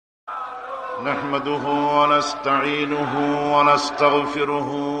نحمده ونستعينه ونستغفره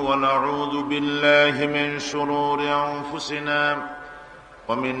ونعوذ بالله من شرور أنفسنا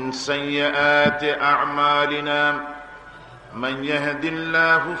ومن سيئات أعمالنا من يهد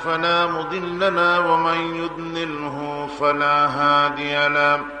الله فلا مضل له ومن يضلله فلا هادي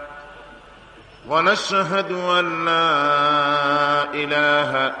له ونشهد أن لا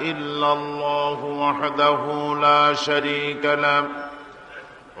إله إلا الله وحده لا شريك له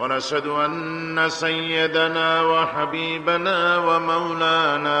ونشهد أن سيدنا وحبيبنا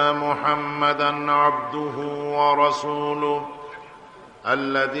ومولانا محمدا عبده ورسوله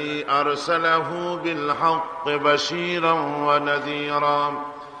الذي أرسله بالحق بشيرا ونذيرا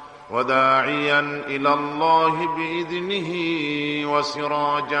وداعيا إلى الله بإذنه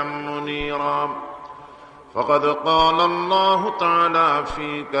وسراجا منيرا فقد قال الله تعالى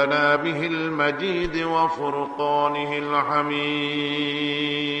في كلامه المجيد وفرقانه الحميد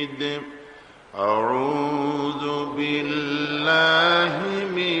أعوذ بالله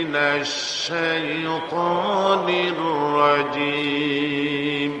من الشيطان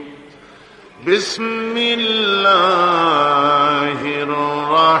الرجيم بسم الله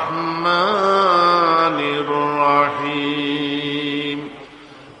الرحمن الرحيم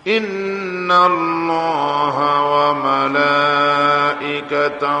إن الله وملائكته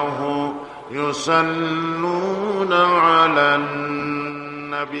يصلون على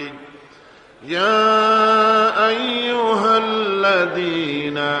النبي يا أيها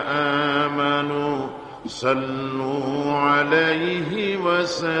الذين آمنوا صلوا عليه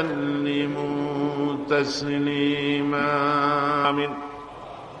وسلموا تسليما آمين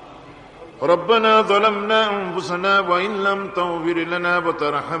ربنا ظلمنا أنفسنا وإن لم تغفر لنا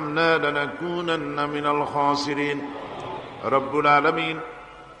وترحمنا لنكونن من الخاسرين رب العالمين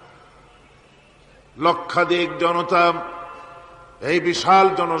লক্ষাধিক জনতা এই বিশাল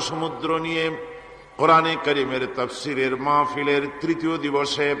জনসমুদ্র নিয়ে কোরআনে কারীমের তাফসীরের মাহফিলের তৃতীয়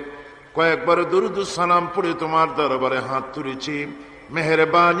দিবসে কয়েকবার দরুদ ও সালাম পড়ে তোমার দরবারে হাত তুলেছি।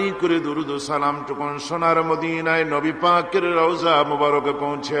 মেহেরবানি করে দরুদ ও সালাম টুকুন সোনার মদিনায় নবী পাকের রওজা মুবারকে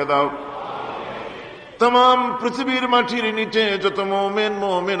পৌঁছে দাও। तमाम পৃথিবীর মাটির নিচে যত মুমিন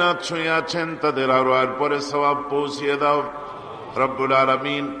মুমিনাত শুয়ে আছেন তাদের আর পরে সওয়াব পৌঁছিয়ে দাও রব্বুল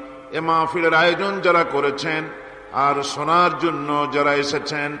আলামিন। এ মাহফিলের আয়োজন যারা করেছেন আর শোনার জন্য যারা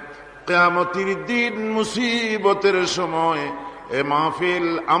এসেছেন, কিয়ামতের দিন মুসিবতের সময় এ মাহফিল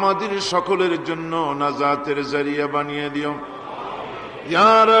আমাদের সকলের জন্য নাজাতের জরিয়া বানিয়ে দিও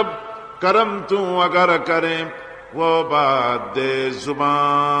ইয়া রব। करम तू अगर करे वो बात दे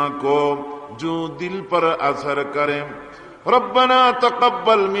जुबान को जो दिल पर असर करे। रब्बना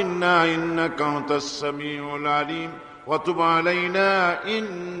तक़ब्बल मिन्ना इन्नका अंतस समीउल अलीम व तुब अलैना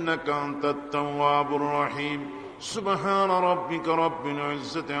इन्नका अंतत तव्वाबुर रहीम। सुब्हान रब्बिका रब्बिल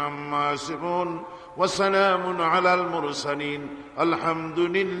इज्जति अम्मा यसिफून व सलामुन अलल मुरसलीन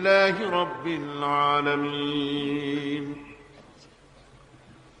अल्हम्दुलिल्लाहि रब्बिल आलमीन।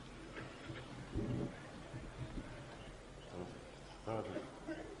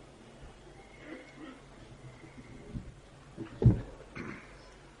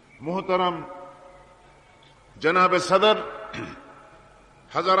 मोहतरम जनाब सदर,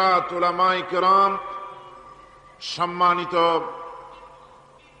 हजरात उलमाए किराम, सम्मानित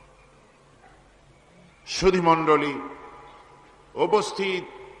সুধীমণ্ডলী, উপস্থিত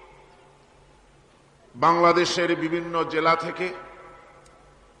বাংলাদেশের বিভিন্ন জেলা থেকে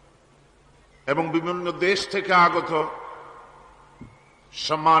এবং বিভিন্ন দেশ থেকে আগত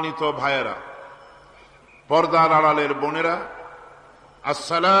সম্মানিত ভাইয়েরা, পর্দার আড়ালের বোনেরা,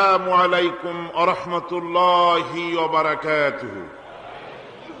 আসসালামু আলাইকুম ওয়া রাহমাতুল্লাহি ওয়া বারাকাতুহু।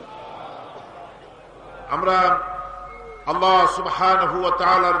 আমরা আল্লাহ সুবহানাহু ওয়া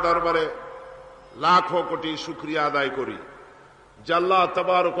তাআলার দরবারে লাখো কোটি শুকরিয়া আদায় করি যে আল্লাহ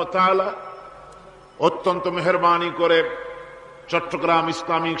তাবারক ওয়া তাআলা অত্যন্ত মেহেরবানি করে চট্টগ্রাম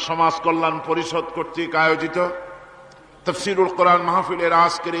ইসলামিক সমাজ কল্যাণ পরিষদ কর্তৃক আয়োজিত তাফসীরুল কোরআন মাহফিলের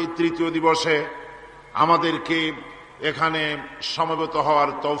আজকের এই তৃতীয় দিবসে আমাদেরকে এখানে সমবেত হওয়ার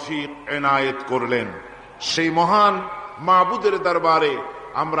তৌফিক এনায়েত করলেন। সেই মহান মাবুদের দরবারে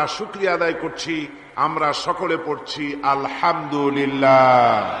আমরা শুকরিয়া আদায় করছি। আমরা সকলে পড়ছি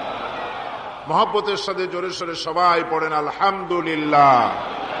আলহামদুলিল্লাহ। মহব্বতের সাথে জোরে সোরে সবাই পড়েন আলহামদুলিল্লাহ।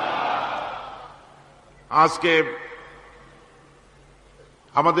 আজকে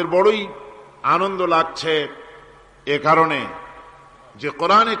আমাদের বড়ই আনন্দ লাগছে এ কারণে যে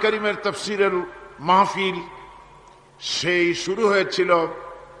কোরআনে কারীমের তাফসীরের মাহফিল সেই শুরু হয়েছিল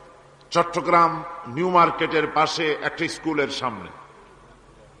চট্টগ্রাম নিউ মার্কেটের পাশে একটা স্কুলের সামনে,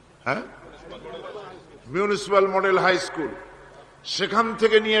 হ্যাঁ, মিউনিসিপাল মডেল হাই স্কুল। সেখান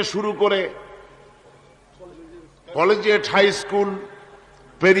থেকে নিয়ে শুরু করে কলেজিয়েট হাই স্কুল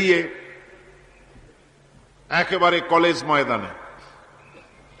পেরিয়ে একেবারে কলেজ ময়দানে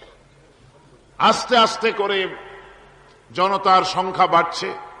আস্তে আস্তে করে জনতার সংখ্যা বাড়ছে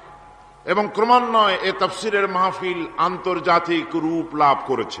এবং ক্রমান্বয়ে এ তাফসিরের মাহফিল আন্তর্জাতিক রূপ লাভ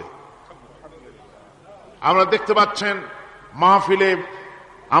করেছে। আমরা দেখতে পাচ্ছেন মাহফিলে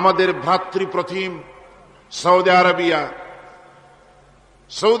আমাদের ভ্রাতৃপ্রতিম সৌদি আরবিয়া,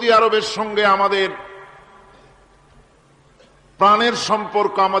 সৌদি আরবের সঙ্গে আমাদের প্রাণের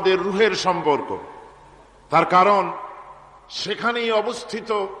সম্পর্ক, আমাদের রুহের সম্পর্ক। তার কারণ সেখানেই অবস্থিত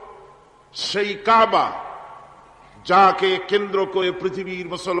সেই কাবা, যাকে কেন্দ্র করে পৃথিবীর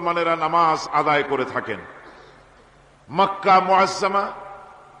মুসলমানেরা নামাজ আদায় করে থাকেন। মক্কা মুআজ্জামা,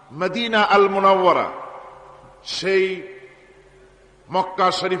 মদিনা আল মুনাওয়ারা, সেই মক্কা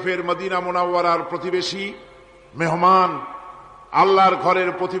শরীফের মদিনা মুনাওয়ারার প্রতিবেশী মেহমান, আল্লাহর ঘরের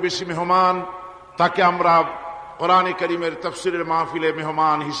প্রতিবেশী মেহমান, তাকে আমরা কোরআনে কারীমের তাফসীরের মাহফিলে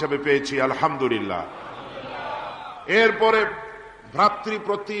মেহমান হিসেবে পেয়েছি, আলহামদুলিল্লাহ। এরপরে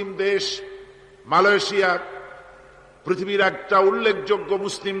ভ্রাতৃপ্রতিম দেশ মালয়েশিয়া, পৃথিবীর একটা উল্লেখযোগ্য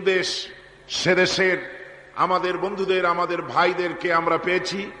মুসলিম দেশ, সে দেশের আমাদের বন্ধুদের, আমাদের ভাইদেরকে আমরা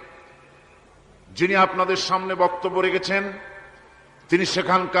পেয়েছি। যিনি আপনাদের সামনে বক্তব্য রেখেছেন তিনি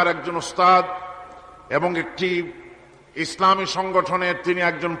সেখানকার একজন ওস্তাদ এবং একটি ইসলামী সংগঠনের তিনি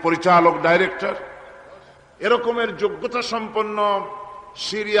একজন পরিচালক, ডাইরেক্টর। এরকমের যোগ্যতা সম্পন্ন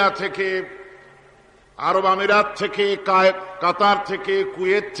সিরিয়া থেকে, আরব আমিরাত থেকে, কাতার থেকে,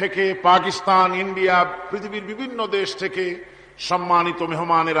 কুয়েত থেকে, পাকিস্তান, ইন্ডিয়া, পৃথিবীর বিভিন্ন দেশ থেকে সম্মানিত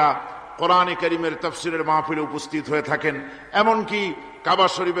মেহমানেরা কোরআনে কারীমের তাফসীরের মাহফিলে উপস্থিত হয়ে থাকেন। এমনকি কাবা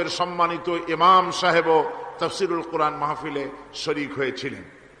শরীফের সম্মানিত ইমাম সাহেবও তাফসীরুল কোরআন মাহফিলে শরীক হয়েছিলেন,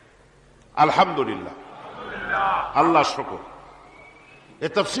 আলহামদুলিল্লাহ, আল্লাহ শুকর।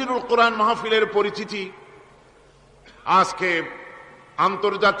 এই তাফসীরুল কোরআন মাহফিলের পরিচিতি আজকে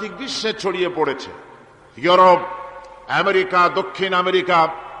আন্তর্জাতিক বিশ্বে ছড়িয়ে পড়েছে। ইউরোপ, আমেরিকা, দক্ষিণ আমেরিকা,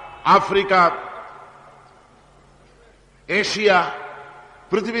 আফ্রিকা, এশিয়া,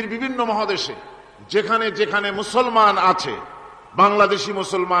 পৃথিবীর বিভিন্ন মহাদেশে যেখানে যেখানে মুসলমান আছে, বাংলাদেশি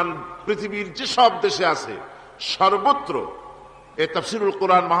মুসলমান পৃথিবীর যেসব দেশে আছে, সর্বত্র এই তাফসীরুল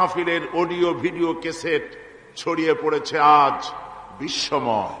কোরআন মাহফিলের অডিও ভিডিও ক্যাসেট ছড়িয়ে পড়েছে আজ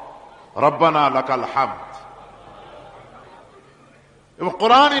বিশ্বময়। রব্বানা লাকাল হামদ। এবং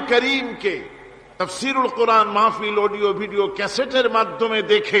কোরআনে কারীমকে তাফসীরুল কোরআন মাহফিল অডিও ভিডিও ক্যাসেটের মাধ্যমে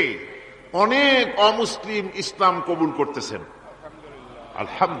দেখে অনেক অমুসলিম ইসলাম কবুল করতেছেন,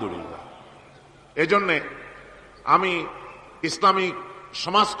 আলহামদুলিল্লাহ। এজন্যে আমি ইসলামিক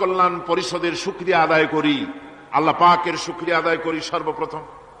সমাজ কল্যাণ পরিষদের শুকরিয়া আদায় করি, আল্লাহ পাকের শুকরিয়া আদায় করি। সর্বপ্রথম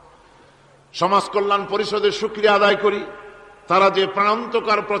সমাজ কল্যাণ পরিষদের শুকরিয়া আদায় করি, তারা যে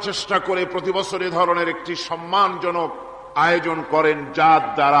প্রাণান্তকার প্রচেষ্টা করে প্রতি বছর এ ধরনের একটি সম্মানজনক আয়োজন করেন, যার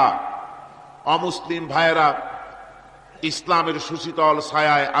দ্বারা অমুসলিম ভাইয়েরা ইসলামের সুশীতল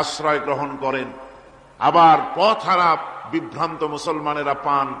ছায়ায় আশ্রয় গ্রহণ করেন, আবার পথহারা বিভ্রান্ত মুসলমানেরা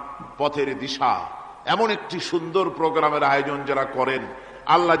পান পথের দিশা। এমন একটি সুন্দর প্রোগ্রামের আয়োজন যারা করেন,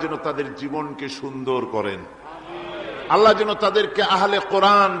 আল্লাহ যেন তাদের জীবনকে সুন্দর করেন, আল্লাহ যেন তাদেরকে আহলে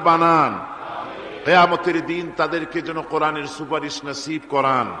কোরআন বানান, কিয়ামতের দিন তাদেরকে যেন কোরআনের সুপারিশ নসিব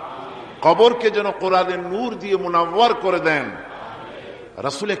করান, কবরকে যেন কোরআনের নূর দিয়ে মুনাওয়ার করে দেন,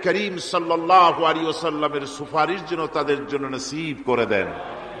 রাসূল করিম সাল্লাল্লাহু আলাইহি ওয়াসাল্লামের সুপারিশ যেন তাদের জন্য নসিব করে দেন,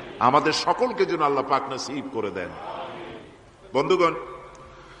 আমাদের সকলকে যেন আল্লাহ পাক নসিব করে দেন। বন্ধুগণ,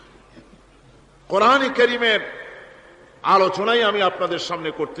 কোরআনে কারীমের আলোচনাই আমি আপনাদের সামনে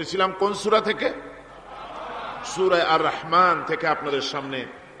করতেছিলাম। কোন সূরা থেকে? সূরা আর রহমান থেকে আপনাদের সামনে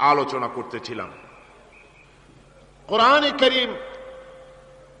আলোচনা করতেছিলাম। কোরআনে কারীম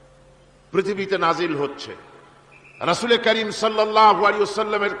পৃথিবীতে নাজিল হচ্ছে, রাসূল করিম সাল্লাল্লাহু আলাইহি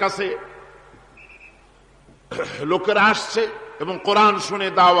ওয়াসাল্লামের কাছে লোকেরা আসছে এবং কোরআন শুনে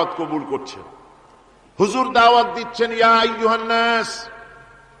দাওয়াত কবুল করছে। হুজুর দাওয়াত দিচ্ছেন, ইয়া আইয়ুহান নাস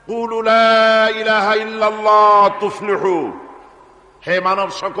কুলু লা ইলাহা ইল্লাল্লাহ তুফলিহু, হে মানব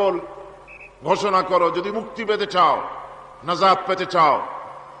সকল ঘোষণা করো, যদি মুক্তি পেতে চাও, নাজাত পেতে চাও,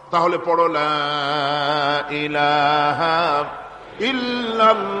 তাহলে পড়ো লা ইলাহা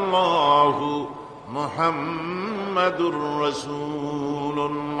ইল্লাল্লাহু মুহাম্মাদুর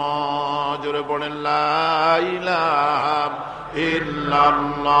রাসূলুল্লাহ। জোরে পড়েন লা ইলাহা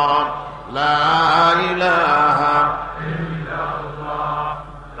ইল্লাল্লাহ, লা ইলাহা ইল্লাল্লাহ,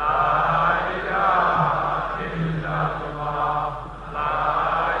 লা ইলাহা ইল্লাল্লাহ, লা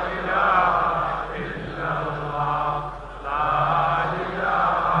ইলাহা ইল্লাল্লাহ, লা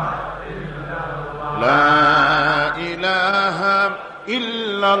ইলাহা ইল্লাল্লাহ, লা ইলাহা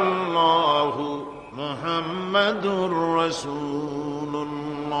ইল্লাল্লাহ মুহাম্মাদুর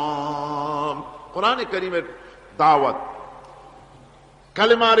রাসূলুল্লাহ। কোরআনে কারীমের দাওয়াত,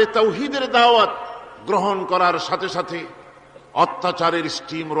 কালেমারে তাওহীদের দাওয়াত গ্রহণ করার সাথে সাথে অত্যাচারের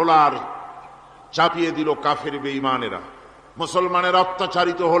স্টিম রোলার চাপিয়ে দিল কাফের বেঈমানেরা। মুসলমানেরা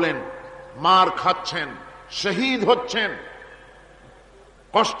অত্যাচারিত হলেন, মার খাচ্ছেন, শহীদ হচ্ছেন,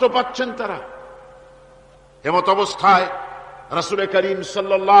 কষ্ট পাচ্ছেন তারা। এমত অবস্থায় রাসূল করিম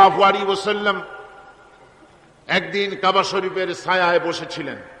সাল্লাল্লাহু আলাইহি ওয়াসাল্লাম একদিন কাবা শরীফের ছায়ায়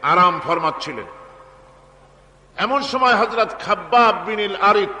বসেছিলেন, আরাম ফরমাচ্ছিলেন। এমন সময় হযরত খাব্বাব বিন আল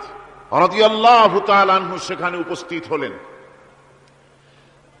আরিত রাদিয়াল্লাহু তাআলা আনহু সেখানে উপস্থিত হলেন।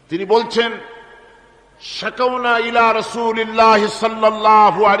 তিনি বলছেন, শাকাউনা ইলা রাসূলিল্লাহি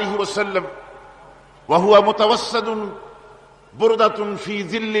সাল্লাল্লাহু আলাইহি ওয়াসাল্লাম ওয়া হুয়া মুতাওয়াসসিদুন বুরদাতুন ফি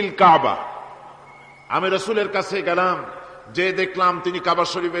জিল্লিল কাবা। আমি রাসূলের কাছে গেলাম, যে দেখলাম তিনি কাবা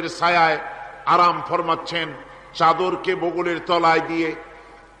শরীফের ছায়ায় আরাম ফরমাচ্ছেন, চাদরকে বগলের তলায় দিয়ে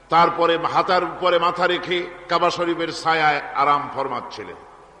তারপরে হাতার উপরে মাথা রেখে কাবা শরীফের ছায়ায় আরাম ফরমাচ্ছিলেন।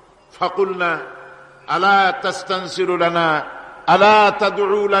 ফাকুলনা আলা তাস্তানসিরু লানা আলা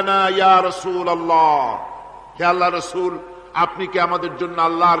তাদউ লানা ইয়া রাসূলুল্লাহ। হে আল্লাহর রাসূল, আপনি কি আমাদের জন্য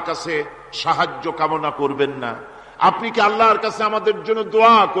আল্লাহর কাছে সাহায্য কামনা করবেন না? আপনি কি আল্লাহর কাছে আমাদের জন্য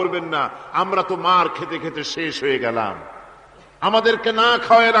দোয়া করবেন না? আমরা তো মার খেতে খেতে শেষ হয়ে গেলাম, আমাদেরকে না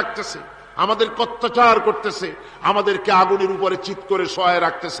খাওয়ায় রাখতেছে, আমাদেরকে অত্যাচার করতেছে, আমাদেরকে আগুনের উপরে চিৎ করে শোয়ায়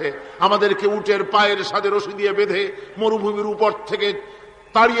রাখতেছে, আমাদেরকে উটের পায়ের সাথে রশি দিয়ে বেঁধে মরুভূমির উপর থেকে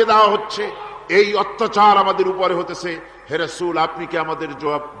তাড়িয়ে দেওয়া হচ্ছে। এই অত্যাচার আমাদের উপরে হতেছে। হে রাসূল, আপনি কি আমাদের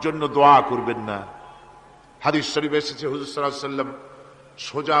জন্য দোয়া করবেন না? হাদিস শরীফে এসেছে, হুজুর সাল্লাল্লাহু আলাইহি ওয়াসাল্লাম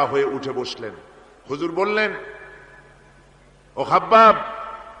সোজা হয়ে উঠে বসলেন। হুজুর বললেন, ও খাব্বাব,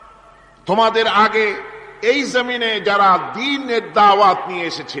 তোমাদের আগে এই জমিনে যারা দ্বীনের দাওয়াত নিয়ে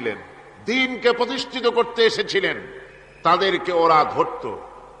এসেছিলেন, দ্বীনকে প্রতিষ্ঠিত করতে এসেছিলেন, তাদেরকে ওরা ধরত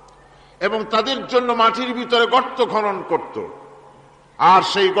এবং তাদের জন্য মাটির ভিতরে গর্ত খনন করত, আর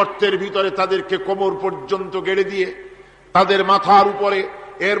সেই গর্তের ভিতরে তাদেরকে কোমর পর্যন্ত গেড়ে দিয়ে তাদের মাথার উপরে,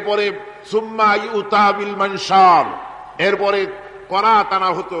 এরপরে সুম্মা ইউতাবিল মানশার, এরপরে করা টানা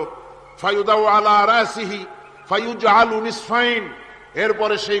হতো, ফায়ুদাউ আলা রাসিহি ফায়ুজআলু নিসফাইন,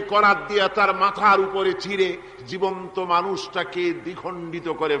 এরপরে সেই করাত দিয়ে তার মাথার উপরে চিরে জীবন্ত মানুষটাকে দ্বিখণ্ডিত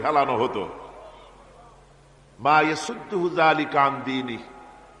করে ফেলানো হতো। মা ইয়াসুদ্দুহু যালিকা আন দীনি।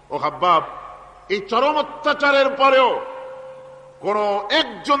 ও খাব্বাব, এই চরম অত্যাচারের পরেও কোন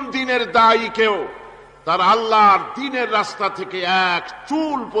একজন দ্বীনের দায়ী কেউ তার আল্লাহর দ্বীনের রাস্তা থেকে এক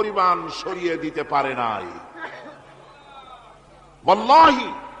চুল পরিমাণ সরিয়ে দিতে পারে নাই। ওয়াল্লাহি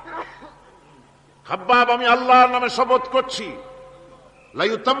খাব্বাব, আমি আল্লাহর নামে শপথ করছি, লা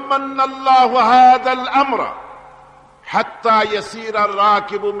ইউতাম্মান্নাল্লাহু হাযাল আমরা হাত্তা ইয়াসিরা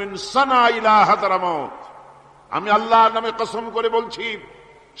আর-রাকিবু মিন সানা ইলা হাদরামাউত। আমি আল্লাহর নামে কসম করে বলছি,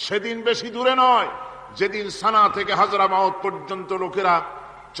 সেদিন বেশি দূরে নয় যেদিন সানা থেকে হাজরামাউত পর্যন্ত লোকেরা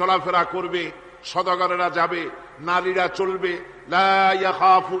চলাফেরা করবে, সওদাগরেরা যাবে, নারীরা চলবে, লা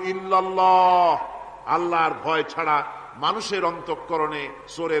ইয়াখাফু ইল্লাল্লাহ, আল্লাহর ভয় ছাড়া মানুষের অন্তঃকরণে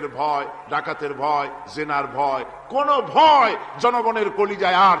চোরের ভয়, ডাকাতের ভয়, জেনার ভয়, কোন ভয় জনগণের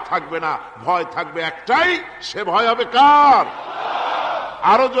কলিজায় আর থাকবে না। ভয় থাকবে একটাই, সে ভয় হবে কার?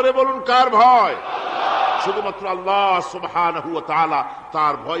 আরো জোরে বলুন, কার ভয়? শুধুমাত্র আল্লাহ সুবহানাহু ওয়া তাআলা,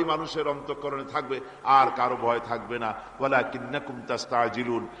 তার ভয় মানুষের অন্তঃকরণে থাকবে, আর কারো ভয় থাকবে না। ওয়ালাকিন্নাকুম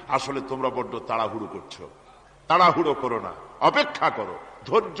তাস্তাজিলুন, আসলে তোমরা বড্ড তাড়াহুড়ো করছো। তাড়াহুড়ো করো না, অপেক্ষা করো,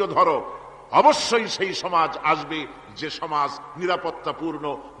 ধৈর্য ধরো। অবশ্যই সেই সমাজ আসবে যে সমাজ নিরাপত্তাপূর্ণ,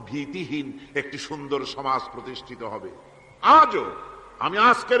 ভীতিহীন একটি সুন্দর সমাজ প্রতিষ্ঠিত হবে। আজও আমি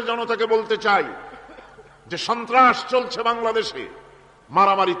আজকের জনতাকে বলতে চাই যে সন্ত্রাস চলছে বাংলাদেশে,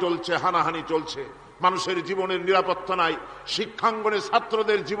 মারামারি চলছে, হানাহানি চলছে, মানুষের জীবনের নিরাপত্তা নাই, শিক্ষাঙ্গনে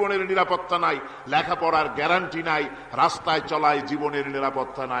ছাত্রদের জীবনের নিরাপত্তা নাই, লেখাপড়ার গ্যারান্টি নাই, রাস্তায় চলায় জীবনের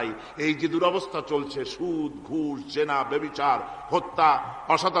নিরাপত্তা নাই। এই যে দুরবস্থা চলছে, সুদ, ঘুষ, জেনা, ব্যভিচার, হত্যা,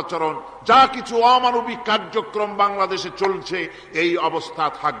 অসদাচরণ, যা কিছু অমানবিক কার্যক্রম বাংলাদেশে চলছে, এই অবস্থা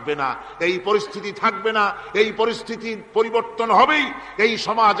থাকবে না, এই পরিস্থিতি থাকবে না। এই পরিস্থিতির পরিবর্তন হবেই। এই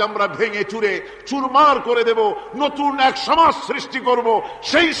সমাজ আমরা ভেঙে চুরে চুরমার করে দেব, নতুন এক সমাজ সৃষ্টি করব।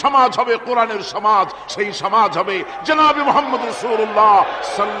 সেই সমাজ হবে কোরআনের সমাজ, সেই সমাজ হবে জনাবে মুহাম্মদ রাসূলুল্লাহ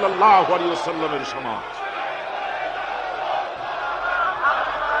সাল্লাল্লাহু আলাইহি ওয়াসাল্লামের সমাজ।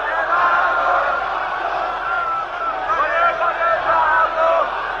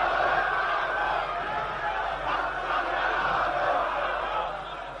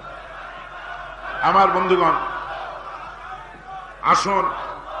 আমার বন্ধুগণ, আসুন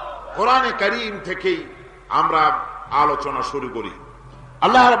কোরআনে কারীম থেকেই আমরা আলোচনা শুরু করি।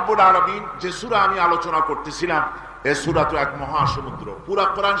 আল্লাহ রাব্বুল আলামিন যে সূরা আমি আলোচনা করতেছিলাম, এই সূরা তো এক মহাসমুদ্র। পুরা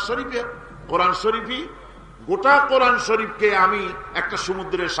কোরআন শরীফই গোটা কোরআন শরীফকে আমি একটা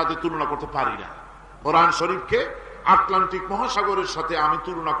সমুদ্রের সাথে তুলনা করতে পারি না। কোরআন শরীফকে আটলান্টিক মহাসাগরের সাথে আমি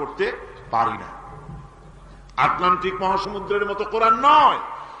তুলনা করতে পারি না। আটলান্টিক মহাসমুদ্রের মতো কোরআন নয়,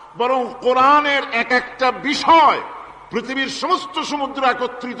 বরং কোরআনের এক একটা বিষয় পৃথিবীর সমস্ত সমুদ্র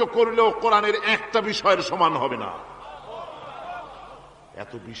একত্রিত করলেও কোরআনের একটা বিষয়ের সমান হবে না।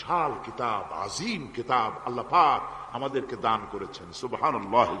 এত বিশাল কিতাব, আজিম কিতাব আল্লাহ পাক আমাদেরকে দান করেছেন।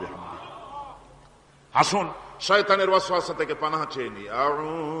 সুবহানাল্লাহ। আসুন শয়তানের ওয়াসওয়াসা থেকে পানাহ চেয়ে নিই।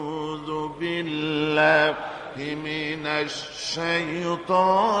 আউযু বিল্লাহি মিনাশ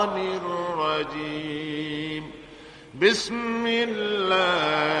শাইতানির রাজীম। বিসমিল্লাহির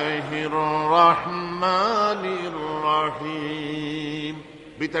রহমানির রহিম।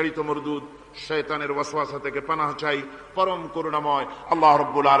 বিতাড়িত মরদুদ শয়তানের ওয়াসওয়াসা থেকে পানাহ চাই পরম করুণাময় আল্লাহ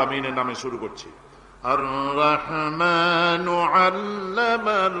রাব্বুল আলামিনের নামে শুরু করছি। আর রহমানু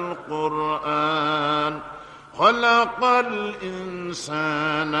আল্লামাল কুরআন খালাকাল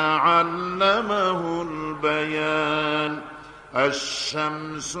ইনসানা আল্লামাহুল বায়ান।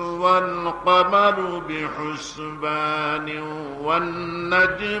 الشمس والقمر بحسبان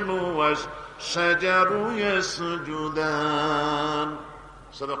والنجم والشجر يسجدان।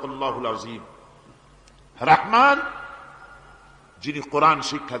 সাদাকাল্লাহুল আযীম। রহমান যিনি কোরআন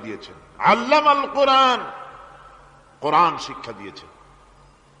শিক্ষা দিয়েছেন, আল্লামাল কোরআন, কোরআন শিক্ষা দিয়েছেন।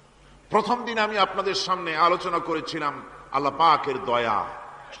 প্রথম দিন আমি আপনাদের সামনে আলোচনা করেছিলাম আল্লাহ পাকের দয়া।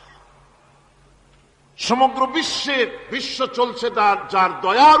 সমগ্র বিশ্ব চলছে যার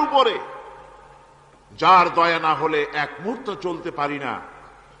দয়ার উপরে, যার দয়া না হলে এক মুহূর্ত চলতে পারি না।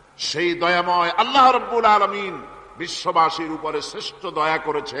 সেই দয়াময় আল্লাহ রাব্বুল আলামিন বিশ্ববাসীর উপরে শ্রেষ্ঠ দয়া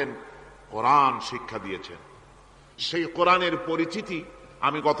করেছেন, কোরআন শিক্ষা দিয়েছেন। সেই কোরআনের পরিচিতি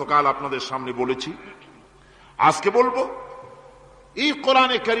আমি গতকাল আপনাদের সামনে বলেছি, আজকে বলবো। এই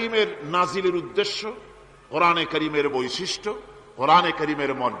কোরআনে কারীমের নাজিলের উদ্দেশ্য, কোরআনে কারীমের বৈশিষ্ট্য, কোরআনে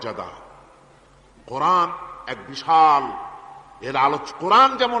কারীমের মর্যাদা। কোরআন এক বিশাল, কোরআন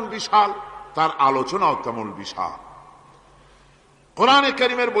যেমন বিশাল তার আলোচনাও তেমন বিশাল। কোরআনে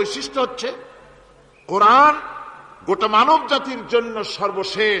কারীমের বৈশিষ্ট্য হচ্ছে কোরআন গোটা মানব জাতির জন্য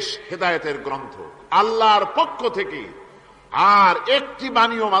সর্বশেষ হেদায়েতের গ্রন্থ আল্লাহর পক্ষ থেকে। আর একটি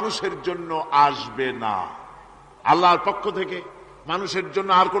বাণীও মানুষের জন্য আসবে না। আল্লাহর পক্ষ থেকে মানুষের জন্য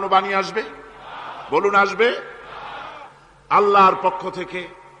আর কোন বাণী আসবে? বলুন, আসবে? আল্লাহর পক্ষ থেকে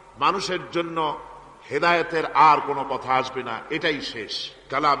মানুষের জন্য হেদায়েতের আর কোনো কথা আসবে না। এটাই শেষ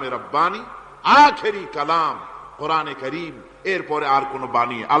কালামে রব্বানি, আখেরি কালাম কোরআনে কারীম। এরপরে আর কোনো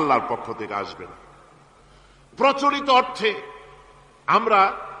বাণী আল্লাহর পক্ষ থেকে আসবে না। প্রচলিত অর্থে আমরা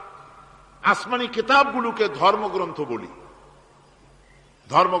আসমানি কিতাবগুলোকে ধর্মগ্রন্থ বলি।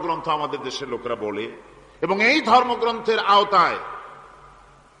 ধর্মগ্রন্থ আমাদের দেশের লোকেরা বলে, এবং এই ধর্মগ্রন্থের আওতায়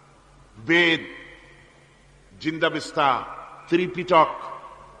বেদ, জিন্দাবিস্তা, ত্রিপিটক,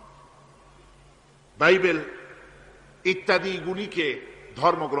 বাইবেল ইত্যাদি গুলিকে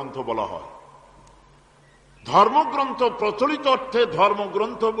ধর্মগ্রন্থ বলা হয়। ধর্মগ্রন্থ প্রচলিত অর্থে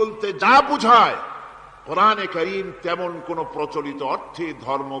ধর্মগ্রন্থ বলতে যা বোঝায়, কোরআনে কারীম তেমন কোন প্রচলিত অর্থে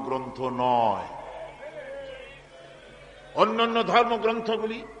ধর্মগ্রন্থ নয়। অন্যান্য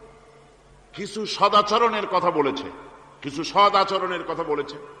ধর্মগ্রন্থগুলি কিছু সদাচরণের কথা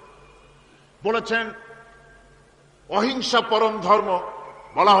বলেছে, বলেছেন অহিংসা পরম ধর্ম,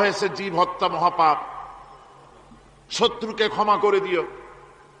 বলা হয়েছে জীব হত্যা মহাপাপ, শত্রুকে ক্ষমা করে দিও,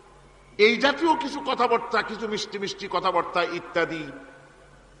 এই জাতীয় কিছু কথাবার্তা, কিছু মিষ্টি মিষ্টি কথাবার্তা ইত্যাদি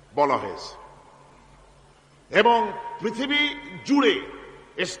বলা হয়েছে। এবং পৃথিবী জুড়ে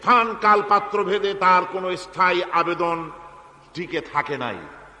স্থান কাল পাত্র ভেদে তার কোন স্থায়ী আবেদন টিকে থাকে নাই।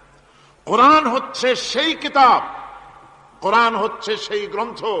 কোরআন হচ্ছে সেই কিতাব, কোরআন হচ্ছে সেই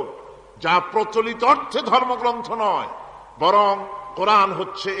গ্রন্থ যা প্রচলিত অর্থে ধর্মগ্রন্থ নয়, বরং কোরআন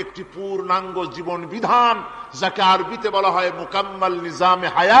হচ্ছে একটি পূর্ণাঙ্গ জীবন বিধান, যাকে আরবিতে বলা হয় মুকাম্মাল নিজামে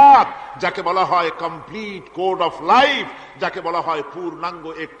হায়াত, যাকে বলা হয় কমপ্লিট কোড অফ লাইফ, যাকে বলা হয় পূর্ণাঙ্গ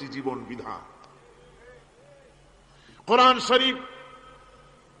একটি জীবন বিধান। কোরআন শরীফ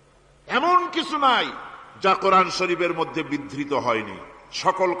এমন কিছু নাই যা কোরআন শরীফের মধ্যে বিধৃত হয়নি।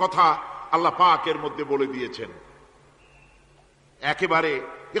 সকল কথা আল্লাহ পাকের মধ্যে বলে দিয়েছেন। একেবারে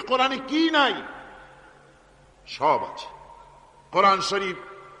এ কোরআনে কি নাই, সব আছে। কোরআন শরীফ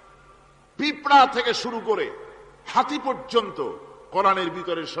পিঁপড়া থেকে শুরু করে হাতি পর্যন্ত কোরআনের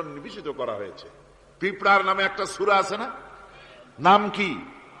ভিতরে সন্নিবেশিত করা হয়েছে। পিঁপড়ার নামে একটা সূরা আছে না? নাম কি?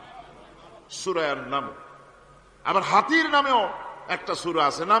 সূরার নাম। আবার হাতির নামেও একটা সূরা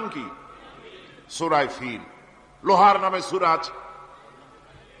আছে, নাম কি? সূরা ফিল। লোহার নামে সূরা আছে,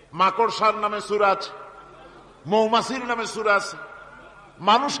 মাকড়সার নামে সূরা আছে, মৌমাছির নামে সূরা আছে,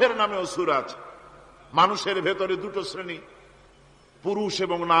 মানুষের নামেও সূরা আছে। মানুষের ভেতরে দুটো শ্রেণী, পুরুষ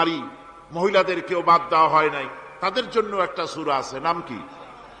এবং নারী, মহিলাদের কেউ বাদ দেওয়া হয় নাই, তাদের জন্য একটা সূরা আছে, নাম কি?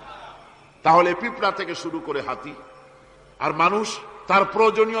 তাহলে পিঁপড়া থেকে শুরু করে হাতি আর মানুষ, তার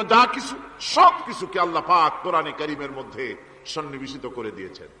প্রয়োজনীয় যা কিছু সব কিছুকে আল্লাহ পাক কোরআনে কারীমের মধ্যে সন্নিবেশিত করে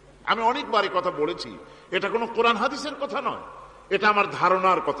দিয়েছেন। আমি অনেকবার এই কথা বলেছি, এটা কোনো কোরআন হাদিসের কথা নয়, এটা আমার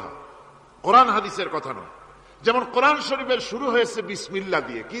ধারণার কথা, কোরআন হাদিসের কথা নয়। যেমন কোরআন শরীফের শুরু হয়েছে বিসমিল্লাহ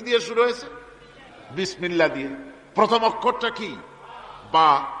দিয়ে। কি দিয়ে শুরু হয়েছে? বিসমিল্লাহ দিয়ে। প্রথম অক্ষরটা কি? বা।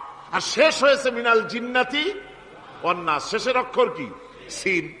 আর শেষ হয়েছে মিনাল জিন্নাতি ওয়ান নাস, শেষের অক্ষর কি?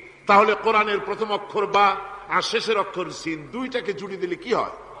 সিন। তাহলে কোরআনের প্রথম অক্ষর বা আর শেষের অক্ষর সিন, দুইটাকে জুড়ে দিলে কি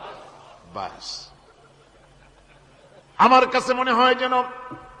হয়? বাস। আমার কাছে মনে হয় যেন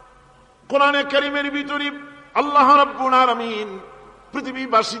কোরআনে কারীমের ভিতরে আল্লাহ রাব্বুল আলামিন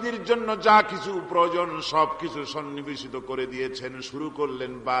পৃথিবীবাসীদের জন্য যা কিছু প্রয়োজন সবকিছু সন্নিবেশিত করে দিয়েছেন। শুরু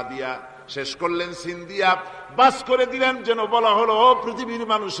করলেন বা দিয়া, শেষ করলেন সিন দিয়া, বাস করে দিলেন যেন বলা হলো, পৃথিবীর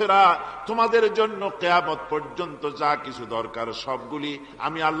মানুষেরা তোমাদের জন্য কিয়ামত পর্যন্ত যা কিছু দরকার সবগুলি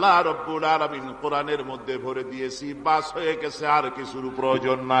আমি আল্লাহ রাব্বুল আলামিন কোরআনের মধ্যে ভরে দিয়েছি। বাস হয়ে গেছে, আর কিছুর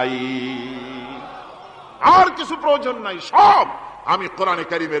প্রয়োজন নাই, আর কিছু প্রয়োজন নাই, সব আমি কোরআনে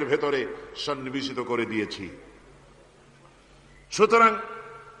কারীমের ভেতরে সন্নিবেশিত করে দিয়েছি। সুতরাং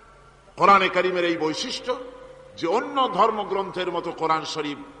কোরআনে কারীমের এই বৈশিষ্ট্য যে অন্য ধর্মগ্রন্থের মতো কোরআন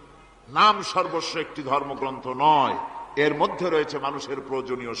শরীফ নাম সর্বস্ব একটি ধর্মগ্রন্থ নয়, এর মধ্যে রয়েছে মানুষের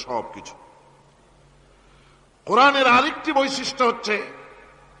প্রয়োজনীয় সবকিছু। কোরআনের আরেকটি বৈশিষ্ট্য হচ্ছে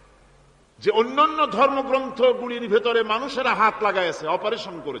যে অন্যান্য ধর্মগ্রন্থগুলির ভেতরে মানুষেরা হাত লাগাইছে,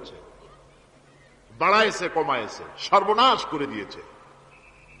 অপারেশন করেছে, বাড়াইছে, কমাইছে, সর্বনাশ করে দিয়েছে,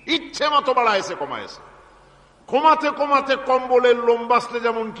 ইচ্ছে মতো বাড়াইছে, কমাইছে। কমাতে কমাতে কম্বলের লোম বাঁচলে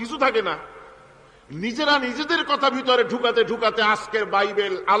যেমন কিছু থাকে না, নিজেরা নিজেদের কথা ভিতরে ঢুকাতে ঢুকাতে আজকের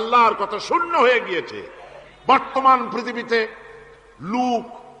বাইবেল আল্লাহর কথা শূন্য হয়ে গিয়েছে। বর্তমান পৃথিবীতে লুক,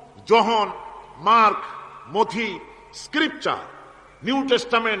 যোহন, মার্ক, মথি, scripture, new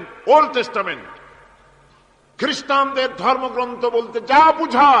testament, old testament, খ্রিস্টানদের ধর্মগ্রন্থ বলতে যা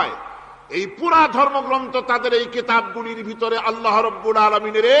বুঝায়, এই পুরা ধর্মগ্রন্থ তাদের এই কিতাবগুলির ভিতরে আল্লাহ রাব্বুল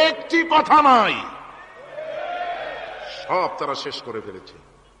আলামিনের একটি কথা নাই, সব তারা শেষ করে ফেলেছে।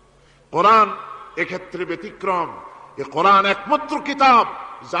 কোরআন এক্ষেত্রে ব্যতিক্রম। এ কোরআন একমাত্র কিতাব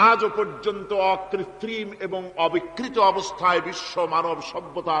যা আজ পর্যন্ত অকৃত্রিম এবং অবিকৃত অবস্থায় বিশ্ব মানব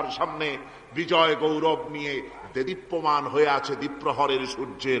সভ্যতার সামনে বিজয় গৌরব নিয়ে দেদীপ্যমান হয়ে আছে দ্বীপ্রহরের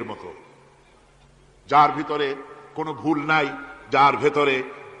সূর্যের মতো, যার ভিতরে কোনো ভুল নাই, যার ভেতরে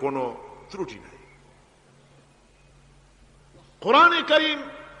কোনো ত্রুটি নাই। কোরআনে কারীম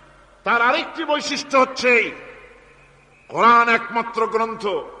তার আরেকটি বৈশিষ্ট্য হচ্ছে কোরআন একমাত্র গ্রন্থ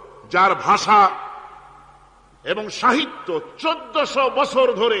যার ভাষা এবং সাহিত্য 1400 বছর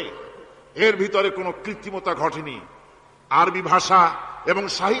ধরে এর ভিতরে কোনো কৃত্রিমতা ঘটেনি। আরবি ভাষা এবং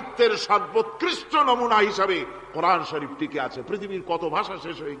সাহিত্যের সর্বোৎকৃষ্ট নমুনা হিসাবে কোরআন শরীফ টিকে আছে। পৃথিবীর কত ভাষা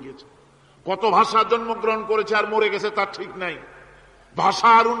শেষ হয়ে গিয়েছে, কত ভাষা জন্মগ্রহণ করেছে আর মরে গেছে তার ঠিক নাই।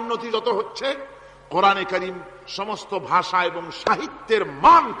 ভাষার উন্নতি যত হচ্ছে, কোরআনে কারীম সমস্ত ভাষা এবং সাহিত্যের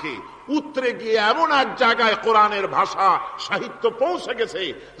মানকে উতরে গিয়ে এমন এক জায়গায় কোরআনের ভাষা সাহিত্য পৌঁছে গেছে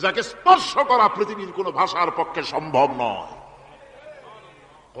যাকে স্পর্শ করা পৃথিবীর কোন ভাষার পক্ষে সম্ভব নয়।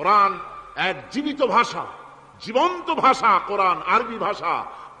 কোরআন এক জীবিত ভাষা, জীবন্ত ভাষা। কোরআন আরবি ভাষা,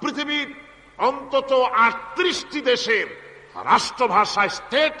 পৃথিবীর অন্তত 38টি দেশের রাষ্ট্রভাষা,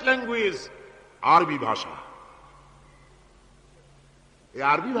 স্টেট ল্যাঙ্গুয়েজ আরবি ভাষা। এই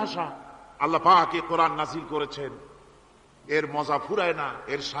আরবি ভাষা আল্লাহ পাক এই কোরআন নাযিল করেছেন, এর মজা ফুরায় না,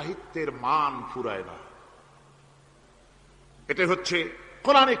 এর সাহিত্যের মান ফুরায় না। এটা হচ্ছে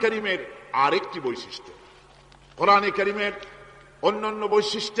কোরআনে কারীমের আরেকটি বৈশিষ্ট্য। কোরআনে কারীমের অন্যান্য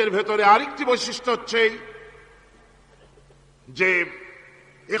বৈশিষ্ট্যের ভেতরে আরেকটি বৈশিষ্ট্য হচ্ছে যে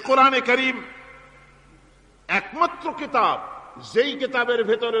এ কোরআনে কারীম একমাত্র কিতাব যেই কিতাবের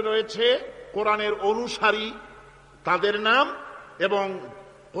ভেতরে রয়েছে কোরআনের অনুসারী তাদের নাম এবং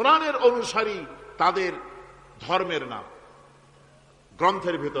কোরআনের অনুসারী তাদের ধর্মের নাম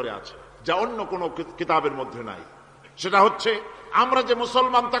গ্রন্থের ভিতরে আছে, যা অন্য কোন কিতাবের মধ্যে নাই। সেটা হচ্ছে আমরা যে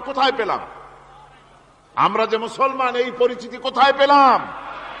মুসলমান তা কোথায় পেলাম? আমরা যে মুসলমান এই পরিচিতি কোথায় পেলাম?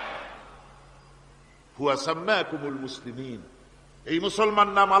 হুয়া সাম্মাকুমুল মুসলিমিন, এই মুসলমান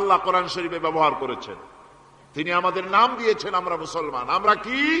নাম আল্লাহ কোরআন শরীফে ব্যবহার করেছেন। তিনি আমাদের নাম দিয়েছেন, আমরা মুসলমান। আমরা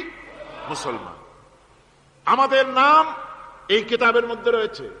কি মুসলমান? আমাদের নাম এই কিতাবের মধ্যে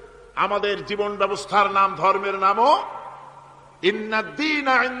রয়েছে। আমাদের জীবন ব্যবস্থার নাম, ধর্মের নামও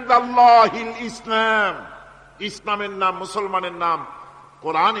ইন্নাদ-দীনা ইনদাল্লাহিল ইসলাম। ইসলামের নাম, মুসলমানের নাম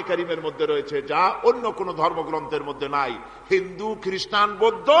কোরআনে কারিমের মধ্যে রয়েছে, যা অন্য কোন ধর্মগ্রন্থের মধ্যে নাই। হিন্দু, খ্রিস্টান,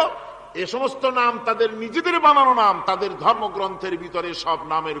 বৌদ্ধ এ সমস্ত নাম তাদের নিজেদের বানানো নাম, তাদের ধর্মগ্রন্থের ভিতরে সব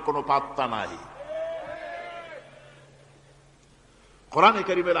নামের কোনো পাত্তা নাই। কোরআনে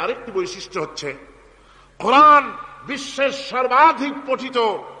কারিমের আরেকটি বৈশিষ্ট্য হচ্ছে, কোরআন বিশ্বের সর্বাধিক পঠিত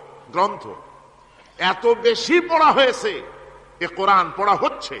গ্রন্থ। এত বেশি পড়া হয়েছে, এ কোরআন পড়া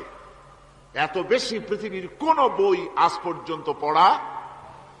হচ্ছে, এত বেশি পৃথিবীর কোন বই আজ পর্যন্ত পড়া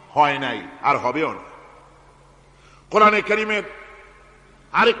হয় নাই, আর হবেও না। কোরআনে কারিমের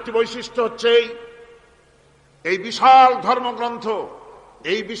আরেকটি বৈশিষ্ট্য হচ্ছে, এই বিশাল ধর্মগ্রন্থ,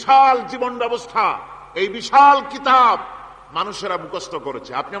 এই বিশাল জীবন ব্যবস্থা, এই বিশাল কিতাব মানুষেরা মুখস্থ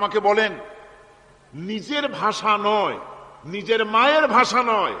করেছে। আপনি আমাকে বলেন, নিজের ভাষা নয়, নিজের মায়ের ভাষা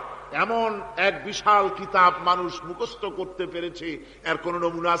নয়, এমন এক বিশাল কিতাব মানুষ মুখস্থ করতে পেরেছে, এর কোন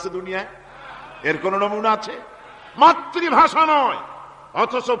নমুনা আছে দুনিয়ায়? এর কোন নমুনা আছে? মাতৃভাষা নয়,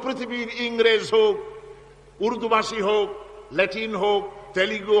 অথচ পৃথিবীর ইংরেজ হোক, উর্দুভাষী হোক, ল্যাটিন হোক,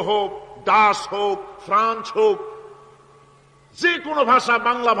 তেলুগু হোক, ডাচ হোক, ফ্রান্স হোক, যে কোনো ভাষা,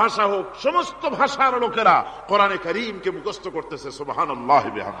 বাংলা ভাষা হোক, সমস্ত ভাষার লোকেরা কোরআনে কারীমকে মুখস্থ করতেছে। সুবহানাল্লাহি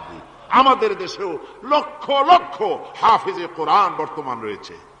ওয়া বিহামদিহি। আমাদের দেশেও লক্ষ লক্ষ হাফেজে কোরআন বর্তমান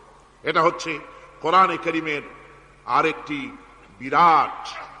রয়েছে। এটা হচ্ছে কোরআনে কারীমের আরেকটি বিরাট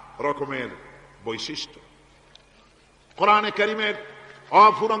রকমের বৈশিষ্ট্য। কোরআনে কারীমের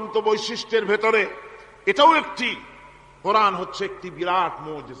অফুরন্ত বৈশিষ্ট্যের ভেতরে এটাও একটি, কোরআন হচ্ছে একটি বিরাট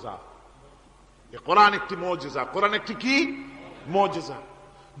মুজিজা। কোরআন একটি মুজিজা। কোরআন একটি কি? মুজিজা।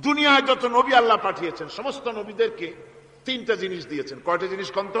 দুনিয়ায় যত নবী আল্লাহ পাঠিয়েছেন, সমস্ত নবীদেরকে তিনটা জিনিস দিয়েছেন। কয়টা জিনিস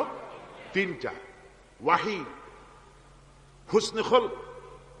কন্ত? তিনটা। ওয়াহি, হুসনে খুলক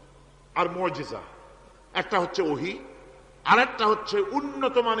আর মুজিজা। একটা হচ্ছে ওহী, আর একটা হচ্ছে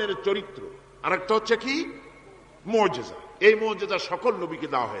উন্নত মানের চরিত্র, আর একটা হচ্ছে কি? মুজিজা। এই মুজিজা সকল নবীকে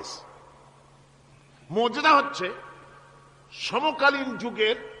দেওয়া হয়েছে। মুজিজা হচ্ছে সমকালীন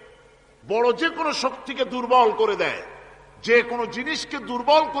যুগের বড় যে কোনো শক্তিকে দুর্বল করে দেয়, যে কোনো জিনিসকে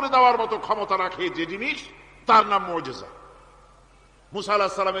দুর্বল করে দেওয়ার মতো ক্ষমতা রাখে যে জিনিস, তার নাম মুজিজা। মুসা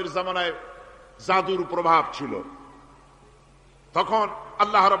আলাইহিস সালামের জামানায় জাদুর প্রভাব ছিল। তখন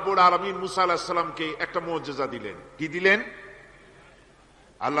আল্লাহ রাব্বুল আলামিন মুসা আলাইহিস সালামকে একটা মুজিজা দিলেন। কি দিলেন?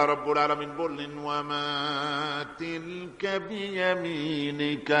 আল্লাহ রাব্বুল আলামিন বললেন, ওয়ামা তিলকা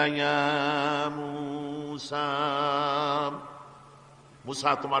বিয়ামিনিকা ইয়া মুসা। মুসা,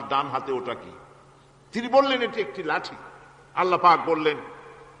 তোমার ডান হাতে ওটা কি? তিনি বললেন, এটি একটি লাঠি। আল্লাহ পাক বললেন,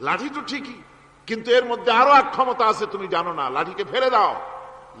 লাঠি তো ঠিকই, কিন্তু এর মধ্যে আরো এক ক্ষমতা আছে, তুমি জানো না, লাঠিকে ফেলে দাও।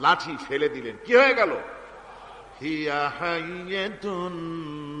 লাঠি ফেলে দিলেন, কি হয়ে গেল? হিয়া হাইয়াতুন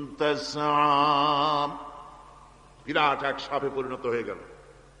তাসআ। বিরাট এক সাপে পরিণত হয়ে গেল।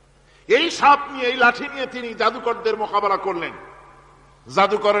 এই সাপ নিয়ে, এই লাঠি নিয়ে তিনি জাদুকরদের মোকাবেলা করলেন।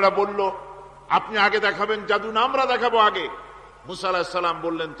 জাদুকরেরা বলল, আপনি আগে দেখাবেন জাদু না আমরা দেখাবো আগে? মুসা আলাইহিস সালাম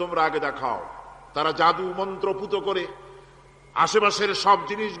বললেন, তোমরা আগে দেখাও। তারা জাদু মন্ত্র পুত করে আশেপাশের সব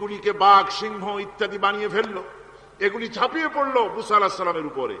জিনিসগুলিকে বাঘ, সিংহ ইত্যাদি বানিয়ে ফেললো। এগুলি ঝাঁপিয়ে পড়লো মুসা আলাইহিস সালামের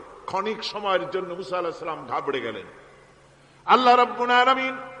উপরে। ক্ষণিক সময়ের জন্য মুসা আলাইহিস সালাম ঘাবড়ে গেলেন। আল্লাহ রাব্বুল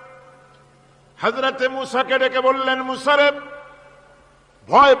আলামিন হযরতে মুসাকে ডেকে বললেন, মুসা রে,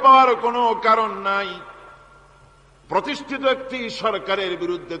 ভয় পাওয়ার কোনো কারণ নাই। প্রতিষ্ঠিত একটি সরকারের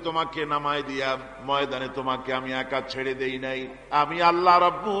বিরুদ্ধে তোমাকে নামায় দিয়া ময়দানে তোমাকে আমি একা ছেড়ে দেই নাই। আমি আল্লাহ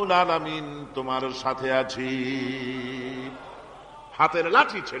রাব্বুল আলামিন তোমার সাথে আছি। হাতের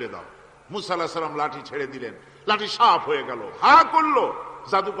লাঠি ছেড়ে দাও। মুসা আলাইহিস সালাম লাঠি ছেড়ে দিলেন। লাঠি সাপ হয়ে গেল। হা করলো।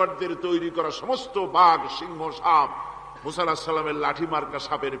 জাদুকরদের তৈরি করা সমস্ত বাঘ, সিংহ, সাপ মুসা আলাইহিস সালামের লাঠি মার্কা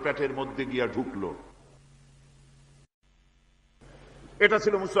সাপের পেটের মধ্যে গিয়া ঢুকলো। এটা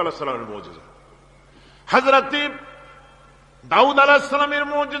ছিল মুসা আলাইহিস সালামের মুজিজা। হযরত দাউদ আলাইহিস সালামের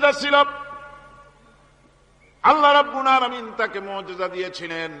মুজিজা ছিল, আল্লাহ রাব্বুল আলামিন তাকে মুজিজা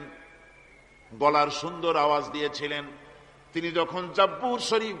দিয়েছিলেন, গলার সুন্দর আওয়াজ দিয়েছিলেন। তিনি যখন জাব্বুর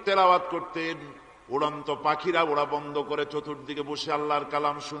শরীফ তেলাওয়াত করতেন, উড়ন্ত পাখিরা ওড়া বন্ধ করে চতুর্দিকে বসে আল্লাহর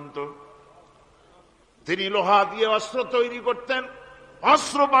কালাম শুনত। তিনি লোহা দিয়ে অস্ত্র তৈরি করতেন।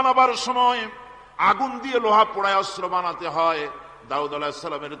 অস্ত্র বানাবার সময় আগুন দিয়ে লোহা পোড়ায় অস্ত্র বানাতে হয়। দাউদ আলাইহিস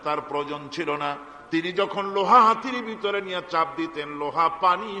সালামের তার প্রয়োজন ছিল না। তিনি যখন লোহা হাতির ভিতরে নিয়ে চাপ দিতেন, লোহা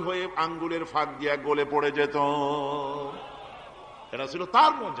পানি হয়ে আঙ্গুলের ফাঁক দিয়ে গলে পড়ে যেত। এটা ছিল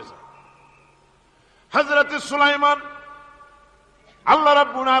তার মুজিজা। হযরত সুলাইমান, আল্লাহ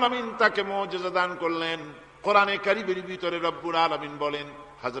রাব্বুল আলামিন তাকে মুজিজা দান করলেন। কোরআনে কারীমের ভিতরে রব্বুল আলামিন বলেন,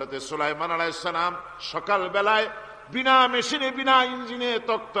 হযরত সুলাইমান আলাইহিস সালাম সকাল বেলায় বিনা মেশিনে, বিনা ইঞ্জিনে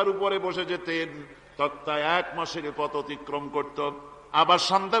তক্তার উপরে বসে যেতেন। তক্তা 1 মাসের পথ অতিক্রম করত। আবার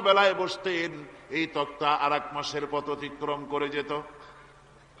সন্ধ্যা বেলায় বসতেন, এই তক্তা আর 1 মাসের পথ অতিক্রম করে যেত।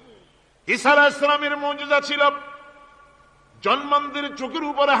 ঈসা আলাইহিস সালামের মুজিজা ছিল জন্মান্ধের চোখের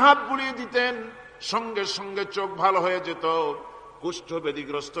উপরে হাত বুলিয়ে দিতেন, সঙ্গে সঙ্গে চোখ ভালো হয়ে যেত।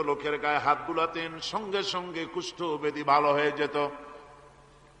 কুষ্ঠব্যাধিগ্রস্ত লোকের গায়ে হাত বুলাতেন, সঙ্গে সঙ্গে কুষ্ঠব্যাধি ভালো হয়ে যেত।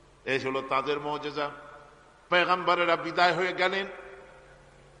 এই হলো তাদের মুজিজা। পয়গম্বরেরা বিদায় হয়ে গেলেন,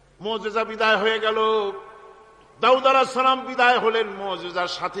 মুজিজা বিদায় হয়ে গেল। দাউদ আলাইহিস সালাম বিদায় হলেন,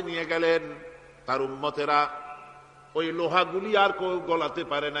 মুজিজার সাথে নিয়ে গেলেন। তার উম্মতেরা ওই লোহাগুলি আর কেউ গলাতে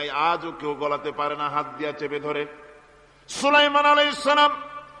পারে নাই, আজও কেউ গলাতে পারে না, হাত দিয়া চেপে ধরে। সুলাইমান আলাইহিস সালাম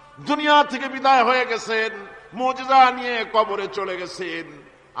দুনিয়া থেকে বিদায় হয়ে গেছেন, মুজিজা নিয়ে কবরে চলে গেছেন।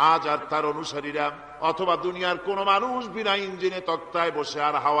 আজ আর তার অনুসারীরা অথবা দুনিয়ার কোন মানুষ বিনা ইঞ্জিনে তক্তায় বসে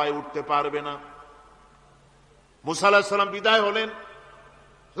আর হাওয়ায় উঠতে পারবে না। মুসা আলাইহিস সালাম বিদায় হলেন,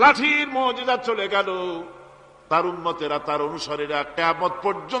 লাঠির মুজিজা চলে গেল। তার উম্মতেরা, তার অনুসারীরা কিয়ামত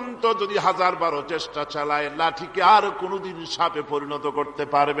পর্যন্ত যদি 1000 চেষ্টা চালায়, লাঠিকে আর কোনদিন সাপে পরিণত করতে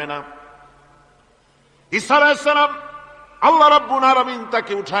পারবে না। ঈসা আলাইহিস সালাম আল্লাহ রাব্বুল আলামিন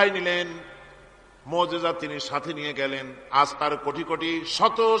তাকে উঠায় নিলেন, মুজিজা তিনি সাথে নিয়ে গেলেন। আজ তার কোটি কোটি,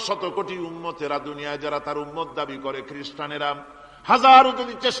 শত শত কোটি উম্মতেরা দুনিয়ায় যারা তার উম্মত দাবি করে, খ্রিস্টানেরা, হাজারো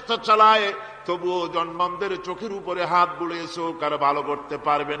যদি চেষ্টা চালায়, তবুও জন্মান্ধের চোখের উপরে হাত বুলিয়ে চোখ আর ভালো করতে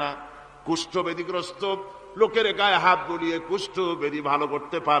পারবে না। কুষ্ঠব্যাধিগ্রস্ত লোকের গায়ে হাত বুলিয়ে কুষ্ঠব্যাধি ভালো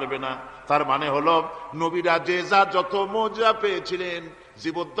করতে পারবে না। তার মানে হলো নবীরা যে যা যত মুজিজা পেয়েছিলেন,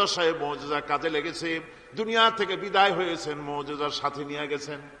 জীবদ্দশায় মুজিজা কাজে লেগেছে, দুনিয়া থেকে বিদায় হয়েছেন, মুজিজার সাথে নিয়ে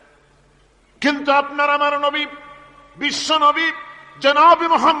গেছেন। কিন্তু আপনার আমার নবী, বিশ্ব নবী জনাব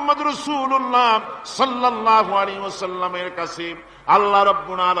মুহাম্মদ রাসূলুল্লাহ সাল্লাল্লাহু আলাইহি ওয়াসাল্লামের কাছে আল্লাহ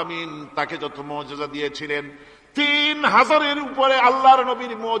রাব্বুল আলামিন তাকে যত মুজিজা দিয়েছিলেন, 3000-এর উপরে আল্লাহর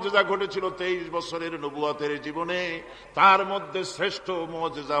নবীর মুজিজা ঘটেছিল 23 বছরের নবুয়তের জীবনে। তার মধ্যে শ্রেষ্ঠ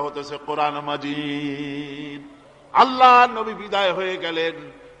মুজিজা হতেছে কোরআন মাজিদ। আল্লাহ নবী বিদায় হয়ে গেলেন,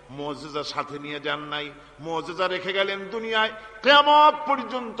 মুজিজা সাথে নিয়ে যান নাই, মুজিজা রেখে গেলেন দুনিয়ায়। কিয়ামত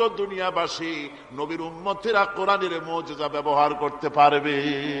পর্যন্ত দুনিয়াবাসী, নবীর উম্মতেরা কোরআনের মুজিজা ব্যবহার করতে পারবে।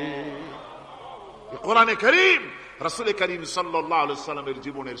 কোরআনে কারীম রাসূল কারীম সাল্লাল্লাহু আলাইহি সাল্লামের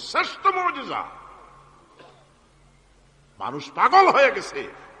জীবনের শ্রেষ্ঠ মুজিজা। মানুষ পাগল হয়ে গেছে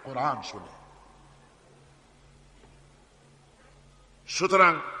কোরআন শুনে।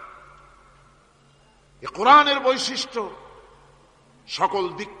 সুতরাং কোরআনের বৈশিষ্ট্য সকল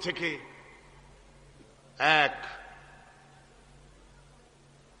দিক থেকে এক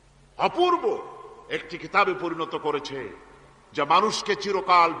অপূর্ব একটি কিতাবে পরিণত করেছে, যা মানুষকে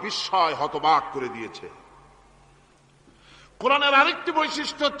চিরকাল বিস্ময় হতবাক করে দিয়েছে। কোরআনের আরেকটি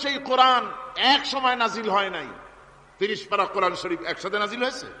বৈশিষ্ট্য হচ্ছে, এই কোরআন এক সময় নাজিল হয় নাই। 30 পারা কোরআন শরীফ একসাথে নাজিল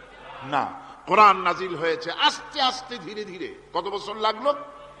হয়েছে না, কোরআন নাজিল হয়েছে আস্তে আস্তে, ধীরে ধীরে। কত বছর লাগলো?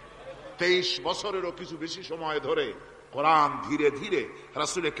 23 বছরেরও কিছু বেশি সময় ধরে কোরআন ধীরে ধীরে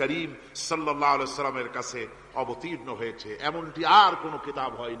রাসূল করিম সাল্লাল্লাহু আলাইহি ওয়াসাল্লামের কাছে অবতীর্ণ হয়েছে। এমনটি আর কোন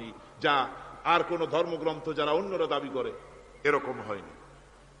কিতাব হয়নি, যা আর কোন ধর্মগ্রন্থ যারা অন্যরা দাবি করে, এরকম হয়নি।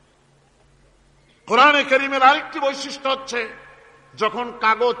 কোরআনে কারীমের আরেকটি বৈশিষ্ট্য হচ্ছে, যখন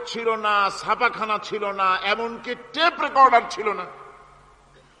কাগজ ছিল না, ছাপাখানা ছিল না, এমনকি টেপ রেকর্ডার ছিল না,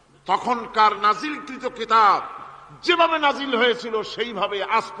 তখনকার নাজিলকৃত কিতাব যেভাবে নাজিল হয়েছিল সেইভাবে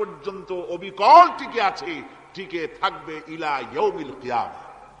আজ পর্যন্ত অবিকল টিকে আছে, টিকে থাকবে ইলা ইয়াউমিল কিয়ামা।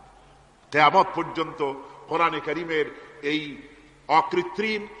 কিয়ামত পর্যন্ত কোরআনে কারীমের এই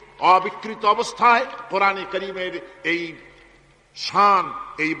অকৃত্রিম, অবিকৃত অবস্থায় কোরআনে কারীমের এই শান,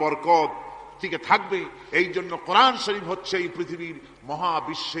 এই বরকত টিকে থাকবে। এই জন্য কোরআন শরীফ হচ্ছে এই পৃথিবীর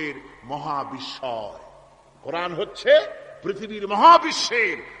মহাবিশ্বের মহাবিস্ময়। কোরআন হচ্ছে পৃথিবীর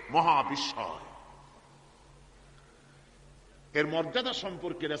মহাবিশ্বের মহাবিস্ময়। এর মর্যাদা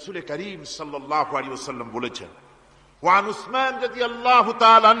সম্পর্কে রাসূল করিম সাল্লাল্লাহু আলাইহি ওয়াসাল্লাম বলেছেন, ওয়ান উসমান রাদিয়াল্লাহু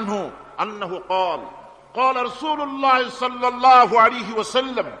তাআলা আনহু আন্নাহু ক্বাল ক্বাল রাসূলুল্লাহ সাল্লাল্লাহু আলাইহি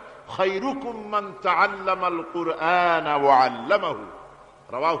ওয়াসাল্লাম খায়রুকুম মান তাআল্লামাল কুরআন ওয়া আল্লামাহু,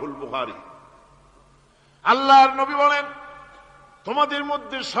 রাওয়াহুল বুখারী। আল্লাহর নবী বলেন, তোমাদের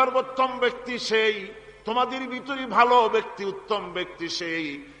মধ্যে সর্বোত্তম ব্যক্তি সেই, তোমাদের ভিতরে ভালো ব্যক্তি, উত্তম ব্যক্তি সেই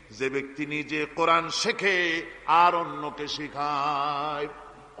যে ব্যক্তি নিজে কোরআন শেখে আর অন্যকে শেখায়।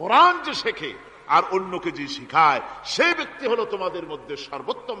 কোরআন যে শেখে আর অন্যকে যে শিখায়, সেই ব্যক্তি হলো তোমাদের মধ্যে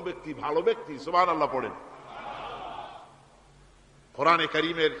সর্বোত্তম ব্যক্তি, ভালো ব্যক্তি। সুবহানাল্লাহ পড়েন। কোরআনে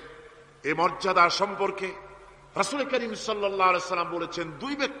কারীমের এই মর্যাদা সম্পর্কে রাসূল করিম সাল্লাল্লাহু আলাইহি ওয়াসাল্লাম বলেছেন,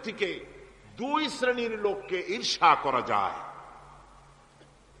 দুই ব্যক্তিকে, দুই শ্রেণীর লোককে ঈর্ষা করা যায়।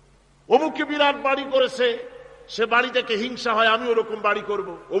 অমুকে বিরাট বাড়ি করেছে, সে বাড়ি থেকে হিংসা হয়, আমি ওরকম বাড়ি করব,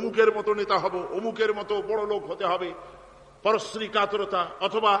 অমুকের মতো নেতা হব, অমুকের মতো বড় লোক হতে হবে। পরশ্রী কাতরতা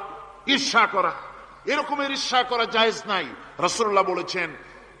অথবা ঈর্ষা করা, এরকমের ঈর্ষা করা জায়েজ নাই। রাসূলুল্লাহ বলেছেন,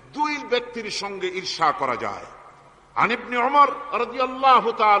 দুই ব্যক্তির সঙ্গে ঈর্ষা করা যায়। عن ابن عمر رضي الله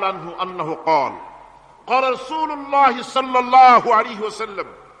تعالى عنه أنه قال قال رسول الله صلى الله عليه وسلم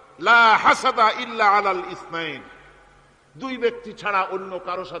لا حسد إلا على الاثنين দুই ব্যক্তি ছাড়া অন্য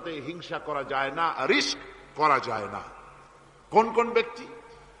কারো সাথে হিংসা করা যায় না, রিস্ক করা যায় না। কোন কোন ব্যক্তি?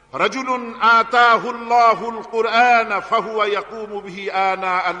 রাজুলুন আতাহুল্লাহুল কুরআন ফাহুয়া ইয়াকুমু বিহি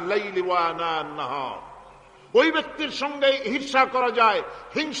আনা আল-লাইলি ওয়া আনা আন-নাহার, ওই ব্যক্তির সঙ্গে ঈর্ষা করা যায়,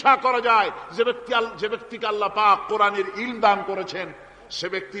 হিংসা করা যায় যে ব্যক্তিকে আল্লাহ পাক কোরআনের ইলম দান করেছেন, সে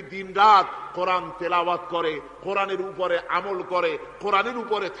ব্যক্তি দিন রাত কোরআন তেলাওয়াত করে, কোরআনের উপরে আমল করে, কোরআনের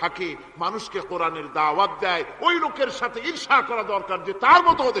উপরে থাকে, মানুষকে কোরআনের দাওয়াত দেয়। ওই লোকের সাথে ঈর্ষা করা দরকার যে তার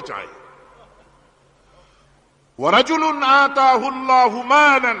মতো হতে চায়। ওয়ারাজুলুন আতাহুল্লাহু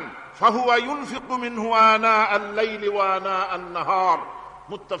মালান ফাহুয়া ইউনফিকু মিনহু আনা আল-লাইলি ওয়া আনা আন-নাহার,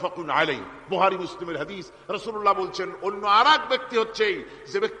 মুত্তাফাকুন আলাইহি, বুখারী মুসলিমের হাদিস। রাসূলুল্লাহ বলছেন অন্য আরেক ব্যক্তি হচ্ছে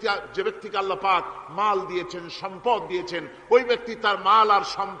যে ব্যক্তিকে আল্লাহ পাক মাল দিয়েছেন, সম্পদ দিয়েছেন, ওই ব্যক্তি তার মাল আর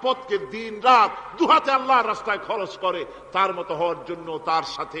সম্পদকে দিন রাত দুহাতে আল্লাহর রাস্তায় খরচ করে, তার মতো হওয়ার জন্য তার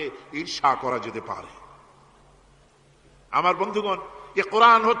সাথে ঈর্ষা করা যেতে পারে। আমার বন্ধুগণ, এই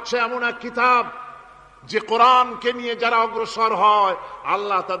কোরআন হচ্ছে এমন এক কিতাব যে কোরআনকে নিয়ে যারা অগ্রসর হয়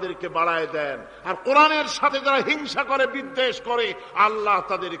আল্লাহ তাদেরকে বাড়ায় দেন, আর কোরআনের সাথে যারা হিংসা করে, বিদ্বেষ করে, আল্লাহ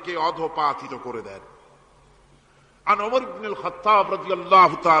তাদেরকে অধঃপাতিত করে দেন। عن عمر بن الخطاب رضي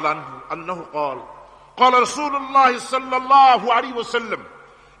الله تعالى عنه أنه قال قال رسول الله صلى الله عليه وسلم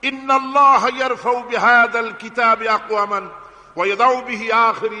إن الله يرفع بهذا الكتاب أقواما ويضع به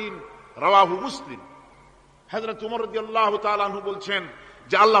آخرين رواه مسلم। হযরত উমর রাদিয়াল্লাহু তাআলা আনহু বলছেন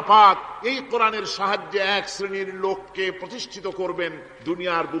যে আল্লাহ পাক এই কোরআনের সাহায্যে এক শ্রেণীর লোককে প্রতিষ্ঠিত করবেন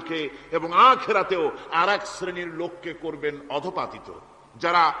দুনিয়ার বুকে, এবং আখিরাতেও আর এক শ্রেণীর লোককে করবেন অধঃপাতিত।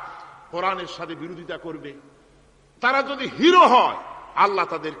 যারা কোরআনের সাথে বিরোধিতা করবে, তারা যদি হিরো হয় আল্লাহ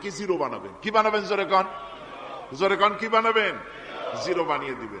তাদেরকে জিরো বানাবেন। কি বানাবেন? জোরে কন কি বানাবেন? জিরো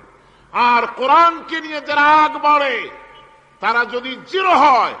বানিয়ে দিবেন। আর কোরআনকে নিয়ে যারা আগ বাড়ে, তারা যদি জিরো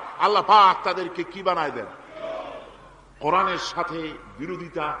হয় আল্লাহ পাক তাদেরকে কি বানায় দেন? কোরআনের সাথে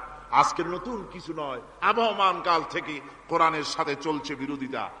বিরোধিতা আজকের নতুন কিছু নয়, আবহমান কাল থেকে কোরআনের সাথে চলছে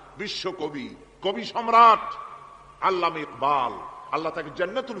বিরোধিতা। বিশ্ব কবি সম্রাট আল্লামা ইকবাল, আল্লাহ তাকে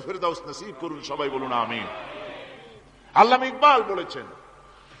জান্নাতুল ফেরদাউস নসিব করুন, সবাই বলুন আমিন। আল্লামা ইকবাল বলেছেন,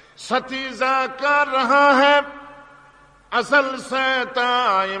 সতীজা কর রহা হ্যায় আসল সে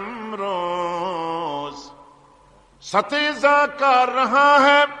তাইমরোজ, সতীজা কর রহা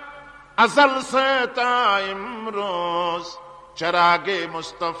হ্যায় असल से ताइमरोज, चरागे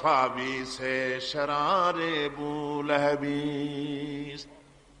मुस्तफा भी से शरारे बुलहबीस।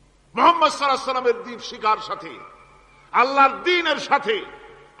 মোহাম্মদ সাল্লাল্লাহু আলাইহি ওয়াসাল্লামের দ্বীপ শিকার সাথে, আল্লাহর দ্বীনের সাথে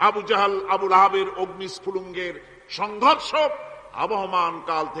আবু জাহাল, আবু লাহাবের অগ্নিস্ফুলিঙ্গের সংঘর্ষ আবহমান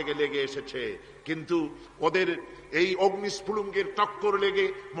কাল থেকে লেগে এসেছে, কিন্তু ওদের এই অগ্নিস্ফুলিঙ্গের টক্কর লেগে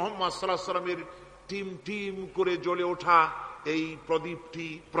মোহাম্মদ সাল্লাল্লাহু আলাইহি ওয়াসাল্লামের টিম টিম করে জ্বলে ওঠা এই প্রদীপটি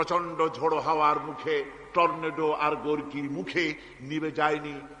প্রচন্ড ঝোড়ো হাওয়ার মুখে, টর্নেডো আর গর্কির মুখে নিভে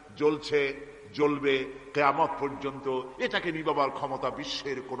যায়নি, জ্বলছে, জ্বলবে কিয়ামত পর্যন্ত। এটাকে নিভাবার ক্ষমতা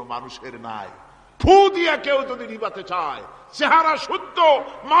বিশ্বের কোনো মানুষের নাই। ফু দিয়ে কেউ যদি নিভাতে চায়, চেহারা শুদ্ধ,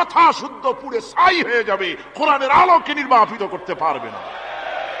 মাথা শুদ্ধ, পুড়ে ছাই হয়ে যাবে, কোরআনের আলোকে নির্বাপিত করতে পারবে না।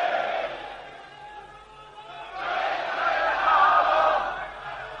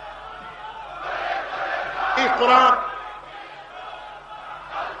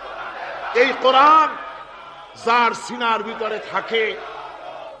 এই কোরআন যার সিনার ভিতরে থাকে,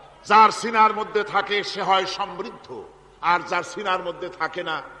 যার সিনার মধ্যে থাকে, সে হয় সমৃদ্ধ, আর যার সিনার মধ্যে থাকে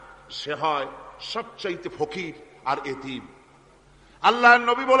না সে হয় সবচাইতে ফকির আর এতিম। আল্লাহর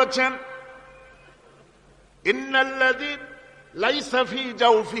নবী বলেছেন, ইন্নাল্লাযী লাইসা ফী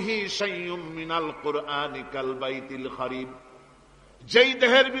জাওফিহি শাইউম মিনাল কুরআনি কাল বাইতিল খারিব, যেই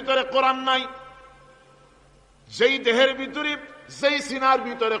দেহের ভিতরে কোরআন নাই, যেই দেহের ভিতরে, যেই সিনার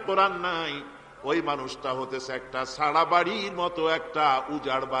ভিতরে কোরআন নাই, ওই মানুষটা হতেছে একটা সাড়া বাড়ির মতো, একটা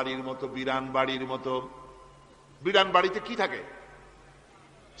উজাড় বাড়ির মতো, বিরান বাড়ির মতো। বিরান বাড়িতে কি থাকে?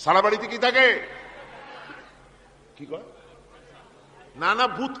 সাড়া বাড়িতে কি থাকে? কি কয়? না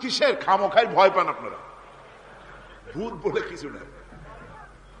ভূত কিসের? খামোখাই ভয় পান আপনারা। ভূত বলে কিছু না।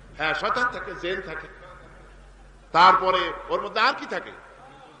 হ্যাঁ, শয়তান থাকে, জেল থাকে, তারপরে ওর মধ্যে আর কি থাকে?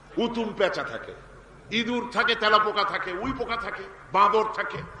 উতুম পেঁচা থাকে, ইঁদুর থাকে, তেলাপোকা থাকে, উই পোকা থাকে, বাঁদর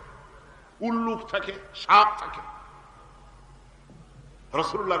থাকে, উল্লুক থাকে, সাপ থাকে।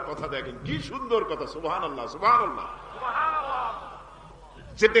 রাসূলুল্লাহর কথা দেখেন, কি সুন্দর কথা, সুবহানাল্লাহ সুবহানাল্লাহ।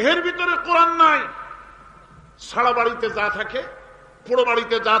 যে দেহের ভিতরে কোরআন নাই, সারা বাড়িতে যা থাকে, পোড়ো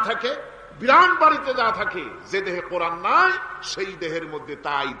বাড়িতে যা থাকে, বিরান বাড়িতে যা থাকে, যে দেহে কোরআন নাই সেই দেহের মধ্যে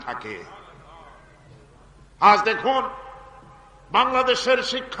তাই থাকে। আজ দেখুন বাংলাদেশের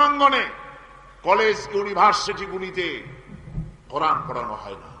শিক্ষাঙ্গনে কলেজ ইউনিভার্সিটিগুলিতে কোরআন পড়ানো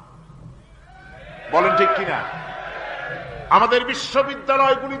হয় না, বলেন ঠিক কিনা? আমাদের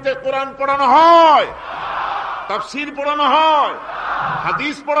বিশ্ববিদ্যালয়গুলিতে কোরআন পড়ানো হয়, তাফসীর পড়ানো হয়,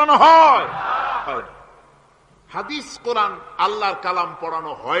 হাদিস পড়ানো হয়। হাদিস কোরআন আল্লাহর কালাম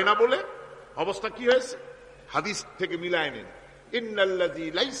পড়ানো হয় না বলে অবস্থা কি হয়েছে? হাদিস থেকে মিলায় নেন, ইন্নাল্লাযী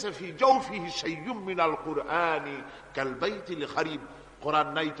লাইসা ফী জাওফিহি শাইউম মিনাল কুরআনি কাল বাইতিল খারিব। কোরআন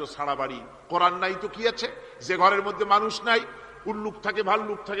নাই তো সারা বাড়ি, কোরআন নাই তো কি আছে? যে ঘরের মধ্যে মানুষ নাই, উল্লুক থাকে,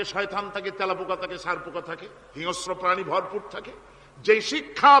 ভাল্লুক থাকে, শয়তান থাকে, তেলাপোকা থাকে, সারপোকা থাকে, হিংস্র প্রাণী ভরপুর থাকে। যে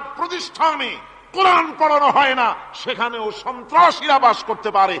শিক্ষা প্রতিষ্ঠানে কোরআন পড়ানো হয় না, সেখানেও সন্ত্রাসীরা বাস করতে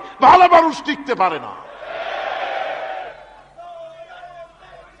পারে, ভালো মানুষ টিকতে পারে না।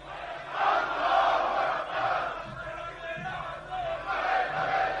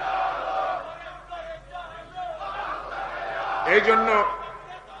 এই জন্য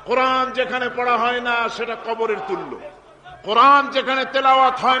কোরআন যেখানে পড়া হয় না সেটা কবরের তুল্য, কোরআন যেখানে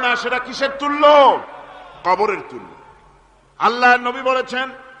তেলাওয়াত হয় না সেটা কিসের তুল্য? কবরের তুল্য। আল্লাহর নবী বলেছেন,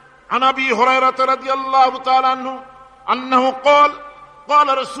 আন আবি হুরায়রা রাদিয়াল্লাহু তাআলা আনহু আন্নাহু ক্বাল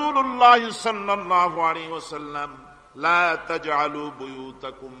ক্বালা রাসূলুল্লাহ সাল্লাল্লাহু আলাইহি ওয়াসাল্লাম লা তাজআলু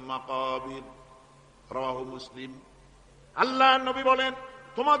বুয়ুতাকুম মাকাবির, রাওয়াহু মুসলিম। আল্লাহর নবী বলেন,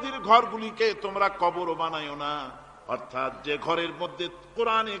 তোমাদের ঘরগুলিকে তোমরা কবর বানায়ো না। অর্থাৎ যে ঘরের মধ্যে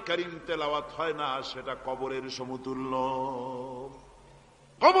কোরআনে কারীম তেলাওয়াত হয় না সেটা কবরের সমতুল্য,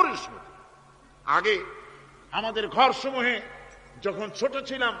 কবরের সমতুল্য। আগে আমাদের ঘর সমূহে যখন ছোট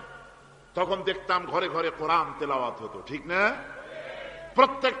ছিলাম তখন দেখতাম ঘরে ঘরে কোরআন তেলাওয়াত হতো, ঠিক না?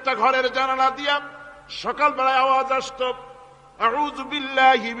 প্রত্যেকটা ঘরের জানালা দিয়া সকালবেলায় আওয়াজ আসতো, আউযু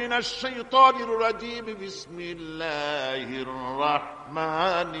বিল্লাহি মিনাশ শাইতানির রাজীম, বিসমিল্লাহির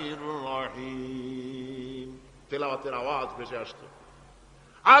রহমানির রহিম। তেলাওয়াতের আওয়াজ ভেসে আসতো।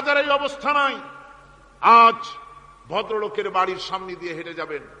 আজ আর এই অবস্থা নাই। আজ ভদ্রলোকের বাড়ির সামনে দিয়ে হেঁটে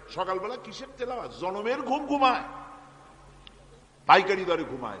যাবেন, সকালবেলা কিসের তেলাওয়াত? জনমের ঘুম ঘুমায়, পাইকারি দরে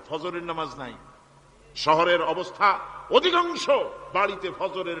ঘুমায়, ফজরের নামাজ নাই। শহরের অবস্থা, অধিকাংশ বাড়িতে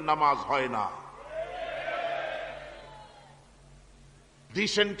ফজরের নামাজ হয় না।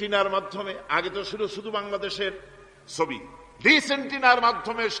 ডিসেন্টিনার মাধ্যমে, আগে তো ছিল শুধু বাংলাদেশের ছবি, ডিসেন্টিনার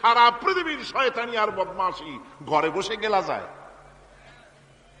মাধ্যমে সারা পৃথিবীর শয়তানি আর বদমাশি ঘরে বসে গেলা যায়।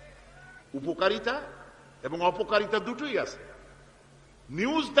 উপকারিতা এবং অপকারিতা দুটোই আছে।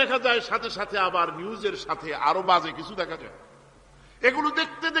 নিউজ দেখা যায়, সাথে সাথে আবার নিউজের সাথে আরো বাজে কিছু দেখা যায়। এগুলো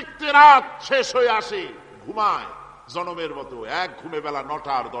দেখতে দেখতে রাত শেষ হয়ে আসে, ঘুমায় জনমের মতো, এক ঘুমে বেলা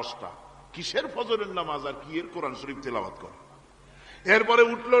 9টা আর 10টা। কিসের ফজরের নামাজ আর কি এর কোরআন শরীফ তেলাওয়াত করে। এরপরে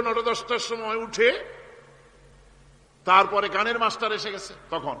উঠলো 9টা 10টার সময়, উঠে তারপরে গানের মাস্টার এসে গেছে।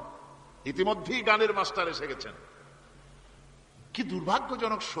 তখন ইতিমধ্যেই গানের মাস্টার এসে গেছেন। কি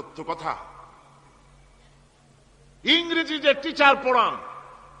দুর্ভাগ্যজনক সত্য কথা, ইংরেজি যে টিচার পড়ান,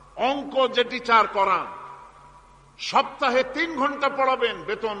 অঙ্ক যে টিচার করান, সপ্তাহে 3 ঘন্টা পড়াবেন,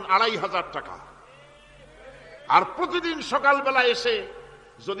 বেতন 2500 টাকা। আর প্রতিদিন সকালবেলা এসে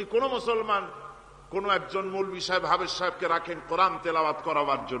যদি কোনো মুসলমান কোন একজন মৌলভী সাহেব, হাফেজ সাহেবকে রাখেন কোরআন তেলাওয়াত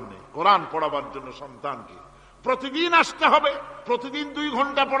করাবার জন্য, কোরআন পড়াবার জন্য সন্তানকে, প্রতিদিন আসতে হবে, প্রতিদিন 2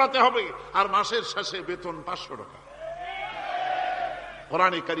 ঘন্টা পড়াতে হবে, আর মাসের শেষে বেতন 500 টাকা।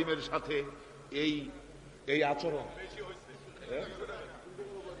 কোরআনে কারীমের সাথে এই এই আচরণ।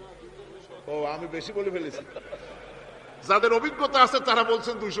 ও, আমি বেশি বলে ফেলেছি। যাদের অভিজ্ঞতা আছে তারা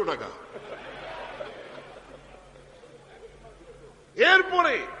বলছেন 200 টাকা।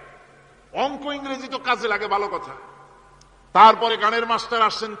 এরপরে অঙ্ক ইংরেজি তো কাজে লাগে, ভালো কথা। তারপরে গানের মাস্টার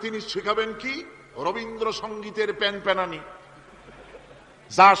আসছেন, তিনি শেখাবেন কি? রবীন্দ্রসঙ্গীতের প্যানপ্যানানি,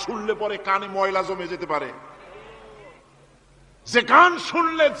 যা শুনলে পরে কানে ময়লা জমে যেতে পারে, যে গান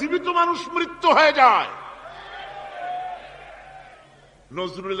শুনলে জীবিত মানুষ মৃত্যু হয়ে যায়।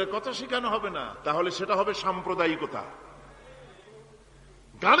 নজরুলের কথা শেখানো হবে না, তাহলে সেটা হবে সাম্প্রদায়িকতা।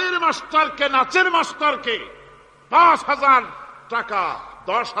 গানের মাস্টারকে, নাচের মাস্টারকে 5,000 টাকা,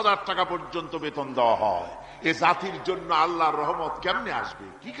 10,000 টাকা পর্যন্ত বেতন দেওয়া হয়। এ জাতির জন্য আল্লাহর রহমত কেমনে আসবে?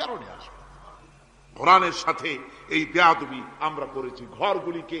 কি কারণে আসবে? কোরআনের সাথে এই বেয়াদবি আমরা করেছি।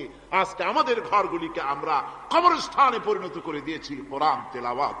 ঘরগুলিকে, আজকে আমাদের ঘরগুলিকে আমরা কবরস্থানে পরিণত করে দিয়েছি। কোরআন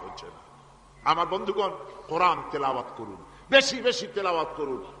তেলাওয়াত হচ্ছে না। আমার বন্ধুগণ, কোরআন তেলাওয়াত করুন, বেশি বেশি তেলাওয়াত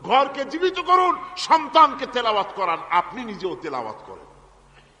করুন, ঘরকে জীবিত করুন, সন্তানকে তেলাওয়াত করান, আপনি নিজেও তেলাওয়াত করেন।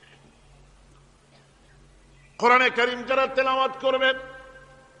 কোরআনে কারীম যারা তেলাওয়াত করবেন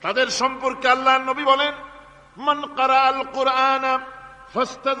তাদের সম্পর্কে আল্লাহর নবী বলেন, মান ক্বারাআল কুরআনা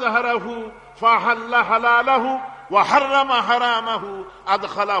ফাস্তাযহারাহু ফাহাল্লা হালালাহু ওয়া হাররামা হারামাহু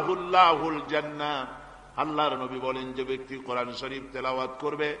আদখালাহুল্লাহুল জান্নাহ। আল্লাহর নবী বলেন, যে ব্যক্তি কোরআন শরীফ তেলাওয়াত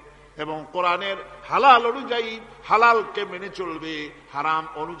করবে এবং কোরআনের হালাল অনুযায়ী হালালকে মেনে চলবে, হারাম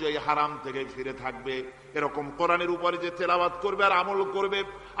অনুযায়ী হারাম থেকে ফিরে থাকবে, এরকম কোরআনের উপরে যে তেলাওয়াত করবে আর আমল করবে,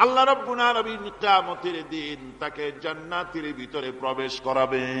 আল্লাহ রাব্বুল আলামিন কিয়ামতের দিন তাকে জান্নাতের ভিতরে প্রবেশ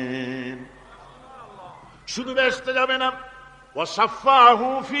করাবেন। শুধু বেহেশতে যাবে না, ওয়া শাফাহু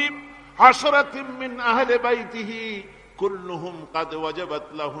ফি আশরাতিন মিন আহলি বাইতিহি কুল্লুহুম কাদ ওয়াজাবাত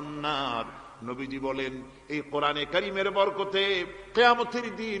লাহুন নার। নবীজি বলেন, এই কোরআনে কারীমের বরকতে কিয়ামতের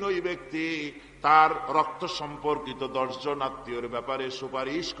দিন ওই ব্যক্তি তার রক্ত সম্পর্কিত 10 জন আত্মীয়র ব্যাপারে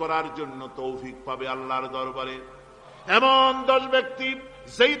সুপারিশ করার জন্য তৌফিক পাবে আল্লাহর দরবারে। এমন 10 ব্যক্তি,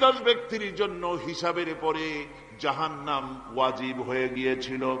 যেই 10 ব্যক্তির জন্য হিসাবের পরে জাহান্নাম ওয়াজিব হয়ে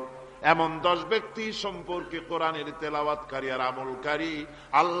গিয়েছিল, এমন 10 ব্যক্তি সম্পর্কে কোরআনের তেলাওয়াতকারী আর আমলকারী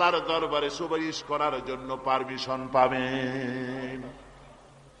আল্লাহর দরবারে সুপারিশ করার জন্য পারমিশন পাবেন।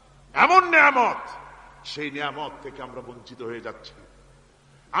 এমন নিয়ামত, সেই নিয়ামত থেকে আমরা বঞ্চিত হয়ে যাচ্ছি।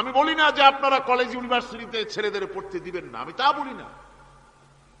 আমি বলি না যে আপনারা কলেজ ইউনিভার্সিটিতে ছেলেদের পড়তে দিবেন না, আমি তা বলি না।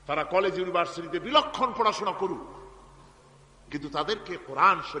 তারা কলেজ ইউনিভার্সিটিতে বিলক্ষণ পড়াশোনা করুক, কিন্তু তাদেরকে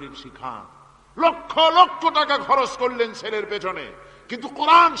কোরআন শরীফ শিখান। লক্ষ লক্ষ টাকা খরচ করলেন ছেলের পেছনে, কিন্তু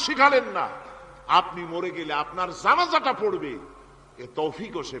কোরআন শিখালেন না। আপনি মরে গেলে আপনার জানাজাটা পড়বে, এ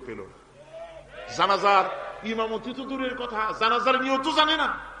তৌফিকও সে পেল না। জানাজার ইমামতি তো দূরের কথা, জানাজার নিয়ত জানে না,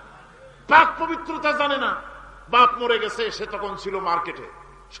 পাক পবিত্রতা জানে না। বাপ মরে গেছে, সে তখন ছিল মার্কেটে,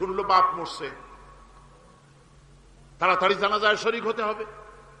 শুনলো বাপ মরছে, তাড়াতাড়ি জানাজায় শরীক হতে হবে।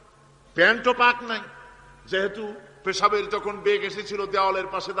 প্যান্টও পাক নাই, যেহেতু পেশাবের যখন বেগ এসেছিল দেওয়ালের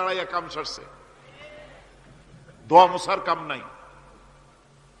পাশে দাঁড়াইয়া কাম সারছে, দোয়া মোছার কাম নাই,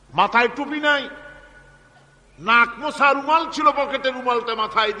 মাথায় টুপি নাই, নাক মোছা রুমাল ছিল পকেটে, রুমালটা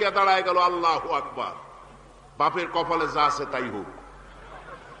মাথায় দিয়া দাঁড়ায় গেল, আল্লাহু আকবার। বাপের কপালে যা আছে তাই হোক।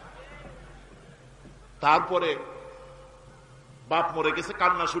 তারপরে বাপ মরে গেছে,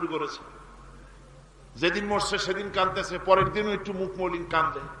 কান্না শুরু করেছে। যেদিন মরছে সেদিন কাঁদতেছে, পরের দিনও একটু মুখ মলিন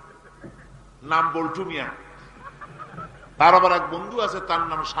কান্দে। নাম বল্টু মিয়া। তার আবার এক বন্ধু আছে, তার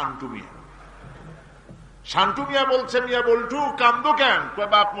নাম শান্টু মিয়া। শান্টু মিয়া বলছে, মিয়া বল্টু কান্দো কেন?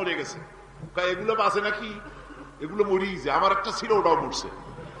 বাপ মরে গেছে। এগুলো আছে নাকি? এগুলো মরিয়েছে, আমার একটা ছিল, ওটাও মরছে।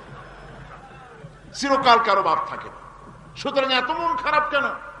 চিরকাল কারো বাপ থাকে না, সুতরাং এত মন খারাপ কেন?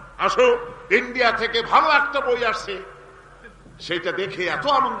 আসো, ইন্ডিয়া থেকে ভালো একটা বই আসছে, সেটা দেখে এত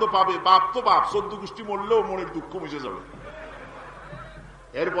আনন্দ পাবে। বাপ তো বাপ, 14 গোষ্ঠী মরলেও মনের দুঃখ মুছে যাবে।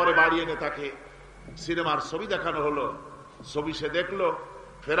 এরপরে বাড়ি এনে তাকে সিনেমার ছবি দেখানো হলো। ছবি সে দেখলো,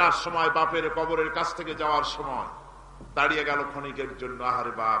 ফেরার সময় বাপের কবরের কাছ থেকে যাওয়ার সময় দাঁড়িয়ে গেল ক্ষণিকের জন্য।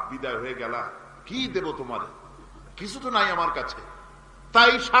 আহারে বাপ, বিদায় হয়ে গেলা, কি দেব তোমার? কিছু তো নাই আমার কাছে,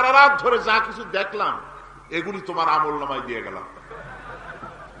 তাই সারা রাত ধরে যা কিছু দেখলাম এগুলি তোমার আমল নামায় দিয়ে গেলাম।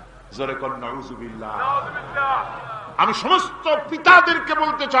 জোরে কর নাউযুবিল্লাহ। আমি সমস্ত পিতাদেরকে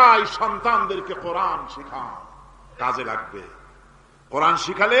বলতে চাই, সন্তানদেরকে কোরআন শিখান, কাজে লাগবে। কোরআন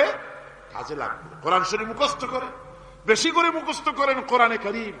শিখালে কাজে লাগবে। কোরআন শরীফ মুখস্থ করে, বেশি করে মুখস্থ করেন কোরআনে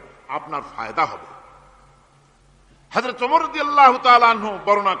কারীম, আপনার ফায়দা হবে। হযরত ওমর রাদিয়াল্লাহু তাআলা আনহু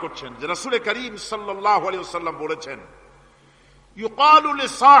বর্ণনা করছেন যে রাসূল কারীম সাল্লাল্লাহু আলাইহি ওয়াসাল্লাম বলেছেন, ইউকালু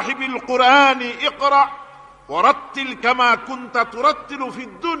লিসাহিবিল কুরআনি ইকরা ওয়ারাত্তিল কামা কুনতা তুরাত্তিলু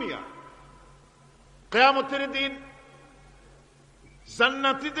ফিদ দুনিয়া। কিয়ামতের দিন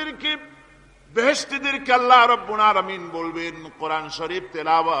জান্নাতীদেরকে, বেহেশতীদেরকে আল্লাহ রাব্বুল আলামিন বলবেন, কোরআন শরীফ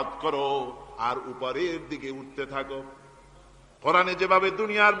তেলাওয়াত করো আর উপরের দিকে উঠতে থাকো। কোরআনে যেভাবে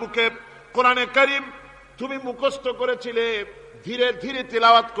দুনিয়ার বুকে কোরআনে কারীম তুমি মুখস্থ করেছিলে, ধীরে ধীরে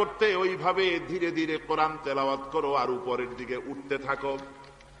তেলাওয়াত করতে, ওইভাবে ধীরে ধীরে কোরআন তেলাওয়াত করো আর উপরের দিকে উঠতে থাকো।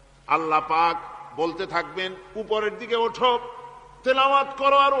 আল্লাহ পাক বলতে থাকবেন, উপরের দিকে ওঠো, তেলাওয়াত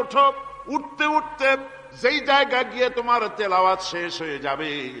করো আর ওঠো। উঠতে উঠতে যেই জায়গা গিয়ে তোমার তেলাওয়াত শেষ হয়ে যাবে,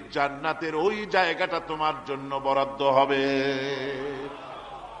 জান্নাতের ওই জায়গাটা তোমার জন্য বরাদ্দ হবে।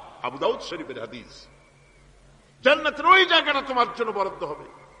 আবু দাউদ শরীফের হাদিস। জান্নাতের ওই জায়গাটা তোমার জন্য বরাদ্দ হবে।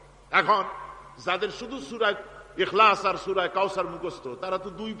 এখন যাদের শুধু সূরা ইখলাস আর সূরা কাউসার মুখস্থ, তারা তো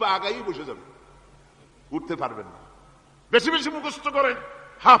 2 পা আগাই বসে যাবে, উঠতে পারবেন না। বেশি বেশি মুখস্থ করেন,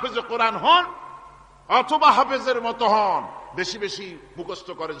 হাফেজে কোরআন হন অথবা হাফেজের মতো হন। বেশি বেশি মুখস্থ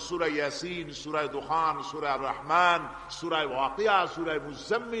করেন সূরা ইয়াসিন, সূরা দুখান, সূরা আর রহমান, সূরা ওয়াকিয়া, সূরা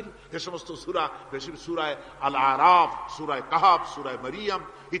মুজাম্মিল, এই সমস্ত সূরা, বেশি সূরা আল আরাফ, সূরা কাহাফ, সূরা মারিয়াম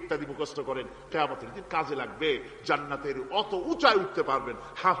ইত্যাদি মুখস্থ করেন। কিয়ামতের দিন কাজে লাগবে। জান্নাতের অত উঁচায় উঠতে পারবেন।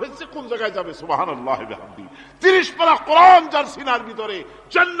 হাফেজ যে কোন জায়গায় যাবে, সুবহানাল্লাহি ওয়া বিহামদিহি। 30 পারা কোরআন যার সিনার ভিতরে,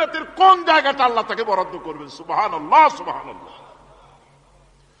 জান্নাতের কোন জায়গাটা আল্লাহ তাকে বরাদ্দ করবেন। সুবহানাল্লাহ, সুবহানাল্লাহ।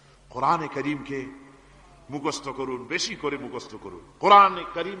 কোরআনে কারীমকে মুখস্থ করুন, বেশি করে মুখস্থ করুন। কোরআনে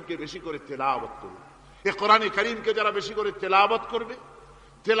কারীমকে বেশি করে তেলাওয়াত করুন। এই কোরআনে কারীমকে যারা বেশি করে তেলাওয়াত করবে,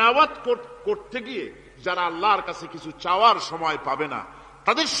 তেলাওয়াত করতে গিয়ে যারা আল্লাহর কাছে কিছু চাওয়ার সময় পাবে না,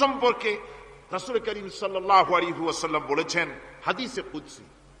 তাদের সম্পর্কে রাসূল করিম সাল্লাল্লাহু আলাইহি ওয়াসাল্লাম বলেছেন হাদিসে কুদসি,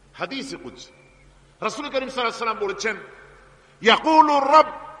 রাসূল করিম সাল্লাল্লাহু আলাইহি ওয়াসাল্লাম বলেছেন, ইয়াকুলুর রাব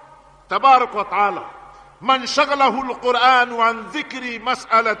তাবারাক ওয়া তাআলা মান শাগালাহুল কুরআনু আন যিকরি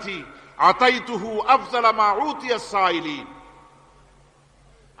মাসআলাতি আতাইতুহু আফযালা মা উতিয়াস সাইলিন।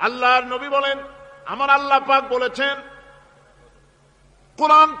 আল্লাহর নবী বলেন, আমার আল্লাহ পাক বলেছেন,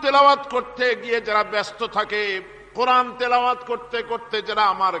 কোরআন তেলাওয়াত করতে গিয়ে যারা ব্যস্ত থাকে, কোরআন তেলাওয়াত করতে করতে যারা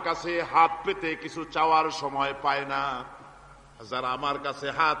আমার কাছে হাত পেতে কিছু চাওয়ার সময় পায় না, যারা আমার কাছে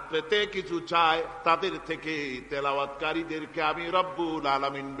হাত পেতে কিছু চায়, তাদের থেকে তেলাওয়াতকারীদেরকে আমি রব্বুল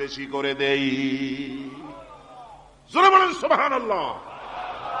আলামিন বেশি করে দেই। জোরে বলেন সুবহানাল্লাহ।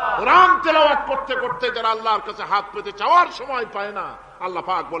 কোরআন তেলাওয়াত করতে করতে যারা আল্লাহর কাছে হাত পেতে চাওয়ার সময় পায় না, আল্লাহ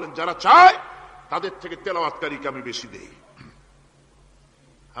পাক বলেন যারা চায় তাদের থেকে তেলাওয়াতকারীকে আমি বেশি দেই।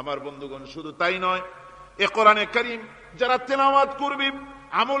 আমার বন্ধুগণ, শুধু তাই নয়, এ কোরআনে কারীম যারা তেলাওয়াত করবে,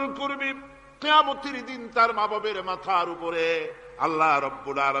 আমল করবে, কিয়ামতের দিন তার মা বাবার মাথার উপরে আল্লাহ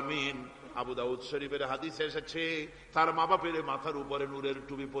রাব্বুল আলামিন, আবু দাউদ শরীফের হাদিসে এসেছে, তার মা বাপের মাথার উপরে নূরের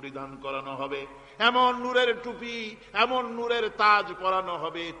টুপি পরিধান করানো হবে। এমন নূরের টুপি, এমন নূরের তাজ পরানো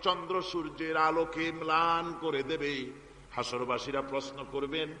হবে, চন্দ্র সূর্যের আলোকে ম্লান করে দেবে। হাসরবাসীরা প্রশ্ন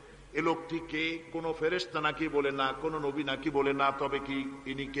করবেন, এ লোকটি কে? কোন ফেরেশতা নাকি? বলে না। কোন নবী নাকি? বলে না। তবে কি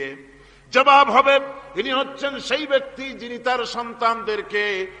ইনি কে? জবাব হবে, ইনি হচ্ছেন সেই ব্যক্তি যিনি তার সন্তানদেরকে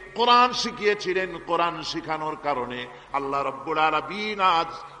কোরআন শিখিয়েছিলেন। কোরআন শিখানোর কারণে আল্লাহ রাব্বুল আলামিন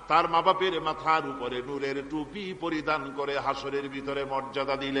আজ তার মা বাপের মাথার উপরে নূরের টুপি পরিধান করে হাসরের ভিতরে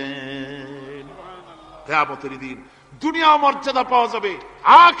মর্যাদা দিলেন। কিয়ামতের দিন দুনিয়াও মর্যাদা পাওয়া যাবে,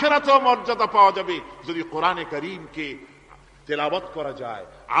 আখিরাতেও মর্যাদা পাওয়া যাবে যদি কোরআনে কারীমকে তেলাওয়াত করা যায়,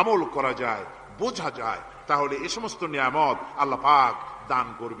 আমল করা যায়, বোঝা যায়, তাহলে এই সমস্ত নিয়ামত আল্লাহ পাক দান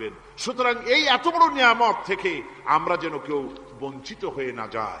করবেন। সুতরাং এই এত বড় নিয়ামত থেকে আমরা যেন কেউ বঞ্চিত হয়ে না